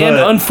 and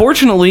but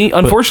unfortunately,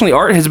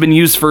 art has been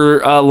used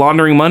for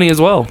laundering money as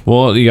well.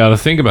 Well, you got to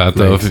think about it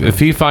though. If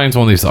he finds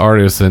one of these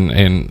artists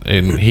and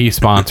he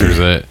sponsors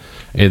it,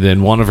 and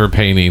then one of her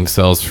paintings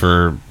sells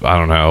for I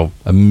don't know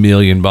 $1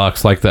 million,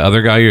 like the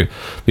other guy,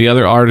 the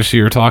other artist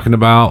you were talking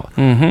about.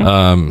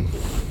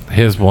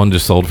 His one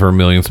just sold for $1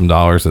 million at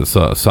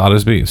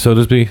Sotheby's.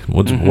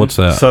 What's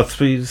that?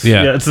 Sotheby's.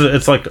 Yeah.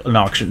 It's like an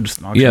auction. Just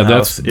an auction Yeah,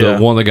 house. that's the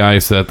one of the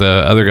guys that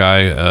the other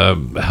guy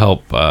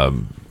helped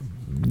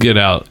get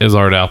out his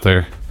art out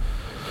there.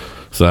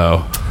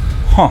 So,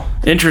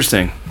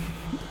 Interesting.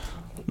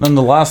 Then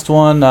the last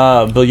one,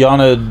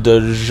 Biljana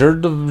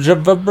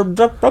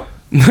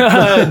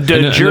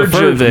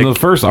Djurdjevic. the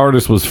first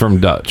artist was from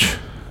Dutch.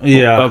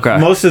 Yeah. Okay.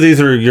 Most of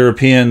these are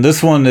European.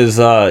 This one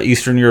is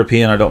Eastern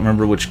European. I don't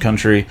remember which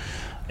country.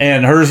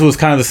 And hers was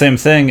kind of the same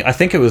thing. I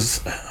think it was,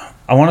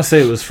 I want to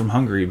say it was from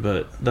Hungary,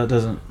 but that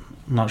doesn't,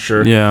 I'm not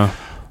sure. Yeah.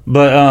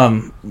 But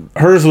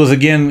hers was,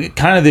 again,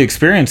 kind of the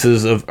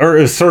experiences of, or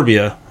it was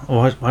Serbia.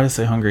 why did I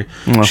say hungry?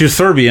 She was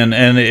Serbian,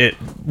 and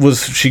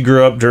she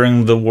grew up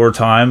during the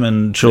wartime,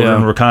 and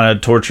children were kind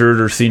of tortured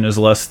or seen as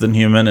less than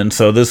human, and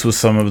so this was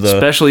some of the...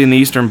 Especially in the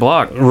Eastern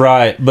Bloc.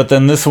 Right, but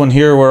then this one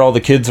here where all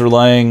the kids are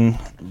laying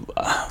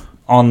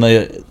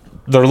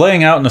they're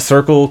laying out in a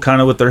circle,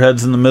 kind of with their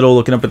heads in the middle,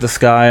 looking up at the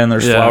sky, and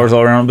there's flowers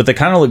all around. But they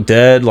kind of look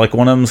dead. Like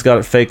one of them's got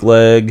a fake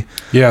leg.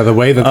 Yeah, the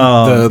way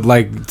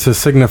that to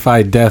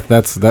signify death.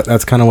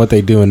 That's kind of what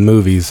they do in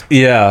movies.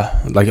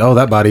 Yeah, like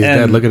that body's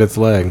dead. Look at its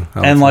leg.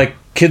 And like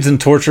kids in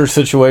torture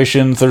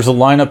situations, there's a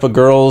lineup of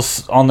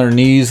girls on their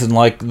knees, and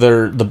like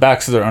the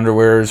backs of their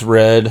underwear is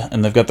red,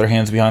 and they've got their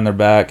hands behind their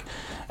back.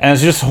 And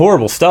it's just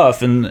horrible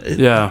stuff. And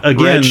again,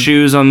 red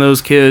shoes on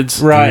those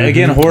kids. Right.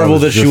 Again, horrible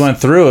that she went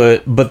through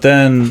it. But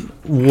then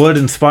what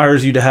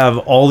inspires you to have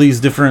all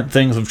these different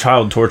things of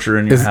child torture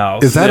in your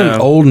house? Is that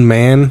an old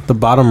man, the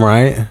bottom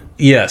right?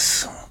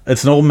 Yes.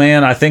 It's an old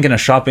man, I think, in a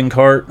shopping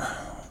cart.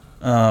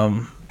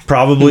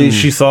 Probably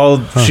she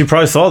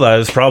probably saw that. It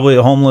was probably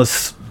a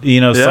homeless,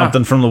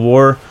 something from the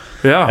war.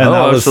 Yeah. And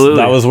absolutely.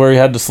 That was where he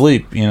had to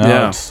sleep,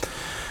 Yeah.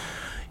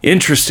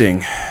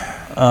 Interesting.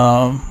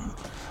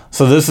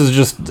 So this is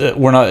just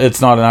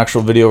it's not an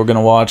actual video we're going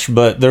to watch,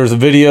 but there's a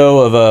video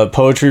of a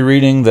poetry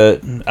reading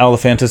that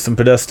Alephantis and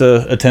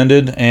Podesta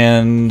attended,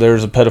 and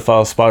there's a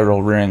pedophile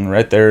spiral ring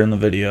right there in the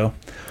video.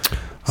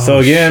 So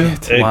again,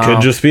 it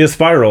could just be a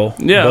spiral.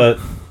 Yeah.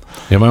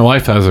 But my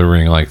wife has a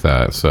ring like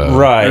that, so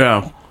right.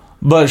 Yeah.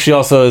 But she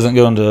also isn't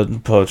going to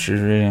poetry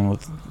reading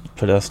with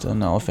Podesta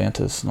and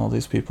Alephantis and all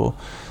these people.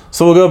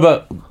 So we'll go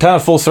about kind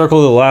of full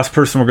circle. The last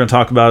person we're going to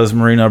talk about is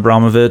Marina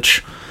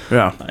Abramovich.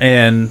 Yeah.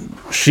 And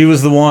she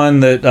was the one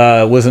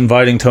that was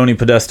inviting Tony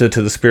Podesta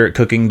to the spirit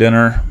cooking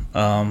dinner.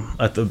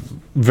 At the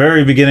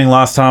very beginning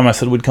last time, I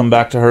said we'd come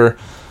back to her.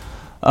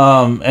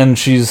 And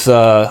she's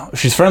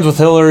friends with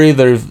Hillary.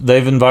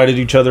 They've invited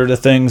each other to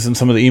things in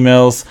some of the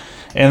emails.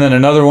 And then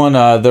another one,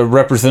 the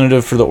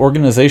representative for the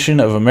Organization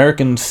of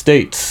American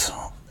States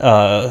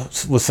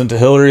was sent to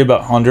Hillary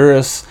about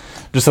Honduras.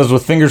 Just says,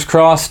 with fingers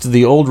crossed,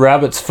 the old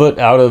rabbit's foot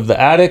out of the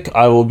attic,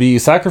 I will be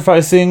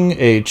sacrificing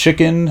a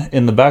chicken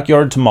in the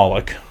backyard to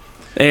Moloch.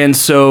 And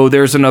so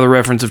there's another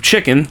reference of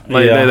chicken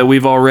that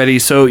we've already...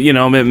 So,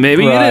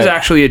 maybe it is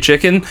actually a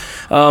chicken.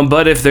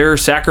 But if they're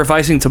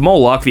sacrificing to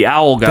Moloch, the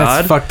owl god...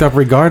 That's fucked up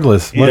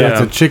regardless, whether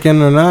it's a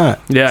chicken or not.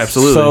 Yeah,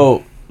 absolutely.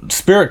 So,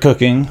 spirit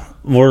cooking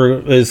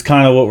is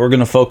kind of what we're going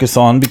to focus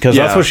on, because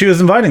that's what she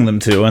was inviting them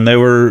to. And they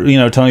were,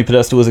 Tony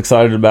Podesta was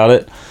excited about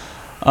it.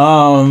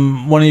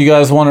 One of you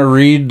guys want to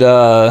read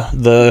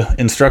the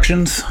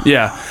instructions?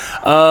 Yeah.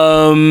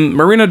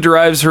 Marina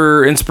derives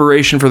her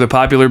inspiration for the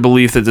popular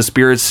belief that the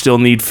spirits still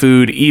need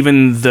food,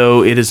 even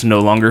though it is no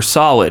longer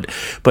solid,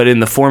 but in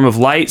the form of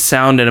light,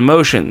 sound, and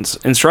emotions.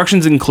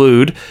 Instructions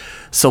include: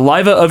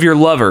 saliva of your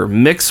lover,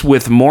 mix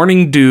with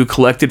morning dew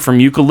collected from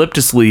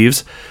eucalyptus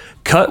leaves,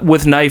 cut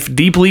with knife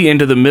deeply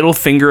into the middle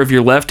finger of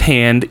your left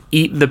hand,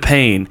 eat the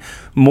pain.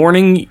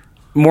 Morning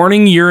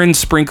urine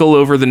sprinkle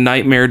over the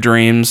nightmare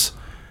dreams.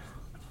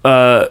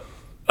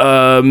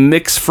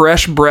 Mix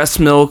fresh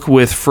breast milk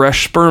with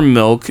fresh sperm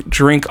milk.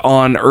 Drink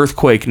on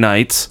earthquake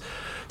nights.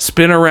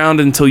 Spin around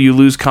until you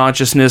lose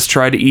consciousness.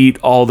 Try to eat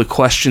all the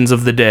questions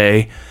of the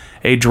day.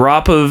 A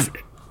drop of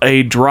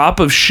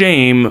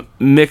shame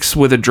mixed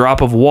with a drop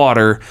of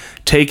water.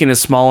 Take in a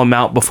small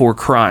amount before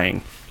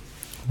crying.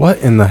 What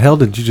in the hell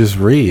did you just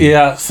read?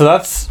 Yeah, so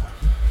that's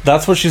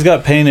what she's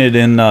got painted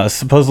in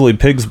supposedly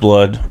pig's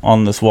blood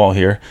on this wall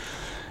here.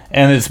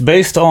 And it's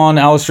based on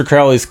Aleister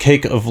Crowley's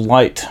Cake of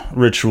Light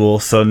ritual.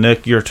 So,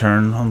 Nick, your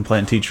turn. I'm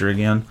playing teacher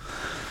again.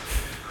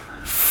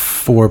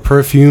 For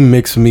perfume,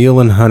 mix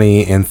meal and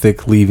honey and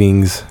thick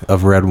leavings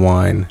of red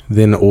wine.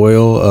 Then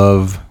oil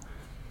of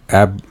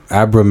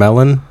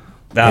abramelin.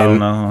 I don't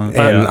know.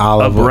 And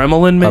olive oil.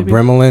 Abramelin, maybe?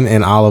 Abramelin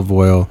and olive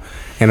oil.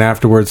 And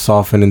afterwards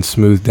soften and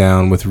smooth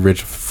down with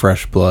rich,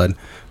 fresh blood.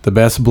 The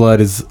best blood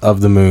is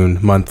of the moon,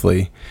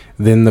 monthly.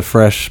 Then the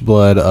fresh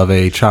blood of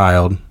a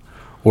child,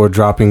 or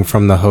dropping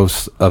from the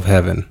hosts of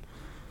heaven.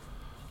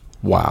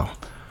 Wow.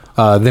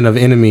 Then of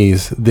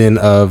enemies, then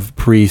of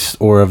priests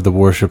or of the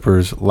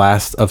worshippers,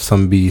 last of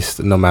some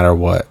beast, no matter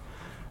what.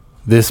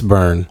 This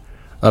burn,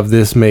 of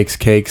this makes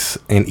cakes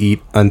and eat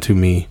unto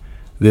me.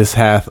 This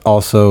hath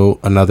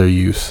also another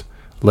use.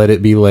 Let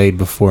it be laid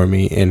before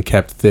me and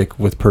kept thick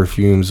with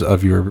perfumes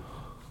of your...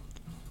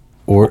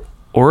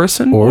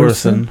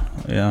 Orison?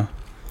 Yeah.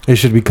 It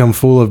should become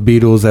full of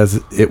beetles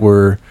as it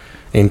were,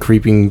 and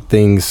creeping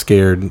things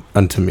scared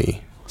unto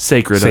me.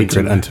 Sacred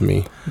unto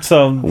me.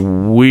 So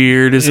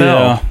weird as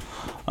hell.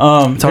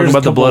 Talking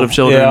about the blood of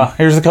children. Yeah,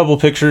 here's a couple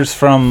pictures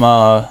from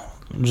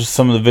just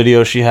some of the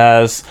video she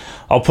has.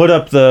 I'll put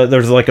up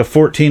there's like a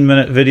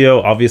 14-minute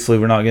video. Obviously,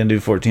 we're not going to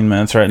do 14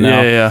 minutes right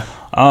now.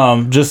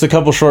 Yeah. Just a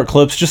couple short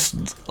clips.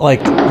 Just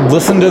like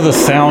listen to the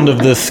sound of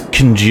this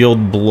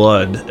congealed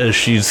blood as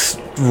she's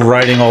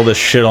writing all this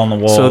shit on the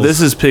walls. So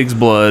this is pig's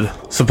blood.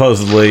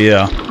 Supposedly,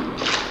 yeah.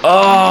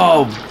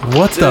 Oh,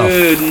 what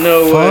dude, the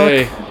no fuck?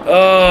 way.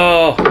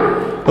 Oh.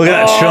 Look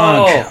at that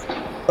chunk.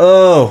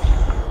 Oh.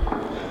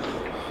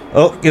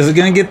 Oh, is it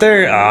gonna get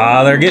there?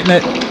 Ah, they're getting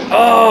it.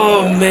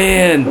 Oh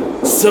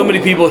man, so many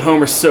people at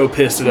home are so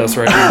pissed at us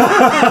right now.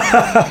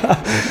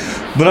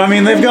 But I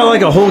mean, they've got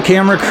like a whole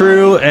camera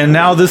crew, and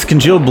now this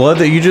congealed blood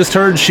that you just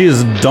heard, she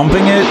is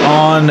dumping it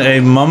on a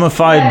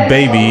mummified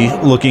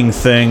baby-looking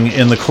thing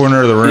in the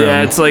corner of the room.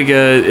 Yeah, it's like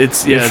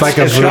it's like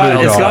a voodoo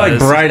doll. It's got like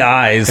bright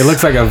eyes. It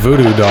looks like a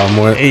voodoo doll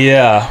more.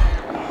 Yeah.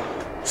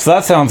 So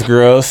that sounds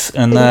gross.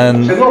 And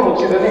then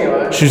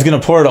she's gonna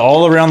pour it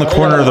all around the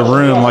corner of the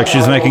room like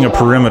she's making a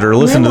perimeter.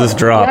 Listen to this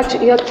drop.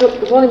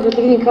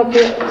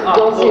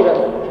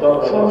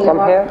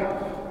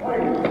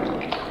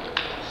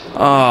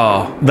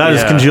 Oh, that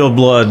is congealed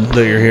blood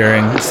that you're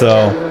hearing.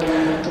 So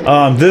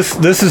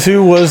this is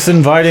who was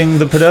inviting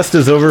the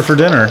Podestas over for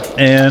dinner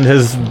and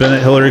has been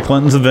at Hillary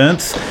Clinton's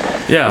events.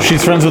 Yeah,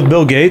 she's friends with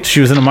Bill Gates.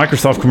 She was in a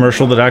Microsoft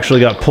commercial that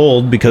actually got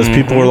pulled because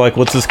people were like,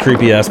 "What's this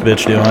creepy ass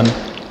bitch doing?"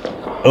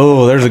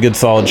 Oh, there's a good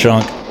solid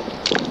chunk.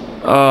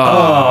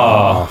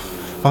 But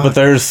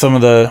there's some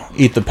of the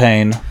eat the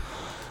pain.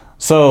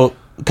 So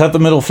cut the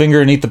middle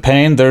finger and eat the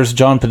pain. There's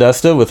John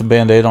Podesta with a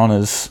Band-Aid on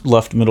his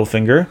left middle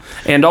finger.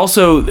 And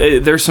also,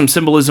 there's some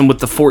symbolism with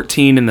the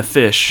 14 and the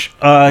fish.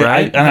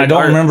 Right? I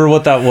don't remember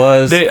what that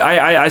was.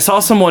 I saw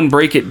someone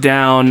break it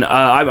down.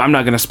 I'm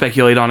not going to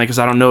speculate on it because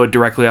I don't know it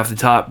directly off the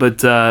top.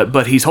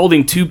 But he's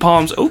holding two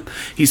palms. Oh,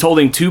 he's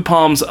holding two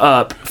palms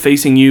up,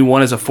 facing you.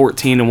 One is a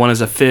 14 and one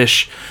is a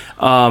fish.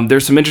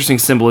 There's some interesting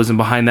symbolism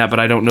behind that, but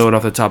I don't know it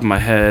off the top of my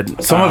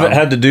head. Some of it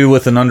had to do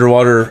with an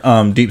underwater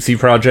deep sea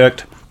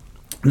project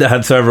that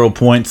had several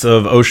points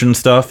of ocean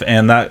stuff,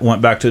 and that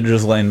went back to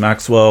Ghislaine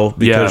Maxwell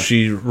because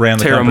she ran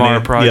the Terramar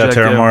company. project.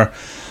 Yeah,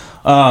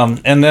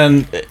 Terramar. And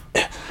then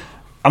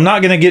I'm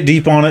not going to get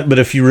deep on it, but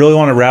if you really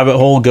want a rabbit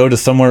hole, go to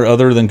somewhere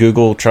other than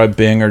Google, try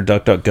Bing or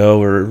DuckDuckGo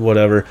or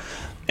whatever,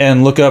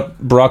 and look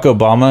up Barack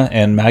Obama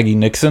and Maggie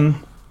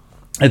Nixon.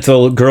 It's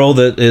a girl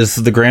that is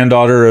the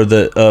granddaughter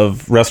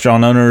of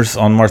restaurant owners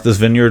on Martha's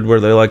Vineyard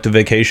where they like to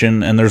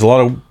vacation, and there's a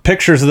lot of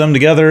pictures of them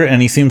together,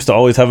 and he seems to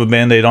always have a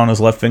Band-Aid on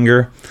his left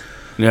finger.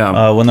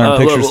 Yeah, when they're in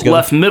pictures together.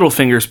 Left middle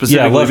finger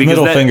specifically. Yeah, left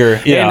middle finger.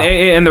 Yeah,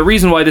 and the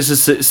reason why this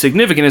is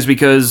significant is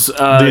because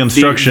the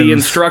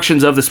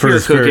instructions of the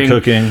spirit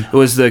cooking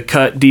was to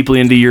cut deeply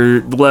into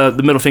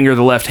the middle finger of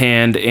the left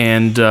hand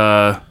and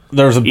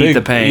there's a eat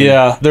the pain.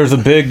 Yeah, there's a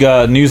big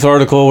news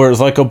article where it's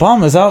like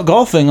Obama's out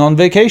golfing on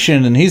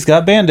vacation and he's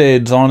got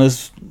Band-Aids on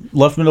his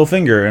left middle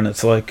finger, and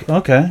it's like,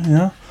 okay,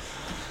 yeah.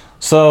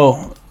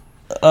 So.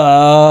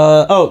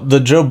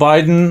 The Joe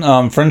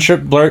Biden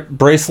friendship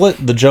bracelet,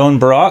 the Joe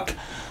and Barack.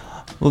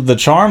 The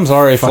charms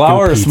are a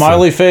flower, a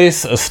smiley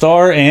face, a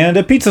star, and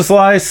a pizza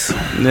slice.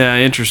 Yeah,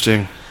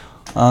 interesting.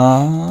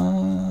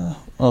 What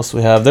else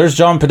we have? There's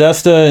John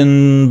Podesta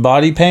in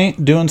body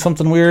paint doing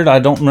something weird. I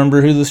don't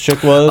remember who this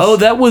chick was. Oh,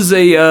 that was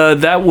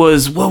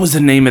what was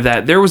the name of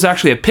that? There was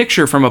actually a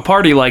picture from a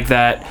party like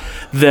that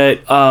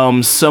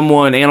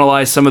someone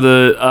analyzed some of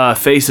the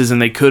faces,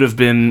 and they could have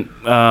been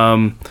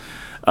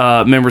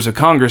members of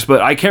Congress,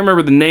 but I can't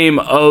remember the name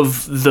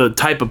of the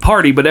type of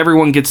party. But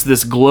everyone gets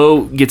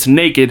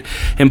naked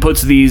and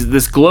puts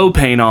this glow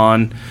paint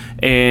on,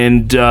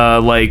 and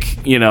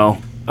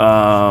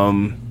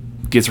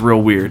gets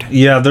real weird.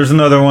 Yeah, there's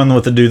another one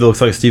with a dude that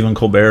looks like Stephen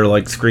Colbert,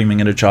 like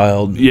screaming at a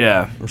child.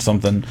 Yeah, or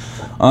something.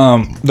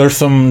 There's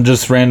some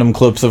just random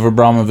clips of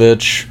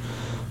Abramovich.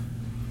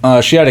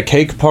 She had a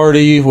cake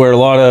party where a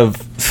lot of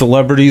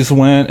celebrities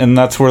went, and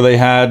that's where they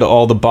had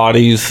all the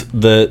bodies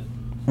that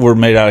were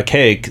made out of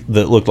cake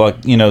that looked like,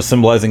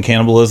 symbolizing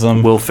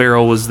cannibalism. Will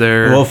Ferrell was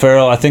there. Will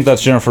Ferrell, I think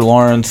that's Jennifer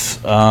Lawrence.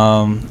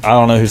 I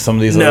don't know who some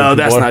of these other people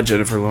that's are. not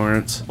Jennifer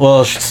Lawrence.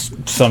 Well, she's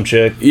some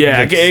chick.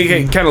 Yeah,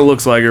 it kind of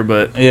looks like her,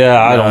 but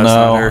I don't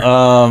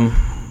know.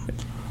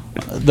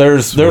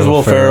 There's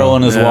Will Ferrell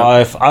and his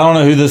wife. I don't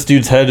know who this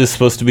dude's head is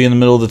supposed to be in the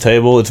middle of the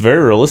table. It's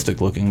very realistic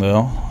looking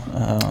though.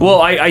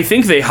 Well, I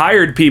think they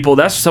hired people.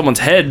 That's someone's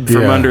head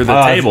from under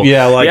the table.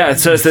 It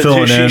says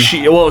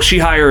that she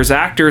hires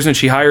actors and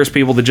she hires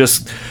people to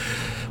just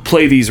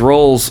play these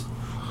roles,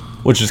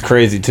 which is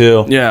crazy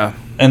too. Yeah.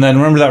 And then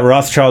remember that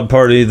Rothschild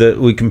party that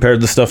we compared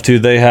the stuff to?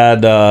 They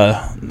had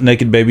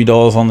naked baby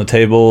dolls on the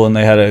table, and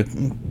they had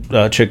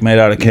a chick made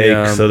out of cake.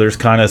 Yeah. So there's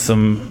kind of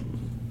some,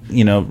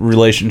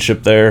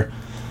 relationship there.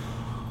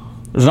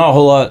 There's not a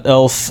whole lot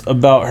else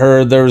about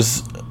her.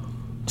 There's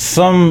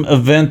some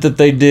event that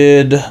they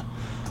did,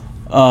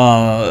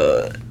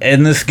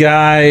 and this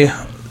guy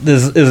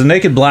is a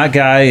naked black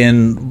guy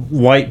in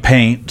white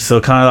paint,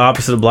 so kind of the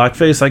opposite of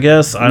blackface, I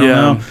guess. I don't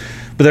know.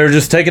 But they were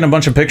just taking a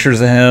bunch of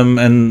pictures of him,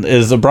 and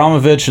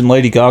Abramovich and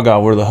Lady Gaga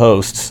were the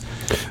hosts.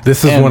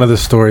 This is one of the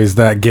stories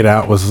that Get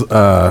Out was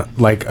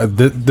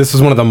this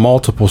is one of the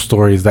multiple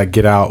stories that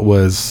Get Out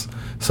was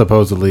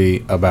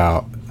supposedly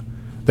about.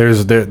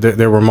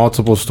 There were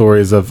multiple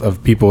stories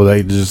of people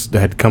that just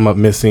had come up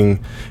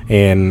missing,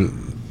 and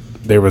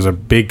there was a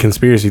big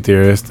conspiracy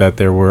theorist that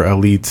there were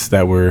elites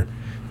that were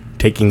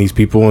taking these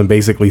people and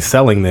basically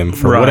selling them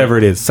for whatever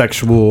it is,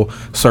 sexual,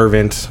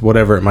 servant,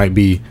 whatever it might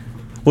be.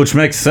 Which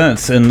makes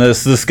sense. And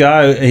this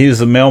guy, he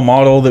was a male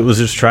model that was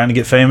just trying to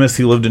get famous.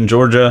 He lived in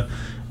Georgia,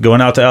 going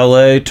out to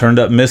LA, turned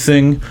up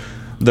missing.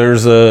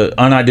 There's a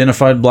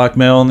unidentified black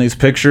male in these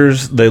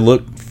pictures. They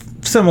look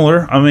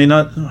similar. I mean,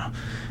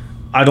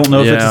 I don't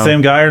know if it's the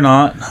same guy or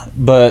not,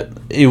 but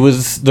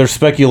there's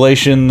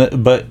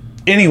speculation but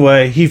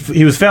anyway,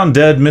 he was found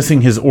dead,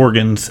 missing his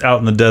organs out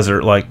in the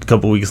desert like a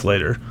couple weeks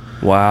later.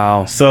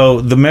 Wow.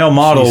 So the male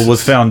model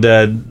was found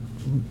dead.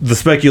 The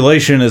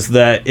speculation is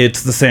that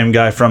it's the same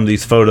guy from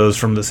these photos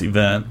from this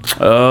event.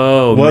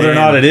 Oh, whether or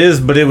not it is,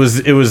 but it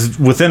was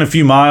within a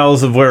few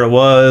miles of where it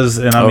was,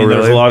 and I mean,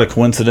 there's a lot of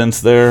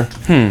coincidence there.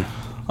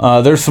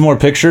 There's some more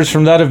pictures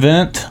from that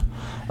event.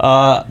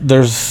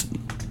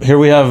 Here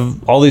we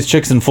have all these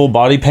chicks in full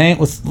body paint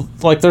with,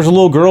 like, there's a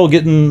little girl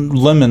getting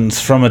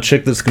lemons from a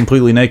chick that's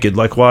completely naked.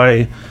 Like,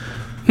 why?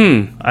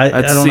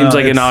 That seems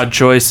like an odd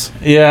choice.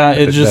 Yeah,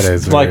 it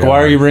just, like,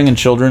 why are you bringing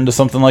children to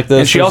something like this?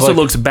 And she also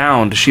looks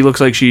bound. She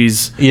looks like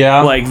she's,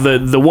 like,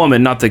 the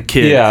woman, not the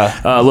kid.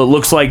 Yeah.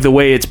 Looks like the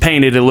way it's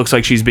painted, it looks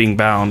like she's being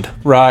bound.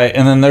 Right,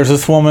 and then there's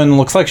this woman,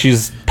 looks like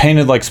she's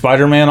painted like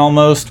Spider-Man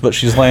almost, but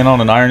she's laying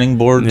on an ironing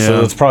board,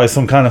 so it's probably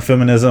some kind of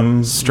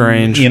feminism,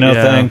 strange,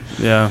 thing.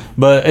 Yeah.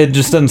 But it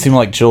just doesn't seem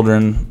like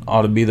children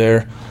ought to be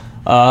there.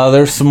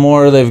 There's some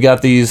more. They've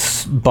got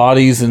these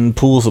bodies in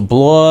pools of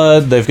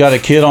blood. They've got a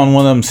kid on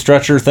one of them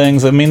stretcher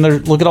things. I mean,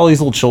 look at all these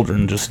little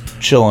children just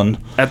chilling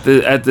at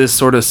this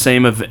sort of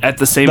same event. At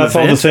the same That's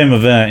event? all the same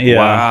event. Yeah.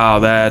 Wow,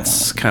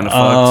 that's kind of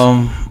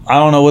fucked. I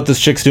don't know what this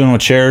chick's doing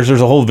with chairs.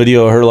 There's a whole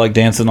video of her like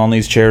dancing on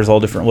these chairs all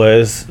different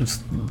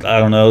ways. I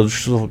don't know.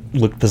 She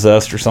looked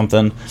possessed or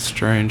something.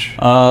 Strange.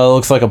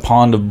 Looks like a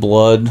pond of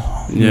blood.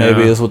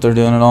 Maybe is what they're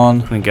doing it on.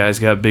 The guy's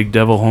got big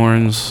devil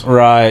horns.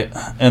 Right.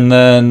 And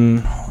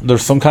then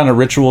there's some kind of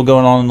ritual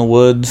going on in the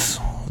woods.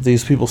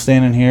 These people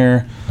standing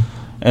here.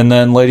 And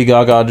then Lady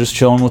Gaga just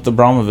chilling with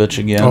Abramovich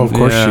again. Oh, of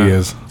course she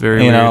is.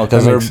 Very weird.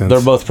 Because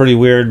they're both pretty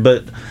weird.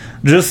 But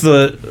just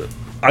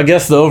I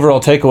guess the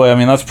overall takeaway, I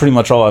mean, that's pretty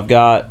much all I've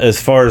got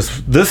as far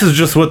as this is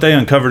just what they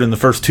uncovered in the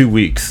first 2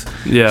 weeks.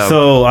 Yeah.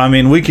 So, I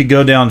mean, we could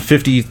go down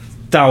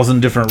 50,000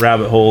 different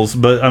rabbit holes,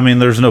 but I mean,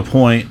 there's no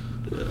point.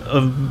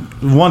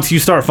 Once you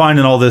start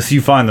finding all this, you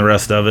find the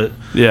rest of it.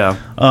 Yeah.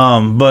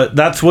 But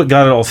that's what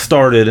got it all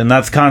started, and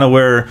that's kind of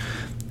where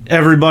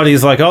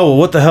everybody's like, oh, well,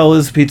 what the hell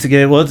is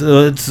Pizzagate? Well,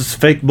 it's this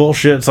fake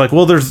bullshit. It's like,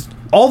 well, there's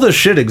all this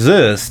shit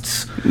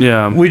exists.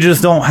 Yeah. We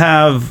just don't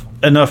have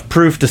enough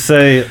proof to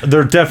say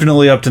they're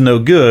definitely up to no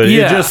good.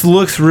 Yeah. It just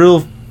looks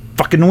real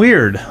fucking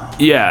weird.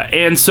 Yeah,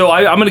 and so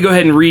I'm going to go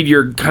ahead and read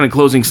your kind of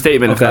closing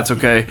statement, if that's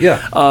okay.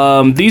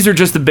 Yeah. These are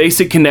just the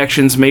basic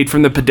connections made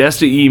from the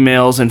Podesta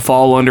emails and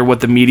fall under what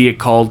the media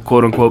called,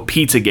 quote-unquote,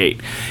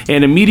 Pizzagate,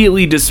 and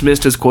immediately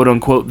dismissed as,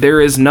 quote-unquote, there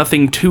is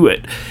nothing to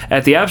it.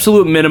 At the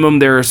absolute minimum,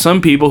 there are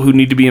some people who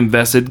need to be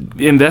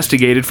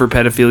investigated for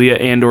pedophilia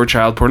and or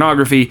child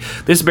pornography.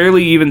 This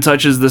barely even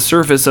touches the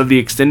surface of the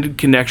extended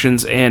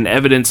connections and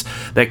evidence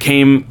that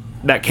came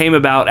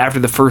about after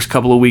the first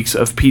couple of weeks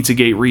of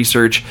Pizzagate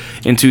research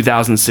in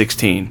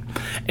 2016.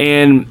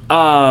 And,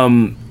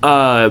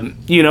 I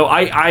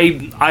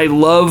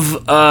love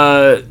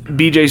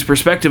BJ's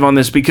perspective on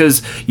this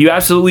because you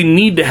absolutely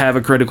need to have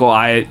a critical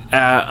eye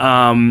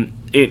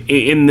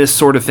in this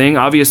sort of thing.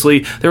 Obviously,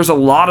 there's a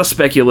lot of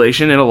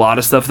speculation and a lot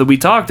of stuff that we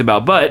talked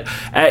about, but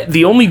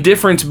the only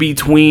difference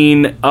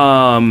between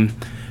an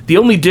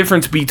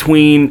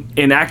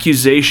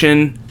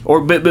accusation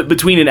but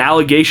between an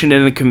allegation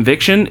and a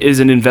conviction is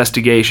an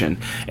investigation.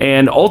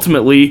 And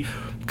ultimately,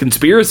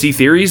 conspiracy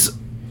theories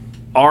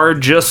are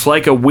just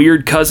like a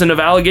weird cousin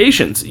of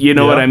allegations. You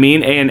know what I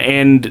mean?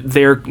 And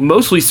they're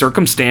mostly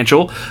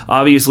circumstantial.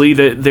 Obviously,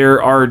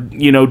 there are,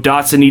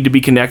 dots that need to be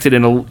connected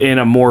in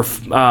a more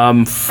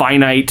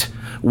finite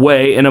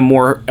way, in a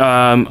more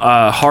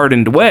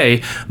hardened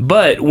way.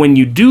 But when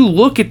you do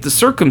look at the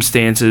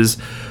circumstances,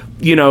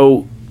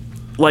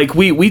 like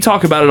we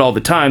talk about it all the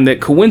time, that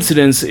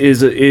coincidence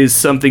is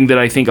something that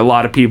I think a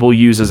lot of people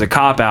use as a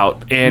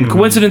cop-out. And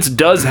coincidence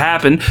does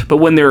happen, but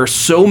when there are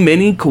so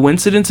many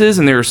coincidences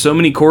and there are so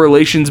many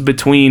correlations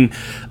between,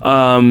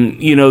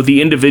 the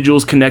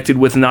individuals connected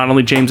with not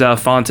only James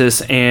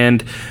Alefantis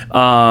and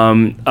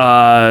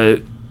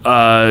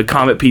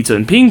Comet Pizza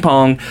and Ping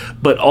Pong,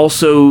 but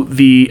also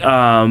the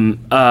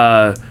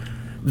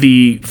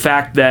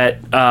fact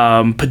that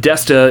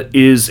Podesta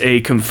is a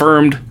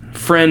confirmed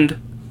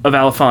friend of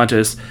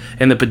Alefantis,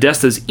 and the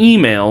Podesta's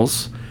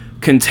emails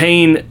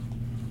contain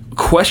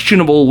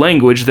questionable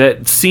language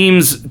that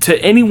seems to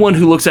anyone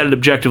who looks at it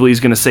objectively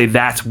is going to say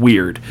that's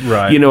weird.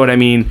 Right. You know what I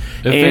mean?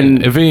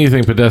 If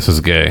anything,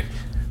 Podesta's gay.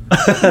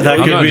 That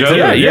could be too.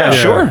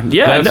 Sure.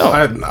 Yeah,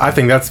 I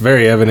think that's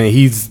very evident.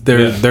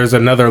 There's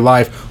another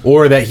life,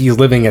 or that he's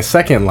living a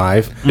second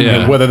life,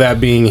 and whether that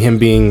being him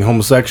being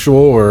homosexual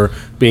or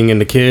being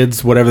into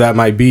kids, whatever that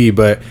might be.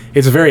 But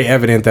it's very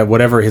evident that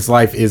whatever his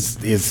life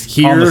is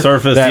here on the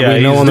surface. That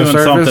we know he's on the doing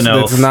surface, something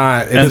else. It's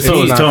not. And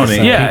so is Tony.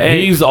 Yeah, and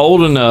he's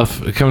old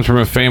enough. It comes from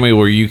a family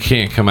where you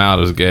can't come out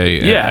as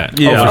gay.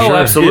 Absolutely.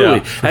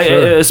 Yeah, for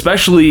sure.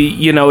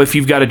 Especially if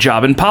you've got a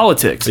job in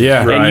politics.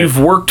 Yeah, and you've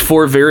worked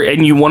for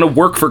and you want want to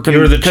work for you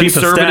were the chief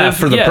of conservative staff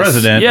for the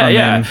president. Yeah, I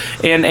yeah,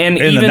 mean, and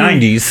in even the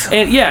 90s.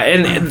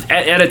 and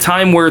at a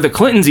time where the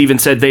Clintons even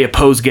said they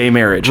oppose gay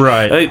marriage.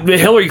 Right.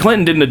 Hillary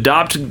Clinton didn't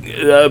adopt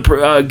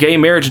gay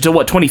marriage until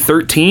what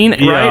 2013,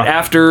 Yeah. right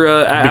after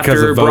of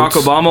Barack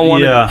votes. Obama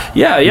wanted.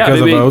 Yeah.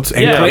 Because of votes.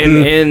 And yeah,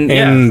 Clinton,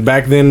 and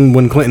back then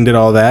when Clinton did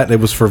all that, it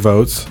was for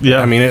votes.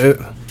 Yeah. I mean,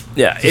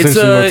 yeah, and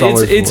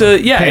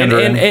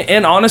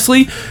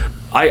honestly,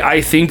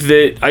 I think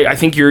that I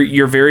think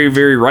you're very,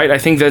 very right. I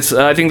think there's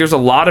a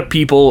lot of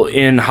people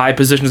in high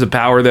positions of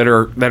power that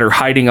are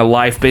hiding a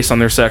life based on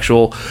their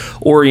sexual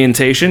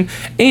orientation,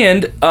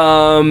 and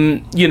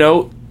I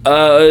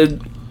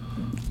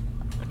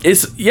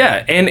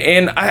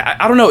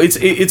don't know.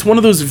 It's one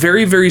of those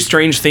very, very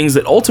strange things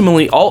that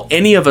ultimately all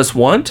any of us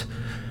want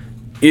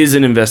is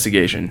an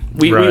investigation.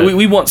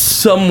 We want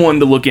someone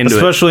to look into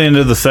especially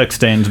into the Sex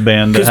Stains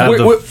band that have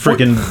the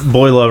freaking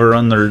boy lover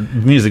on their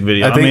music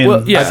video. I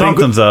mean,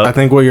 something's up. I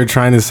think what you're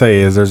trying to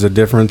say is there's a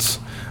difference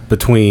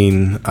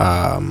between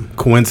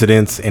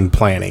coincidence and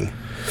planning.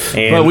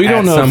 And but we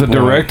don't know if the point,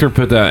 director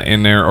put that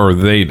in there or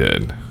they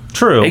did.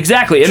 True.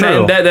 Exactly, and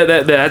True.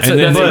 that's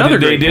another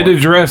they great did point.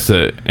 address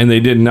it, and they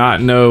did not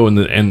know, and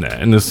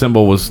the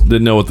symbol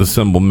didn't know what the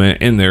symbol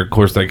meant in there. Of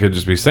course, they could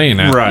just be saying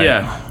that, Right.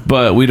 Yeah.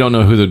 But we don't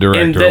know who the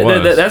director And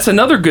was. that's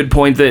another good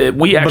point that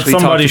we But actually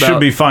somebody talked about. should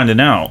be finding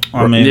out.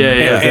 I mean,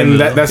 and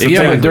that's the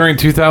yeah, thing. but during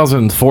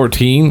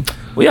 2014.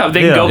 Well, yeah,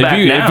 they can go back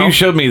now. If you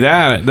showed me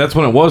that, that's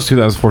when it was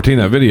 2014.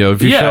 That video.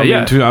 If you showed me,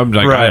 I'm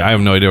like, Right. I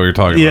have no idea what you're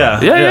talking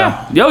about.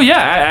 Oh yeah,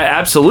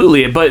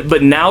 absolutely.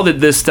 But now that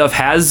this stuff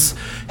has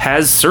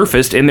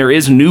surfaced and there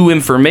is new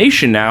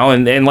information now,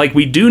 and like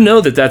we do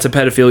know that that's a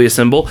pedophilia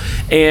symbol,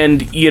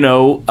 and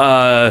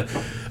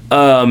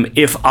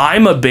if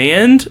I'm a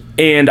band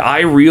and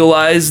I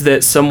realize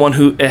that someone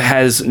who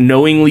has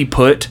knowingly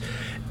put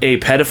a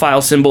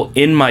pedophile symbol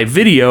in my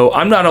video,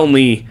 I'm not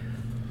only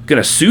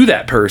gonna sue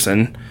that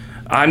person.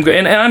 And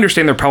I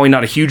understand they're probably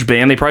not a huge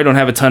band. They probably don't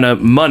have a ton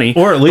of money.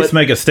 Or at least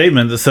make a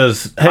statement that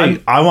says, "Hey,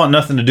 I want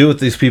nothing to do with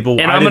these people.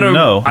 And I didn't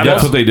know."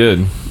 That's what they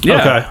did.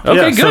 Yeah. Okay.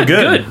 Okay. Yeah, so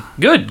good.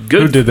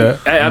 Who did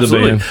that?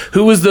 Absolutely. band.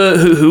 Who was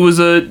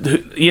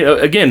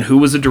again? Who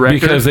was the director?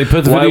 Because they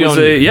put the Why video was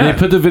on, they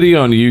put the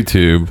video on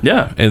YouTube.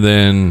 Yeah. And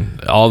then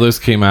all this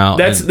came out.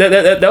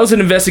 That was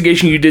an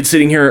investigation you did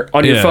sitting here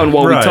on your Yeah, phone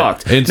while right. we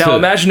talked. And now so-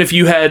 imagine if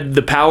you had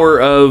the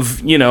power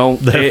of The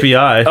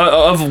FBI.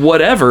 of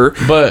whatever.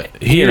 But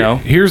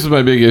here's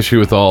my big issue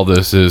with all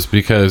this is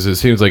because it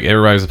seems like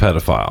everybody's a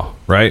pedophile,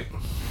 right?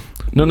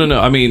 No.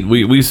 I mean,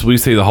 we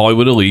say the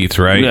Hollywood elites,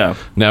 right? Yeah.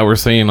 Now we're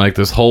saying like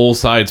this whole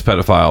side's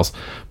pedophiles,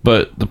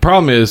 but the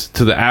problem is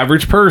to the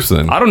average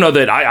person. I don't know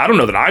that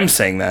I'm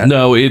saying that.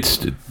 No, it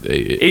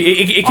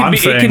I'm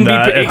saying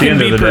that at the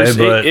end of the day,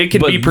 but- it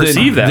can be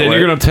perceived that then way.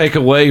 you're going to take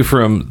away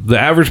from the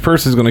average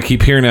person is going to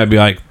keep hearing that and be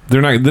like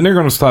they're going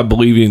to stop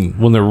believing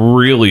when there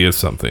really is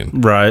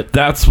something. Right.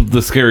 That's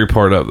the scary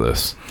part of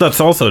this.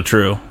 That's also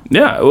true.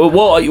 Yeah.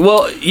 Well.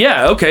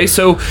 Yeah. Okay.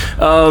 So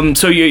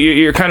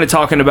you're kind of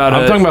talking about.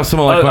 I'm talking about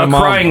someone like my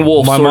mom, crying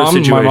wolf my sort mom, of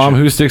situation. my mom,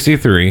 who's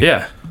 63.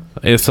 Yeah.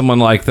 Is someone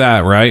like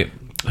that, right?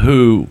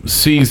 Who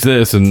sees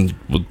this and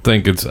would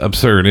think it's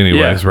absurd,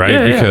 anyways, Yeah. right?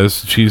 Yeah, yeah.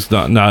 Because she's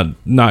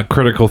not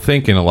critical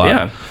thinking a lot.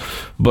 Yeah.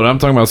 But I'm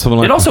talking about someone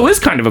like It also is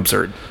kind of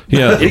absurd.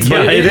 Yeah,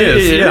 It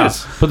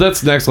is. But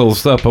that's next level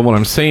stuff. But what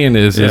I'm saying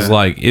is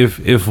like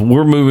if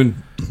we're moving,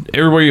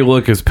 everywhere you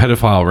look is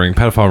pedophile ring,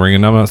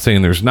 and I'm not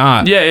saying there's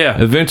not. Yeah.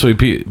 Eventually,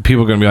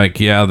 people are gonna be like,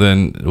 yeah,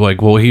 then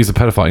like, well, he's a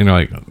pedophile.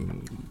 Like,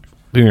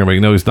 you're gonna be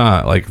like, no, he's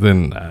not. Like,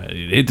 then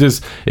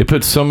it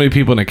puts so many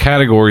people in a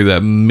category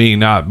that may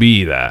not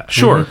be that.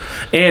 Sure.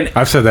 And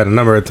I've said that a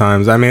number of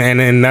times. I mean,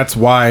 and that's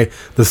why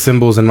the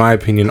symbols, in my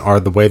opinion, are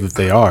the way that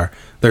they are.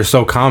 They're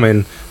so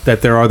common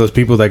that there are those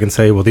people that can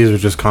say, well, these are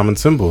just common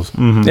symbols.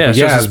 Mm-hmm. Yeah, it's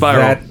just a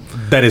spiral.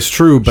 That is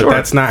true, but Sure.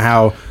 that's not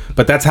how.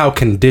 But that's how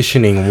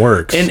conditioning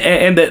works.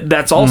 And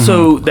that's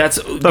also that's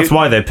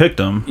why they picked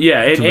them.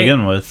 Yeah, to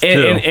begin with.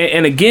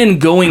 And again,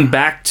 going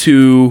back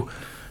to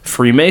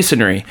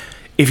Freemasonry,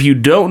 if you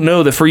don't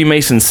know the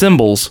Freemason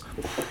symbols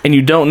and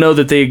you don't know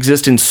that they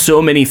exist in so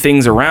many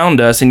things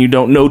around us and you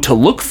don't know to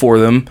look for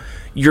them,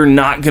 you're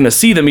not going to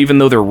see them even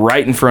though they're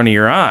right in front of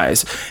your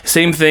eyes.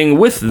 Same thing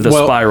with the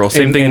spiral.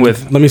 Same thing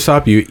with... Let me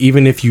stop you.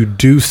 Even if you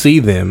do see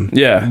them,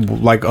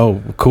 like,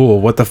 oh,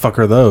 cool, what the fuck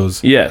are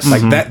those? Yes.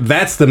 Like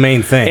that's the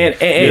main thing. And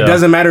it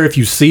doesn't matter if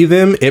you see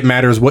them, it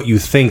matters what you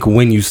think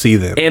when you see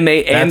them. And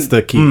that's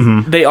the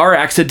key. They are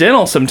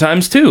accidental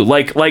sometimes too.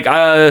 Like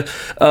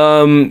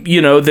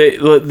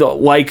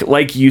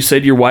you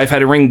said, your wife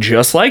had a ring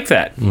just like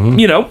that.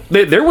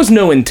 There was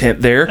no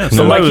intent there. So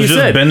somebody like was you just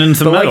said, bending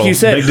some but like metal. you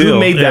said, Big who deal.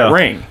 made that Yeah.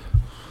 ring?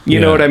 You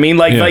know what I mean?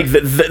 Like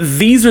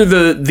these are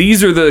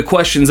the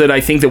questions that I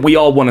think that we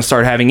all want to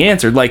start having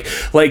answered.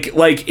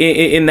 Like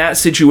in that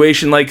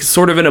situation, like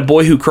sort of in a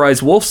Boy Who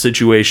Cries Wolf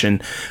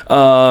situation,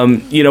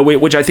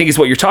 which I think is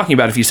what you're talking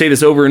about. If you say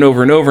this over and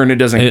over and over and it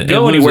doesn't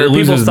go anywhere,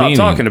 people stop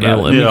talking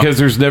about it. Because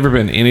there's never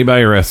been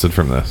anybody arrested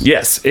from this.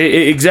 Yes,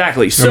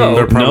 exactly.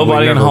 So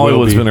nobody in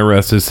Hollywood's been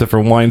arrested except for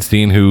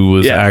Weinstein, who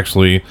was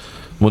actually.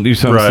 What you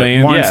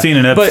saying? Weinstein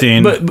and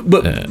Epstein, but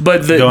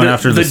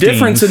the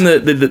difference in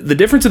the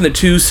difference in the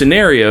two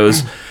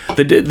scenarios,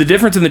 the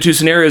difference in the two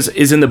scenarios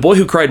is in the Boy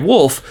Who Cried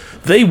Wolf.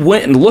 They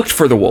went and looked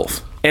for the wolf,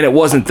 and it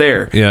wasn't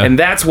there, and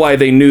that's why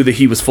they knew that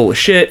he was full of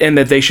shit and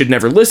that they should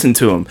never listen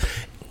to him.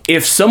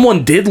 If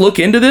someone did look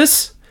into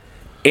this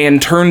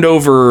and turned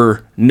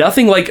over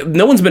nothing, like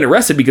no one's been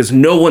arrested because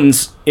no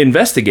one's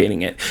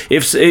investigating it.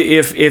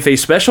 If a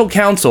special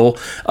counsel,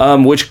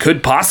 which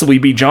could possibly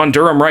be John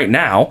Durham right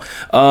now,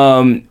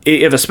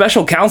 if a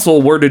special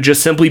counsel were to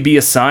just simply be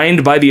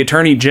assigned by the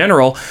Attorney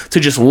General to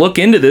just look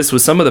into this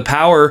with some of the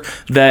power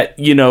that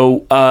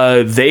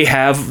they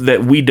have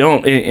that we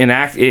don't in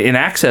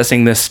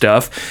accessing this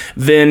stuff,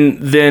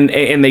 then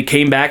and they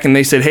came back and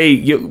they said,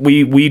 hey,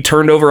 we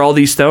turned over all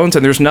these stones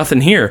and there's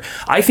nothing here.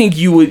 I think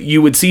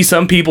you would see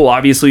some people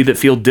obviously that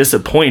feel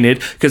disappointed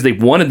because they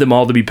wanted them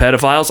all to be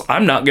pedophiles.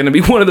 I'm not going to be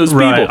one of those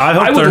people.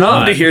 I would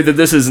love to hear that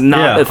this is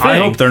not a thing. I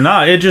hope they're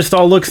not. It just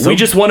all looks so we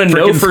just want to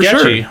know for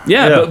sketchy. Sure.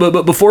 Yeah.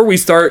 But before we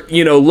start,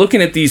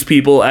 looking at these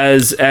people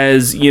as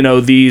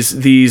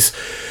these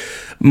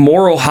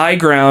moral high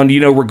ground,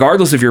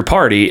 regardless of your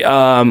party.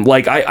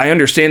 I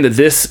understand that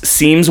this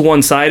seems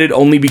one-sided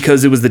only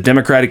because it was the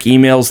Democratic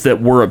emails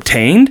that were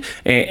obtained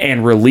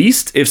and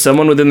released. If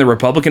someone within the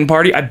Republican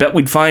Party, I bet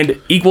we'd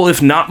find equal,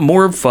 if not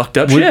more, fucked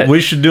up shit.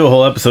 We should do a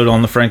whole episode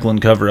on the Franklin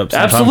cover-up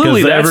sometime.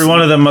 Absolutely. Because every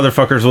one of them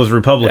motherfuckers was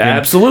Republican.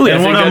 Absolutely.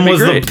 And one of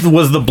them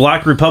was the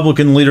black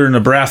Republican leader in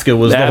Nebraska,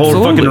 was the whole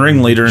fucking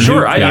ringleader.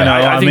 Sure.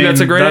 I think that's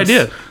a great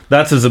idea.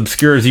 That's as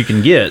obscure as you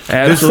can get.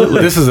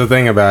 Absolutely. This is the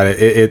thing about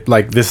it. It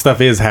like this stuff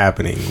is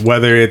happening.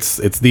 Whether it's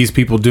these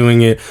people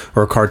doing it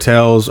or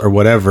cartels or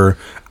whatever,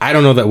 I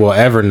don't know that we'll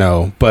ever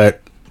know. But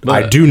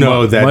I do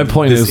know that my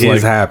point this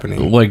is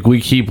happening. Like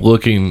we keep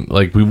looking,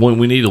 like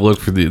we need to look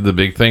for the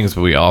big things,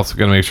 but we also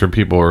got to make sure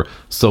people are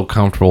still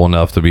comfortable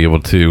enough to be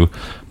able to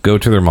go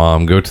to their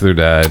mom, go to their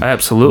dad,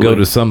 absolutely, go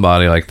to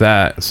somebody like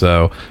that.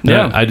 So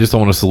I just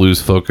don't want us to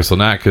lose focus on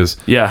that because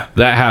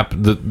that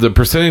happened. The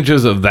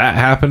percentages of that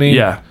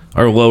happening,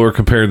 are lower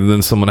compared to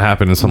than someone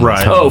happened in someone's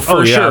house. Oh,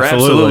 for sure,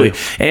 absolutely.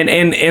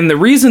 And the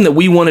reason that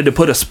we wanted to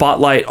put a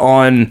spotlight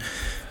on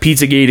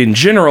Pizzagate in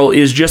general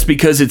is just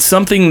because it's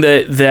something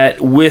that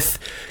with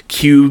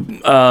Q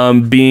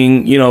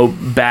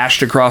being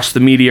bashed across the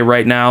media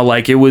right now,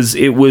 like it was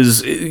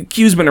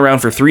Q's been around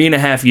for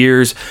 3.5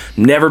 years,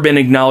 never been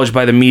acknowledged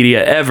by the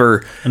media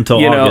ever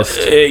until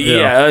August.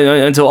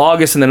 Until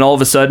August, and then all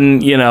of a sudden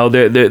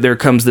there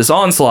comes this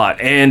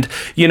onslaught, and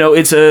the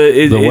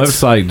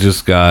website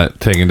just got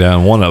taken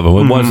down. One of them,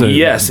 it wasn't.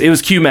 Yes, it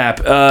was QMap.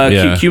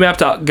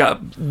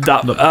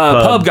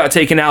 QMap.pub got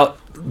taken out.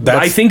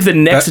 I think the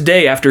next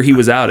day after he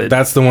was outed.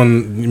 That's the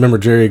one. You remember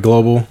Jerry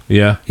Global?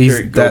 Yeah,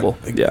 Jerry Global.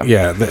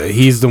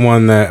 He's the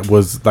one that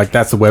was like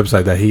that's the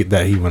website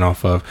that he went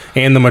off of,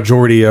 and the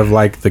majority of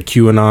like the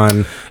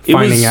QAnon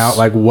finding out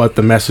like what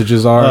the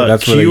messages are.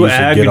 That's where they used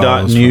to get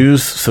all those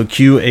news. So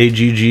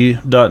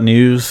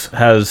QAGG.news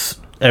has.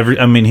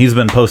 He's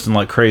been posting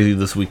like crazy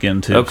this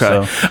weekend too.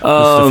 Okay.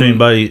 So if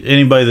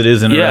anybody that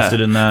is interested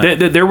in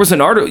that, there was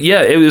an article.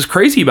 Yeah, it was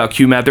crazy about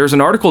QMap. There was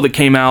an article that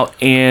came out,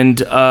 and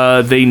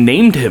they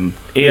named him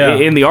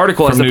in the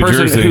article as the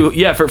person who,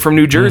 from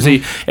New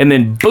Jersey, and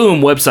then boom,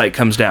 website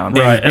comes down.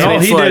 Right, and all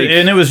he did,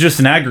 and it was just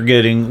an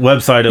aggregating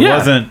website.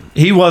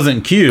 He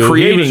wasn't Q.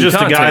 He was just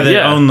content, a guy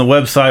that owned the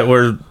website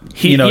where.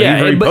 He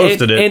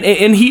reposted it,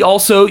 and he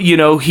also,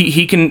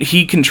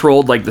 he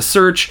controlled like the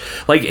search,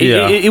 like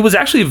it was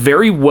actually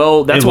very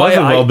well. That's why it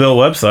was a well-built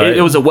website.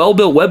 It was a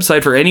well-built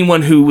website for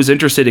anyone who was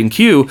interested in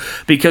Q,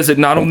 because it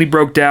not only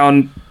broke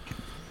down,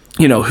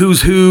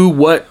 who's who,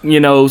 what,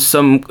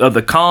 some of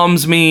the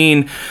comms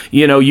mean.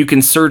 You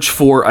can search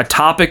for a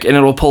topic and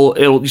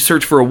it'll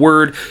search for a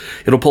word,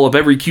 it'll pull up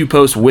every Q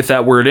post with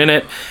that word in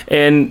it,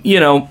 and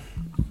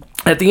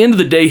at the end of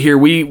the day here,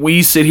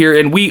 we sit here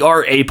and we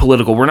are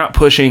apolitical. We're not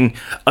pushing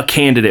a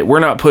candidate. We're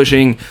not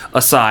pushing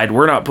a side.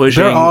 We're not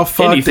pushing they're all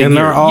fucked anything and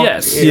they're here. all,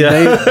 yes.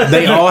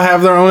 They all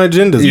have their own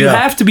agendas. You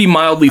have to be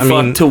mildly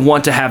fucked to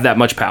want to have that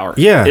much power.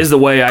 Yeah. Is the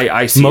way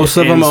I see Most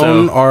it. of them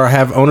own or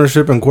have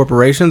ownership in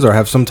corporations or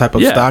have some type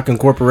of stock in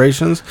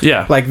corporations.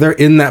 Yeah. Like they're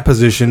in that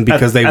position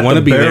because they want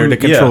to be there to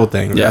control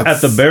things. Yeah.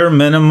 At the bare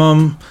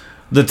minimum,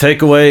 the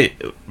takeaway,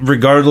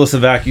 regardless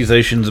of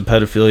accusations of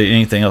pedophilia,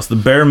 anything else, the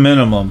bare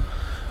minimum,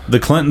 the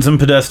Clintons and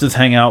Podestas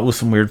hang out with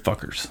some weird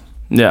fuckers.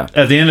 Yeah.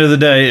 At the end of the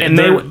day,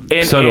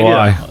 so do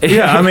I.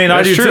 Yeah,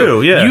 I do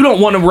too. Yeah. You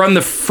don't want to run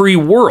the free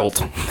world.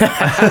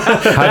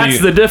 That's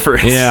the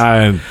difference.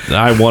 Yeah,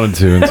 I wanted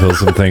to until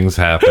some things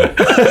happened.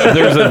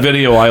 There's a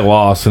video I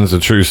lost, and it's a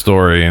true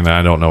story, and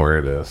I don't know where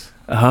it is.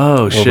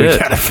 Oh We shit!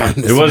 gotta find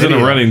this It wasn't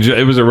video. a running.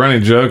 It was a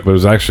running joke, but it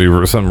was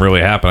actually something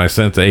really happened. I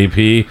sent it to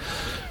AP,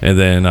 and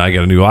then I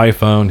got a new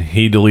iPhone.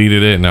 He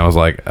deleted it, and I was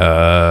like,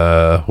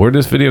 "Where'd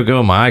this video go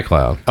in my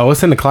iCloud?" Oh,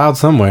 it's in the cloud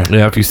somewhere.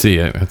 Yeah, if you see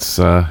it,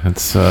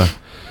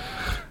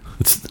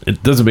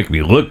 it doesn't make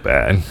me look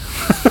bad.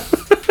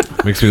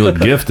 Makes me look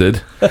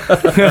gifted.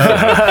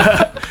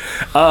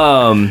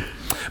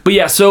 But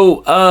yeah,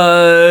 so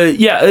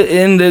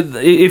and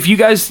if you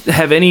guys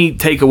have any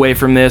takeaway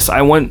from this,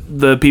 I want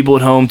the people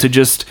at home to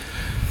just,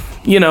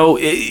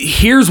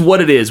 here's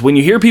what it is. When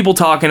you hear people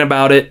talking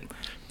about it,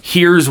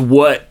 here's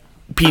what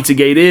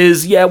Pizzagate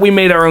is. Yeah, we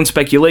made our own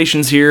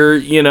speculations here,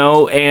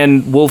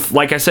 and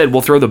like I said,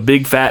 we'll throw the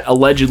big fat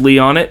allegedly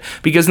on it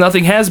because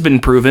nothing has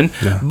been proven.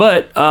 Yeah.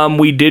 But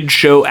we did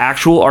show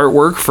actual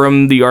artwork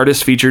from the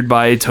artist featured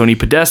by Tony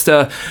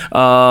Podesta.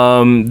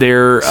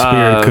 Their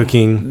Spirit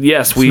cooking.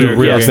 Yes,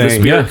 the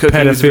spirit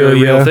cooking is a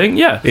very real thing.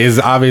 Yeah, is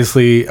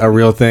obviously a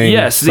real thing.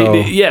 Yes, so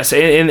yes,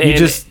 and you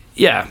just.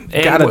 Yeah,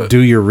 and gotta do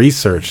your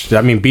research. I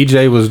mean,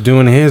 BJ was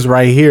doing his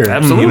right here.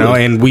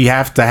 Absolutely, and we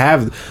have to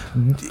have.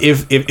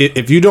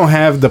 If you don't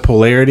have the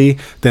polarity,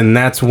 then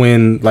that's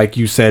when, like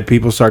you said,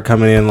 people start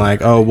coming in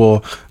like, oh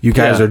well, you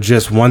guys are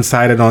just one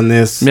sided on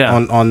this,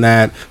 on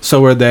that.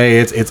 So are they.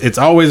 It's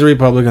always the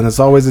Republicans. It's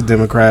always the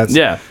Democrats.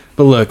 Yeah.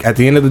 But look, at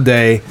the end of the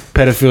day,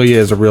 pedophilia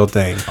is a real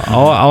thing.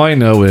 All I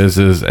know is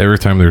every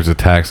time there's a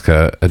tax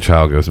cut, a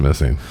child goes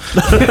missing.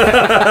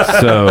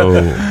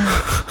 So,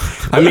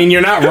 I mean,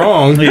 you're not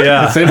wrong.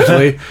 Yeah,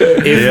 essentially,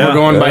 if we're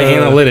going by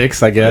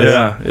analytics, I guess.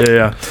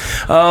 Yeah.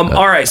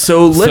 All right,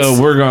 so let's. So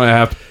we're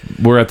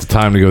at the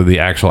time to go to the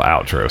actual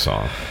outro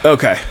song.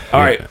 Okay. All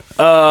right.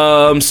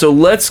 So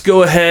let's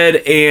go ahead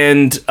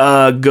and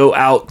go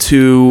out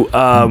to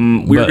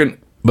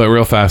But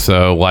real fast,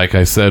 though, like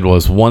I said,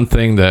 was one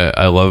thing that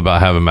I love about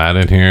having Matt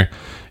in here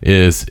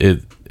is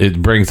it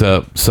brings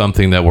up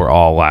something that we're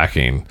all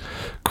lacking.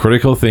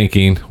 Critical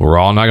thinking. We're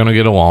all not going to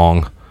get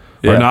along.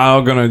 We're not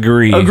all going to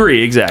agree.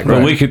 Agree, exactly.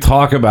 But we could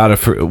talk about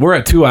it we're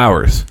at 2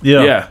 hours.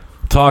 Yeah.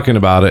 Talking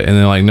about it, and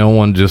then like no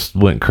one just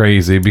went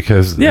crazy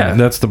because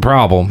that's the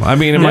problem. I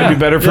mean, it might be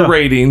better for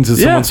ratings if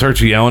someone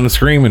starts yelling and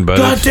screaming, but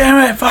God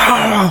damn it!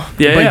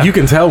 But you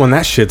can tell when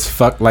that shit's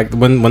fucked. Like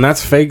when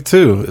that's fake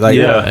too. Like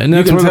and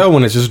you can tell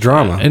when it's just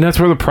drama. And that's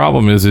where the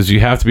problem is you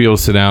have to be able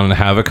to sit down and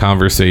have a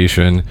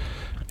conversation,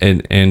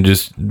 and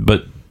just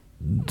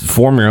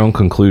form your own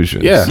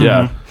conclusions.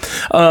 Yeah.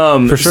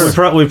 For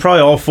sure. We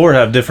probably all four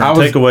have different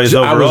takeaways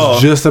overall. I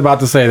was just about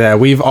to say that.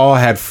 We've all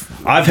had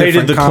I've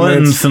hated the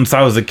Clintons since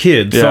I was a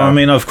kid. So, I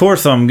mean, of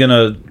course, I'm going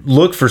to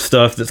look for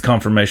stuff that's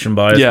confirmation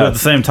bias. But at the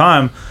same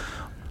time,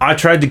 I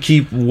tried to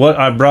keep what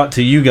I brought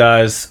to you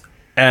guys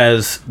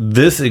as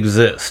this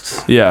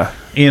exists. Yeah.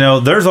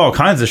 There's all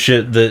kinds of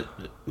shit that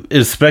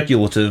is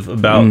speculative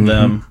about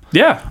them.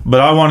 Yeah.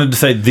 But I wanted to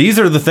say these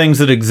are the things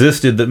that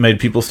existed that made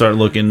people start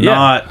looking,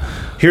 not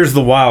here's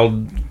the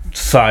wild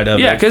side of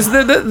it. Yeah, because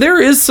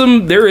there is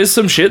some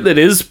shit that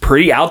is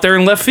pretty out there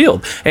in left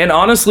field, and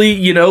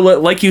honestly,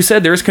 like you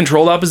said, there's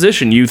controlled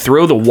opposition. You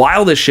throw the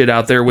wildest shit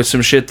out there with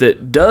some shit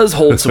that does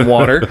hold some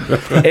water,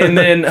 and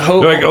then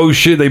like, oh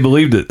shit, they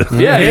believed it.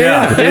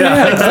 Yeah,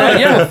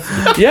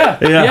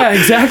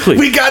 exactly.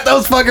 We got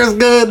those fuckers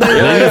good.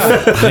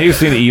 They used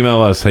to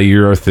email us, hey,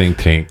 you're our think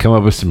tank. Come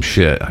up with some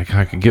shit. I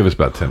can give us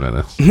about 10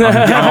 minutes. Oh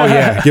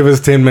yeah, give us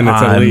 10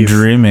 minutes at least. I'm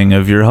dreaming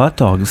of your hot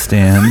dog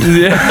stand.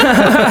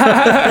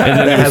 And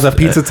then it has a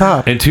pizza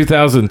top. In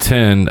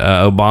 2010,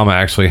 Obama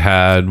actually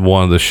had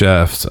one of the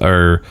chefs,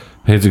 or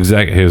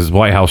his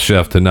White House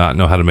chef, to not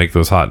know how to make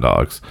those hot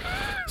dogs.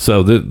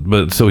 So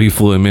he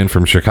flew him in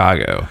from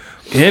Chicago.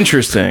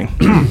 Interesting.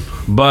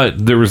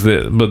 But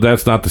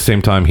that's not the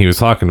same time he was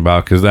talking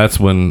about, because that's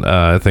when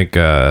I think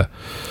that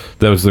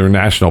was their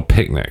national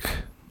picnic.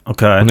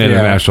 Okay.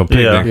 National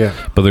picnic. Yeah.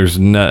 But there's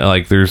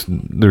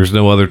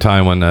no other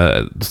time when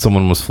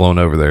someone was flown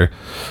over there.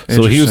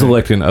 So he was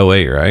elected in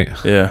 2008, right?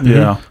 Yeah.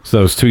 Yeah. So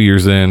it was 2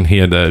 years in. He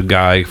had a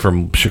guy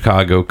from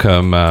Chicago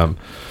come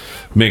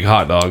make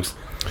hot dogs.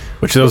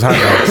 Which those hot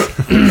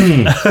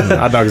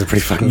dogs are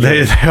pretty fucking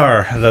good. They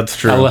are. That's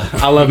true.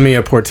 I love me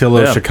a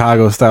Portillo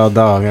Chicago style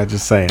dog. I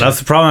just say that's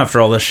the problem.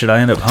 After all this shit, I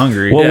end up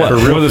hungry. Well,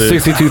 where the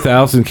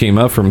 62,000 came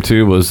up from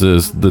too was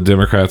the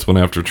Democrats went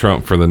after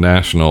Trump for the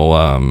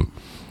national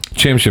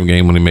championship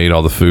game when he made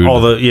all the food,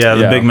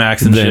 the Big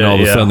Macs, and then shit, all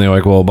of a sudden they're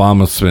like, well,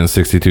 Obama spent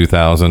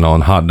 62,000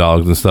 on hot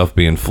dogs and stuff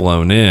being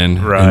flown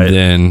in, right? And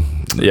then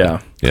and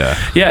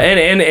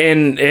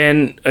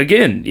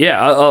again,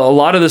 a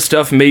lot of the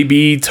stuff may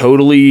be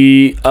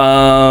totally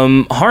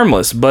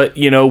harmless, but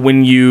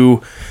when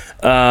you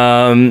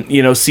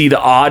see the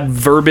odd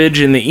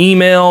verbiage in the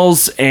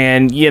emails,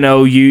 and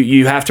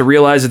you have to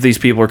realize that these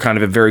people are kind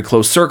of in very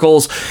close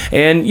circles,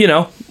 and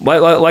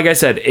Like I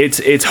said,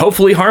 it's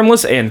hopefully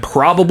harmless and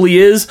probably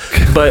is,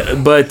 but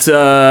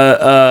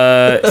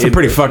It's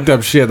pretty fucked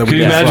up shit. That Can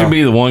you imagine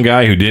being the one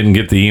guy who didn't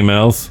get the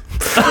emails?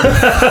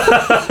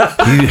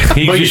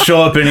 But you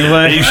show up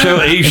anyway.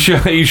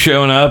 He's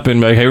showing up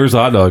and like, hey, where's the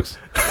hot dogs?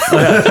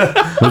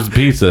 Where's the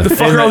pizza? The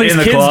fuck are all these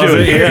kids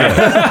doing?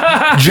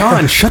 Yeah.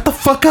 John, shut the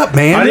fuck up,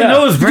 man. I didn't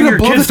know it was bring your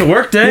kids to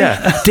work day.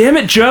 Yeah. Damn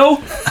it,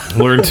 Joe.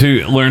 Learn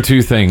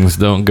two things.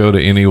 Don't go to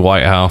any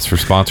White House for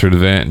sponsored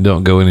event. And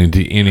don't go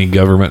into any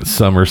government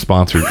summer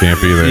sponsored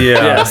camp either.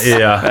 Yes.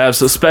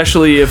 Absolutely.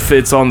 Especially if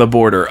it's on the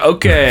border.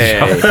 Okay.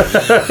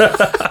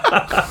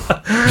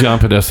 John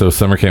Podesto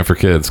Summer Camp for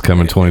Kids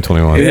coming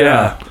 2021.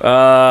 Yeah.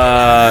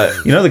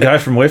 You know the guy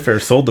from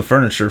Wayfair sold the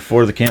furniture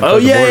for the camp. Oh,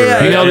 for the yeah, border, yeah,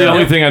 right? You know the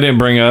only thing I didn't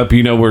bring up,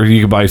 you know where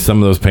you could buy some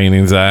of those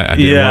paintings at? I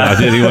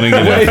didn't want to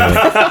get into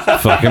it.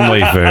 Fucking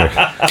Wayfair.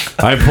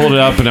 I pulled it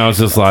up and I was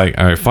just like,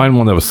 all right, find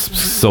one that was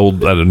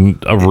sold at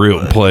a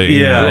real place.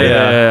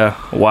 Yeah.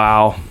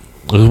 Wow.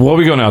 What are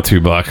we going out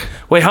to, Buck?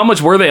 Wait, how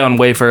much were they on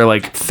Wayfair?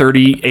 Like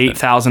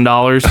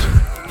 $38,000?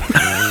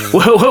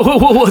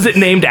 What was it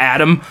named?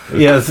 Adam?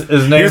 Yes,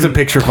 his name. Here's a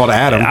picture called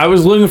Adam. I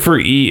was looking for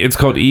It's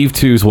called Eve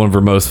 2 is one of her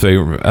most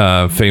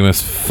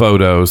famous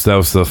photos. That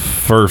was the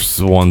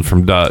first one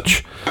from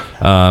Dutch.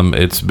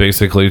 It's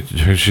basically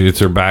it's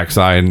her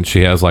backside and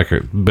she has like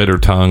a bitter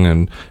tongue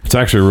and it's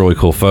actually a really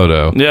cool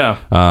photo. Yeah.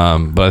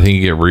 But I think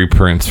you get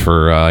reprints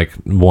for like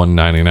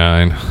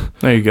 $199.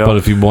 There you go. But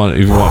if you want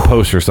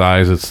poster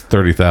size, it's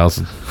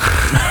 $30,000.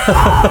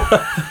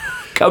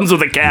 Comes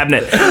with a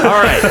cabinet.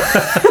 All right.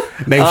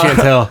 Name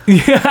Chantel.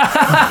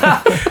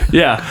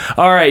 Yeah.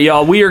 All right,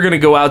 y'all. We are going to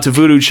go out to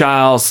Voodoo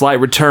Child, Slight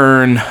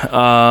Return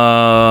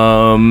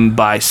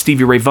by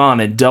Stevie Ray Vaughan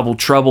and Double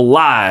Trouble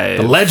Live.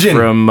 The legend.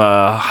 From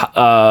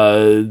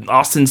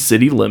Austin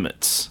City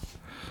Limits.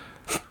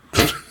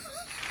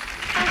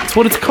 That's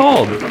what it's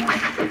called.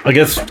 I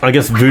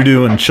guess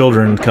voodoo and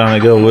children kind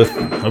of go with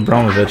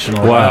Abramovich and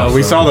all Wow, that.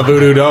 we saw the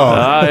voodoo doll.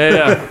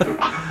 Yeah.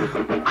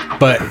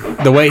 But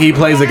the way he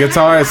plays the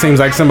guitar, it seems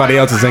like somebody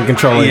else is in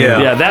control of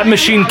him. Yeah, that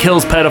machine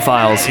kills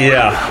pedophiles.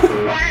 Yeah.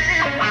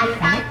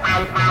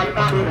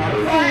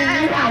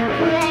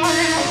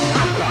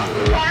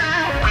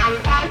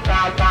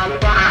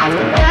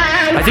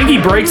 I think he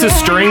breaks a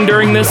string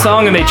during this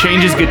song and they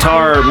change his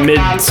guitar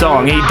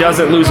mid-song. He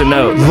doesn't lose a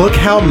note. Look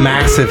how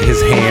massive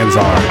his hands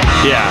are.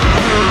 Yeah.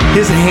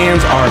 His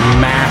hands are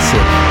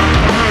massive.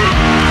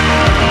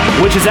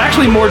 Which is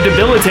actually more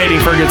debilitating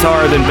for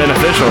guitar than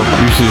beneficial.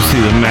 You should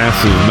see the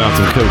massive amounts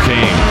of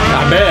cocaine.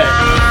 I bet.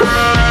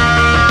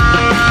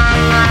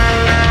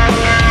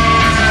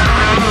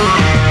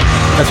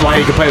 That's why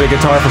he could play the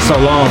guitar for so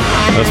long.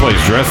 That's why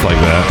he's dressed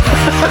like that.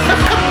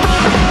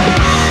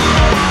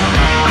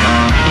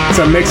 It's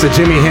a mix of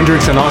Jimi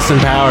Hendrix and Austin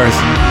Powers.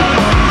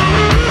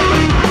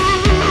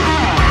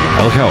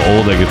 I look how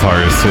old that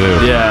guitar is too.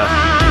 Yeah.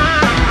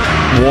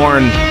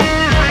 Worn.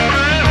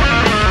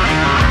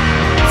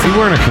 Is he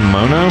wearing a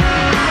kimono?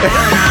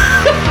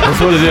 That's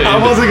what it is.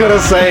 I wasn't going to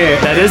say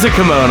it. That is a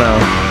kimono.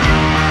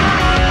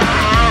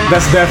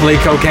 That's definitely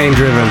cocaine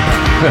driven.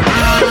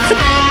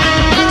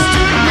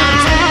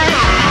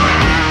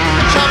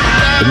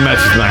 It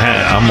matches my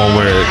hat. I'm gonna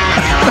wear it.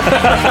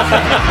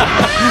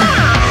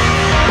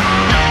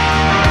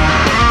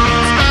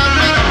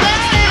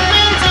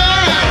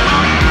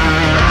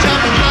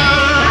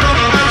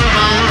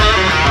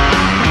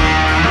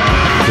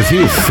 Because he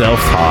was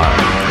self-taught.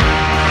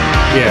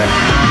 Yeah.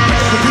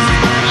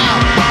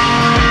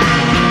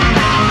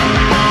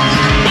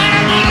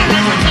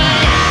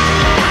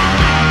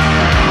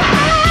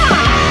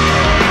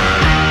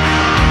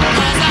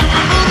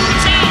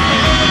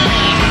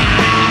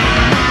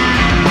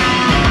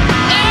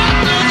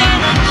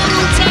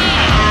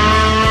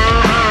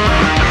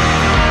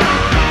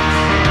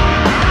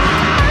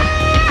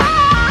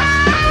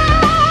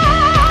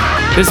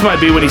 This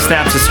might be when he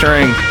snaps a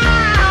string.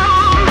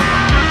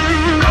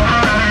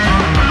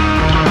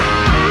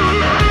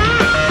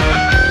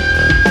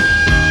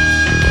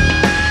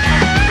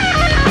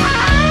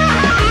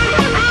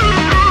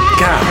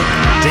 God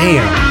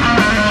damn.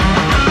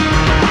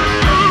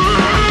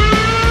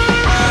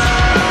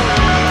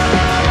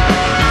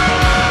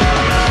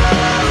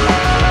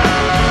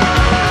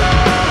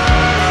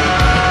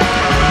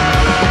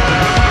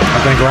 I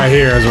think right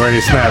here is where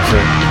he snaps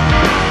it.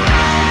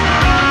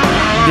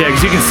 Yeah,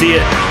 because you can see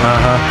it.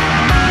 Uh-huh.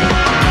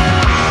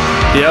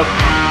 Yep.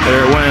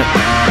 There it went.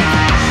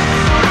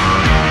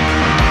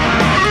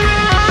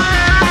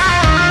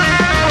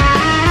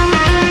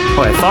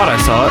 Oh, I thought I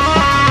saw it.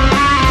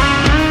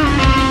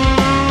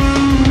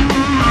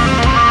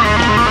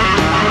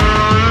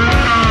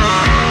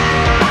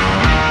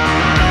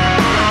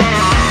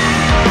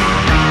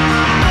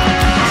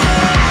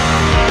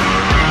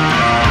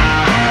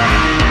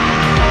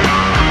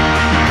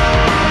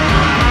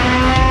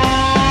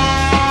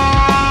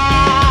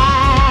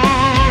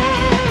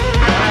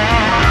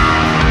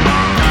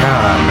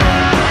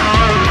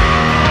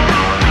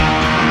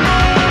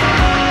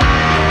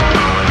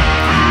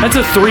 That's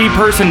a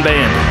 3-person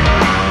band.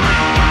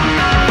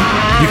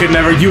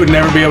 You would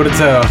never be able to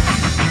tell.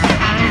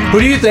 Who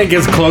do you think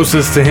is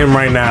closest to him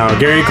right now?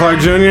 Gary Clark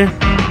Jr.?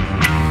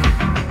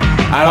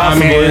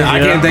 I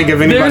can't think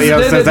of anybody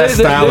else that has that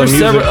style of music.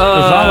 There's a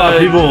lot of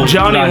people.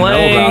 Johnny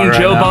Lang, right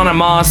Joe now.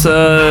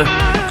 Bonamassa,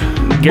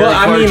 Gary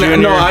Clark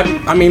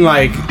Jr. I mean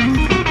like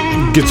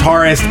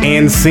guitarist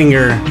and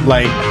singer,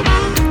 like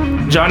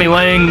Johnny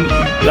Lang,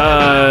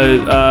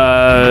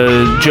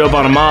 Joe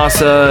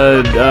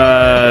Bonamassa,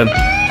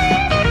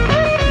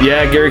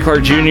 Gary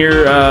Clark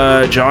Jr.,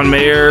 John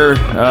Mayer.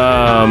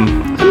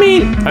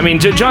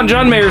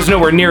 John Mayer's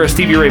nowhere near a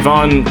Stevie Ray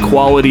Vaughan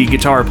quality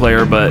guitar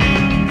player, but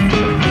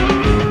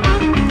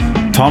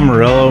Tom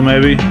Morello,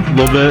 maybe a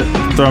little bit.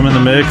 Throw him in the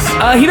mix.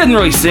 he doesn't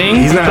really sing.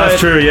 He's not. That's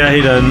true. Yeah,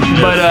 he doesn't.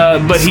 But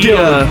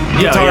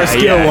Guitar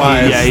skill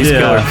wise, he's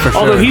killer. for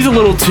Although sure. he's a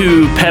little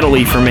too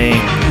pedally for me.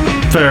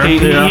 Fair. He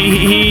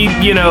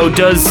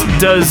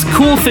does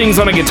cool things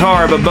on a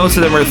guitar, but most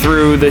of them are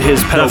through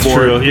his pedal That's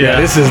board. true.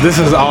 Yeah. This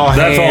is all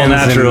That's all hands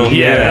natural. and-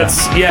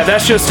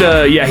 That's just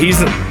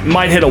he's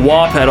might hit a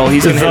wah pedal.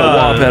 He's gonna hit a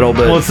wah pedal,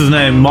 but what's his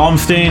name?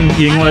 Malmsteen?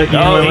 Yingwei?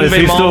 Is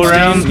he Yngwie still Malmsteen.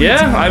 around?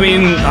 Yeah,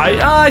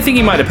 I think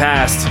he might have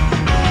passed.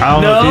 I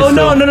don't know if he's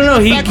still... No.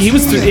 He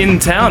was in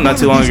town not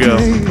too long ago.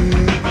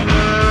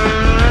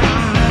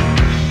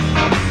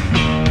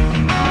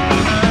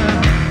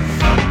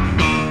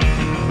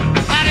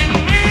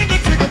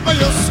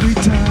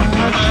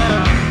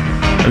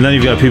 And then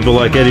you've got people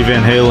like Eddie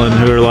Van Halen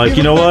who are like,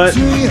 you know what?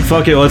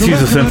 Fuck it, let's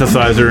use a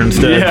synthesizer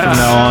instead from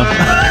now on.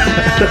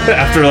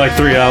 After like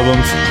 3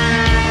 albums.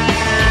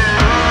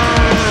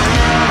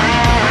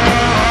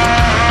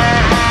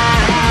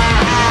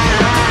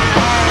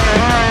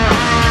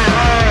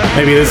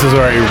 Maybe this is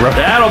where he wrote.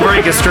 That'll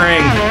break a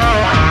string.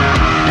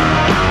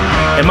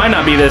 It might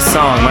not be this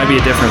song. It might be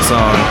a different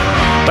song.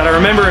 But I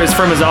remember it's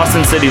from his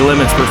Austin City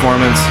Limits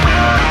performance.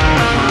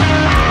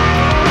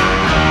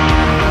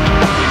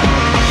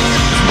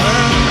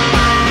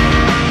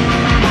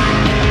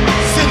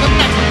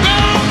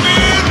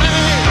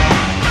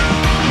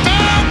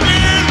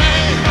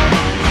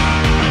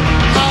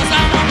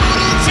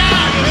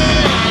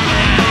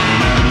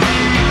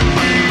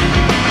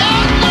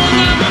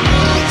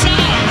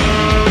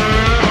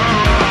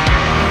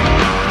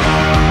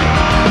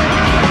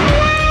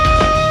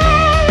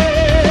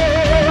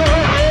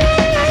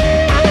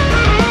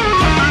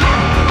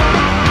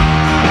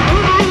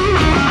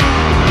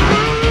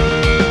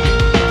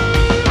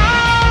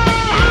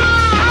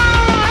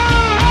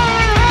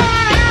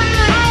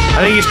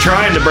 I think he's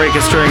trying to break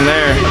a string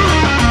there.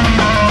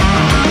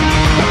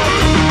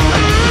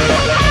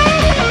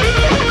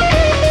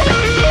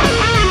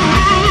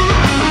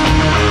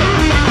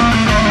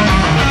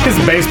 His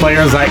bass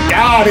player is like,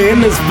 God, in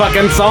this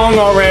fucking song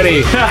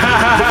already.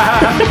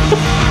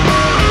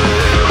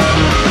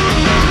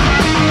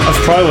 That's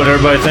probably what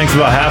everybody thinks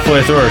about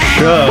halfway through our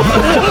show.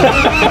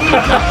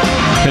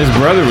 His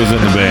brother was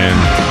in the band.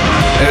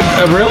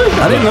 Really?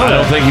 I didn't know I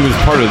that. don't think he was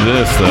part of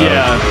this though.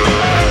 Yeah.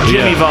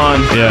 Jimmy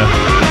Vaughn. Yeah.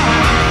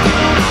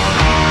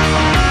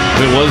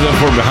 If it wasn't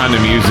for Behind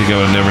the Music, I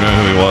would never know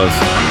who he was.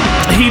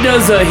 He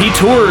does. He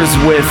tours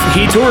with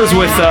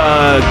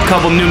a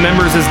couple new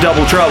members as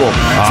Double Trouble.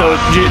 So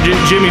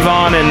Jimmy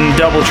Vaughn and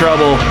Double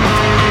Trouble.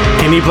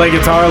 Can he play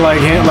guitar like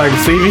him, like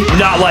Stevie?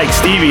 Not like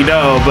Stevie,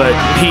 no, but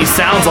he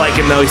sounds like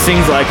him though. He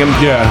sings like him.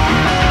 Yeah.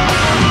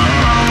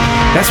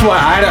 That's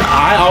why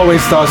I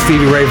always thought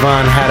Stevie Ray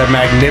Vaughan had a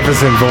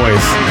magnificent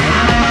voice.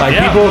 Like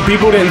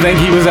people didn't think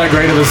he was that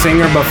great of a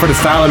singer, but for the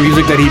style of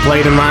music that he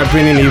played, in my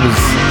opinion, he was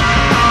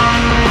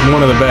one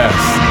of the best.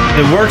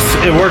 It works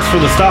for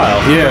the style.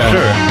 Yeah. For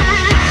sure.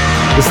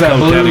 It's that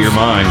Comes out of blues. your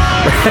mind.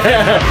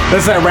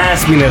 That's that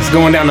raspiness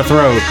going down the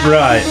throat.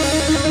 Right.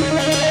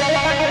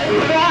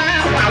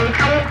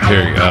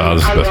 Here you go. Oh,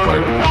 this is the best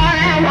part.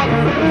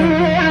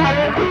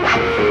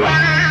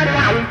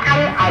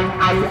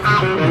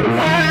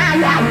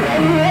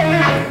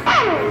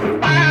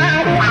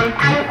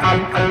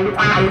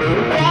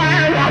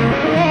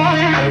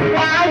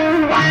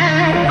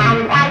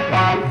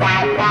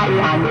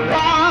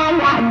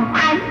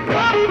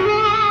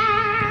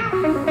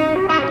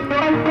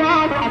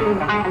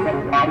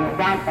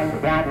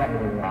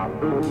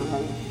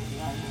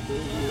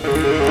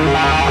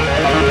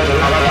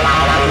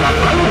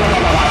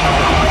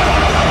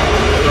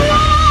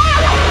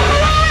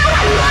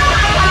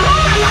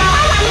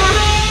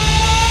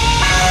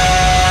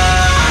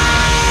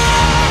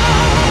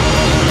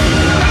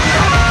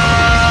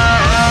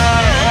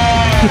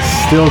 It's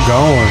still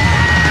going.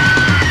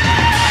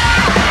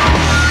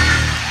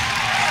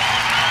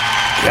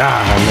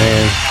 God,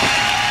 man.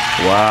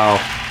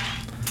 Wow.